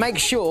 but make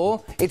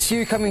sure it's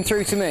you coming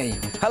through to me.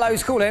 Hello,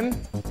 who's calling?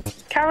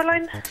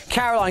 Caroline.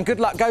 Caroline, good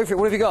luck, go for it.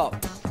 What have you got?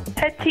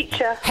 Head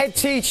teacher. Head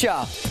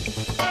teacher.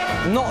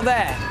 Not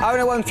there.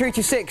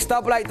 01326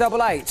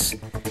 8888.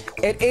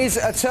 It is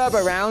a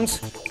turbo round.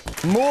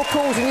 More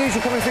calls than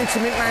usual coming through to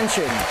Mint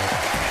Mansion.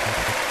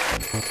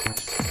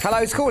 Hello,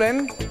 who's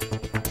calling?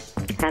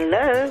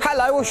 Hello.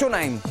 Hello, what's your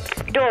name?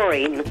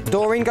 Doreen.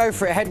 Doreen, go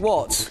for it. Head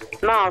what?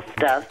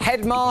 Master.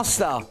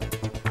 Headmaster.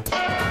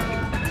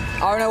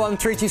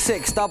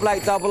 01326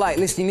 8888.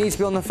 Listen, you need to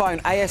be on the phone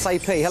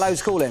ASAP. Hello,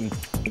 who's calling?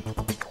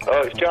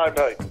 Oh, it's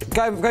Jamie.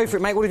 Go for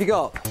it, mate. What have you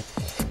got?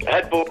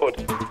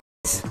 Headboard.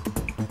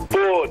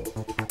 Board.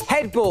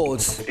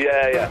 Headboards.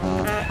 Yeah.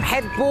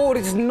 Headboard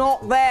is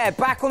not there.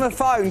 Back on the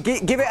phone.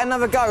 Give it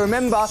another go.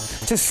 Remember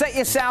to set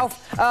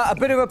yourself a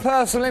bit of a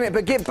personal limit,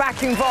 but get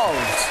back involved.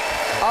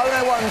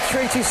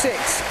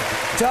 01326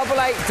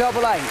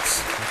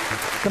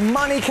 8888. The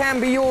money can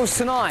be yours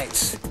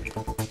tonight.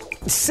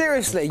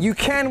 Seriously, you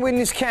can win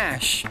this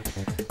cash.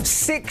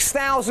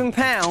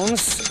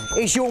 £6,000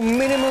 is your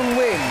minimum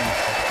win.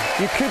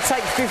 You could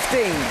take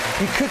 15.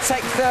 You could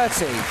take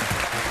 30.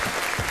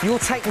 You'll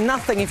take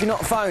nothing if you're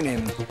not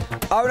phoning.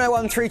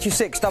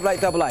 01326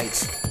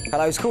 8888.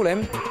 Hello, who's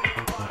calling?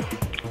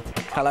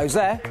 Hello's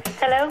there.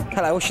 Hello.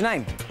 Hello, what's your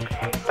name?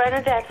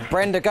 Bernadette.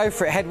 Brenda, go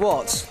for it. Head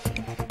what?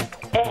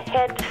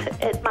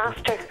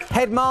 Headmaster.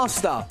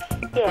 Headmaster.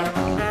 Yeah.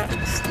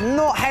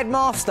 Not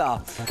headmaster.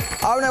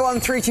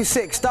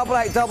 01326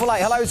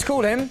 8888. Hello, who's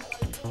calling?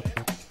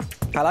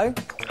 Hello?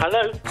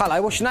 Hello,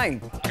 Hello, what's your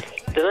name?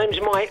 the name's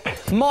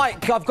Mike.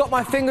 Mike, I've got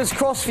my fingers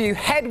crossed for you.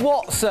 Head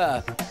what,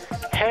 sir?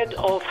 Head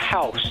of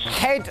house.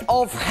 Head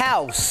of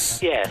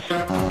house. Yes.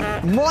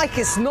 Mike,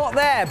 it's not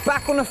there.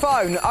 Back on the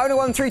phone.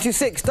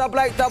 01326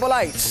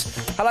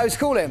 8888. Hello, who's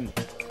calling?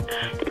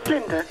 It's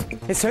Linda.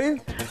 It's who?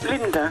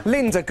 Linda.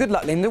 Linda, good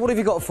luck, Linda. What have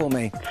you got for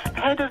me?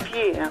 Head of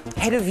year.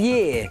 Head of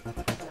year.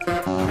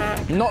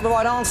 Not the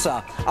right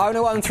answer.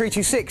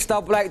 01326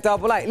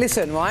 8888.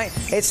 Listen, right?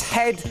 It's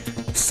head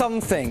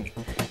something.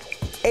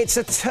 It's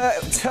a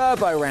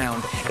turbo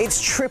round.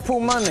 It's triple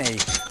money.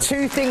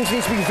 Two things you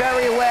need to be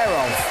very aware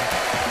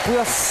of. We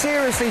are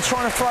seriously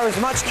trying to throw as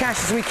much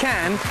cash as we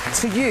can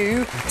to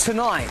you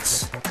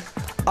tonight.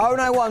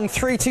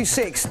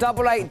 01326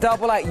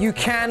 8888. You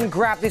can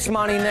grab this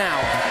money now.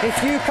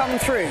 If you come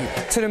through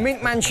to the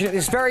Mint Mansion at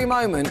this very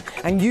moment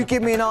and you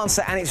give me an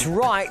answer and it's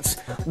right,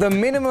 the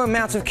minimum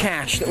amount of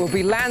cash that will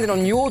be landing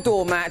on your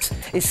doormat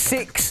is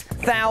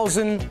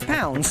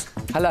 £6,000.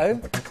 Hello?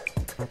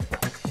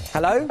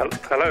 Hello?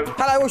 Hello.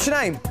 Hello, what's your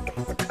name?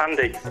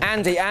 Andy.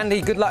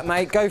 Andy, good luck,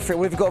 mate. Go for it.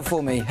 What have you got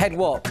for me? Head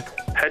what?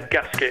 Head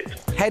gasket.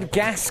 Head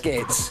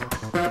gasket.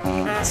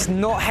 It's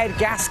not head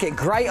gasket.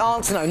 Great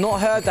answer. No, not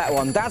heard that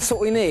one. That's what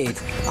we need.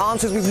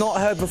 Answers we've not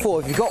heard before.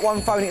 If you've got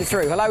one, phone it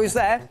through. Hello, is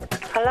there?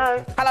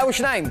 Hello. Hello, what's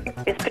your name?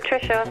 It's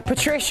Patricia.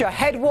 Patricia,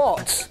 head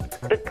what?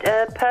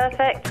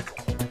 Perfect.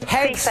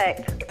 Head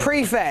Prefect.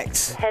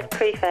 Prefect. Head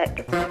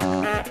prefect.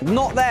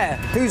 Not there.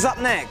 Who's up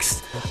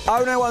next?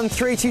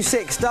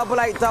 01326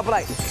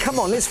 8888. Come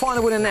on, let's find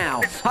a winner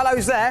now. Hello,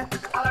 is there?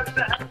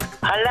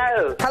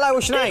 Hello. Hello,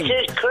 what's your name?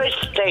 This is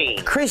Christine.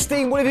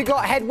 Christine, what have you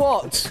got? Head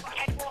what?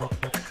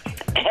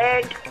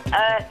 Head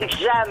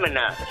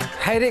examiner.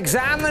 Head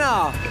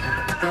examiner.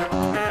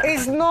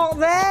 It's not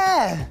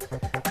there.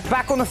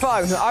 Back on the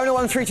phone.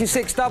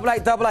 01326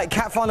 8888.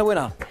 Cat, find the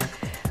winner.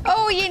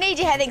 Oh, you need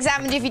your head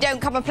examined if you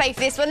don't come and play for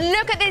this one.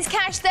 Look at this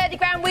cash, 30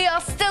 grand. We are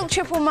still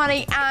triple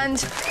money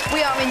and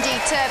we are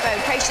indeed turbo.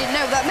 In case you didn't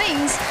know what that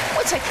means,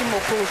 we're taking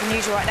more calls than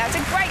usual right now. It's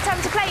a great time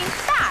to play. In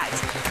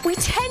fact, we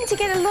tend to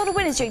get a lot of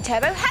winners during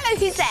turbo. Hello,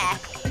 who's there?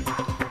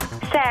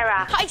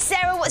 Sarah. Hi,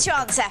 Sarah. What's your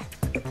answer?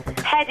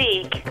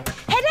 Headache.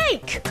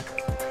 Headache.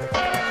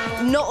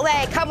 Not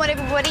there. Come on,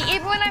 everybody.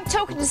 Even when I'm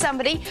talking to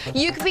somebody,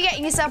 you could be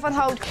getting yourself on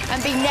hold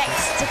and be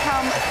next to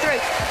come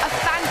through. A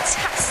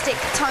fantastic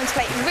time to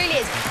play. It really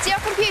is. See, our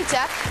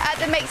computer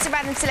that makes a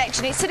random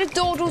selection, it sort of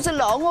dawdles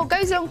along or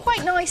goes along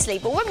quite nicely.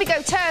 But when we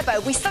go turbo,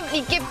 we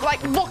suddenly give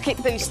like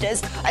rocket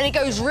boosters and it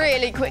goes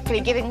really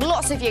quickly, giving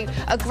lots of you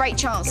a great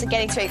chance of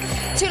getting through.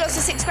 2 lots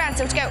of 6 grand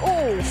still to go.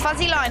 Oh,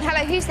 fuzzy line.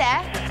 Hello, who's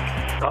there?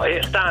 Oh,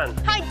 it's Dan.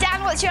 Hi,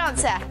 Dan. What's your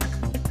answer?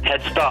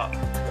 Head start.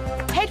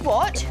 Head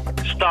what?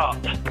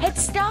 Start. Head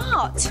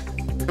start.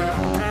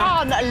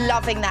 Oh, no,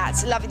 loving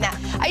that, loving that.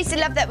 I used to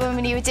love that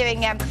when you were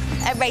doing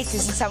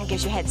races and someone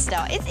gives you a head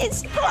start.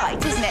 It's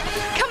polite, isn't it?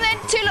 Come on then,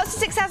 2 lots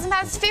of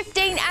 £6,000,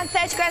 15 and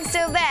 30 grand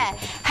still there.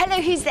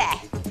 Hello, who's there?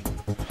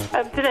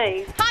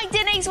 Denise. Hi,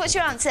 Denise, what's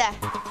your answer?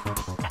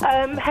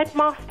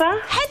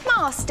 Headmaster.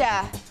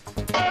 Headmaster.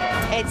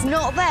 It's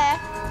not there.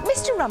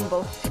 Mr.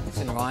 Rumble.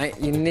 Listen, right,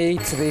 you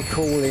need to be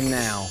calling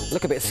now.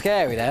 Look a bit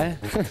scary there.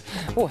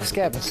 Oh, I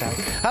scared myself.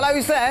 Hello,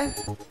 who's there?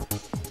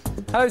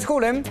 Hello, who's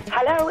calling?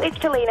 Hello, it's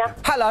Selena.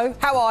 Hello,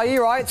 how are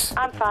you, right?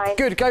 I'm fine.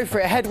 Good, go for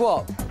it. Head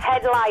what?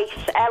 Head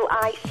lice.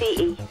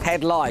 L-I-C-E.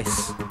 Head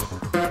lice.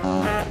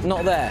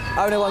 Not there.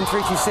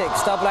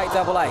 01326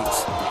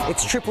 8888.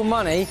 It's triple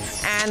money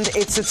and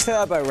it's a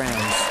turbo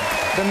round.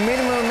 The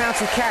minimum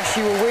amount of cash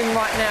you will win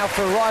right now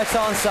for a right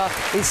answer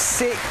is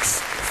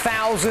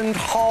 6,000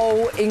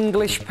 whole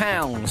English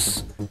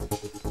pounds.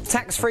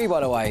 Tax free, by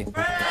the way.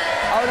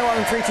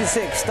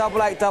 01326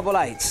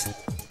 8888.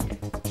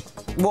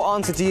 What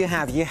answer do you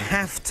have? You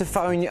have to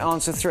phone your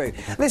answer through.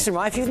 Listen,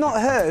 right, if you've not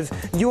heard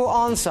your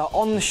answer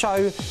on the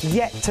show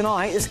yet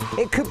tonight,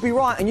 it could be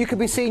right and you could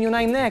be seeing your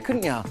name there,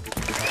 couldn't you?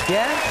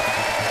 Yeah?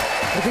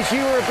 Because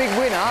you were a big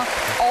winner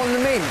on the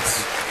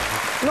mint.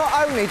 Not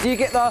only do you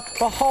get the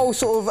whole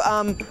sort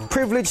of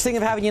privilege thing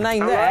of having your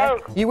name there,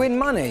 you win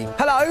money.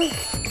 Hello?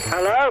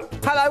 Hello?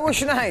 Hello, what's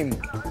your name?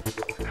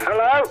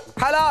 Hello?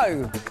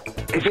 Hello?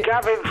 It's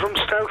Gavin from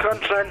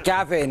Stoke-on-Trent.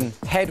 Gavin,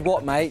 head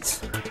what, mate?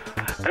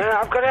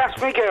 I've got to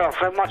ask my girl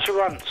how much she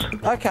wants.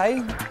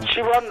 OK.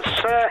 She wants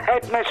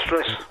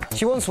headmistress.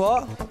 She wants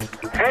what?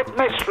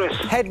 Headmistress.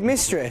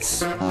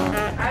 Headmistress.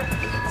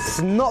 It's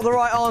not the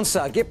right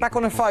answer. Get back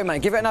on the phone,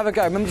 mate. Give it another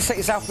go. Remember to set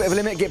yourself a bit of a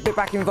limit, get a bit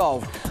back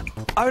involved.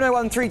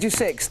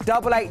 01326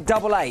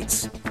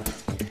 8888.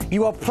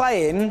 You are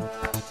playing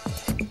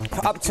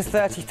for up to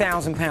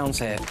 £30,000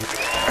 here.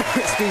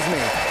 Excuse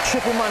me.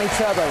 Triple money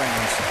turbo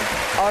rounds.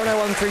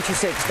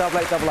 01326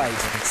 8888.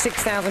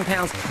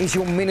 £6,000 is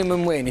your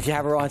minimum win if you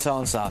have a right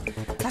answer.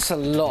 That's a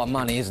lot of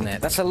money, isn't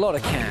it? That's a lot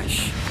of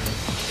cash.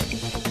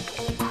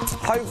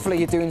 Hopefully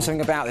you're doing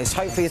something about this.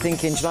 Hopefully you're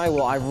thinking, do you know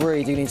what, I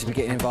really do need to be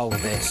getting involved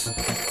with this.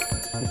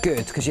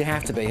 Good, because you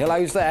have to be. Hello,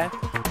 who's there?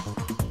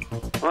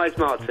 Hi, it's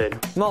Martin.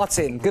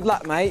 Martin, good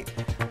luck, mate.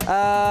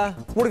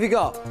 What have you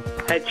got?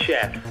 Head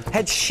chef.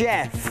 Head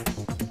chef.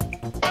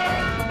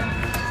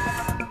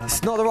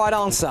 It's not the right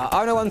answer.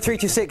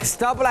 01326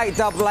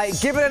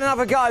 8888. Give it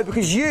another go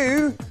because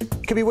you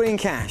could be winning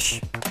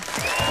cash. You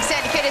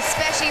certainly could,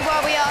 especially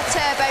while we are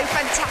turbo.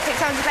 Fantastic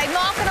time to play.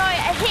 Mark and I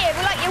are here.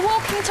 We're like your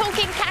walking,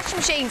 talking cash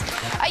machines.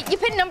 Your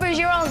PIN number is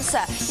your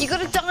answer. You've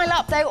got to dial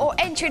up, though, or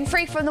enter in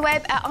free from the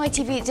web at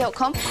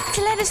itv.com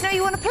to let us know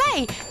you want to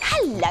play.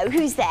 Hello,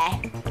 who's there?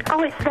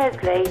 Oh, it's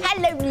Leslie.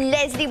 Hello,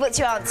 Leslie. What's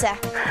your answer?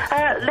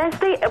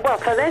 Leslie, well,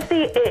 for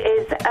Leslie, it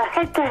is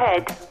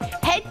head-to-head.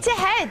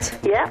 Head-to-head?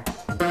 Yeah.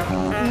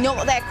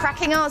 Not their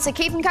cracking answer.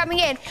 Keep them coming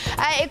in.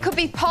 It could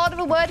be part of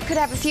a word, could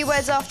have a few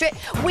words after it.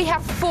 We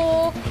have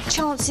 4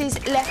 chances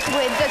left to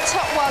win. The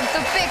top one,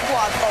 the big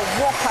one, a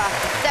whopper.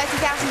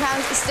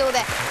 £30,000 is still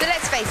there. But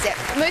let's face it,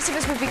 most of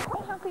us would be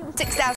quite happy with £6,000.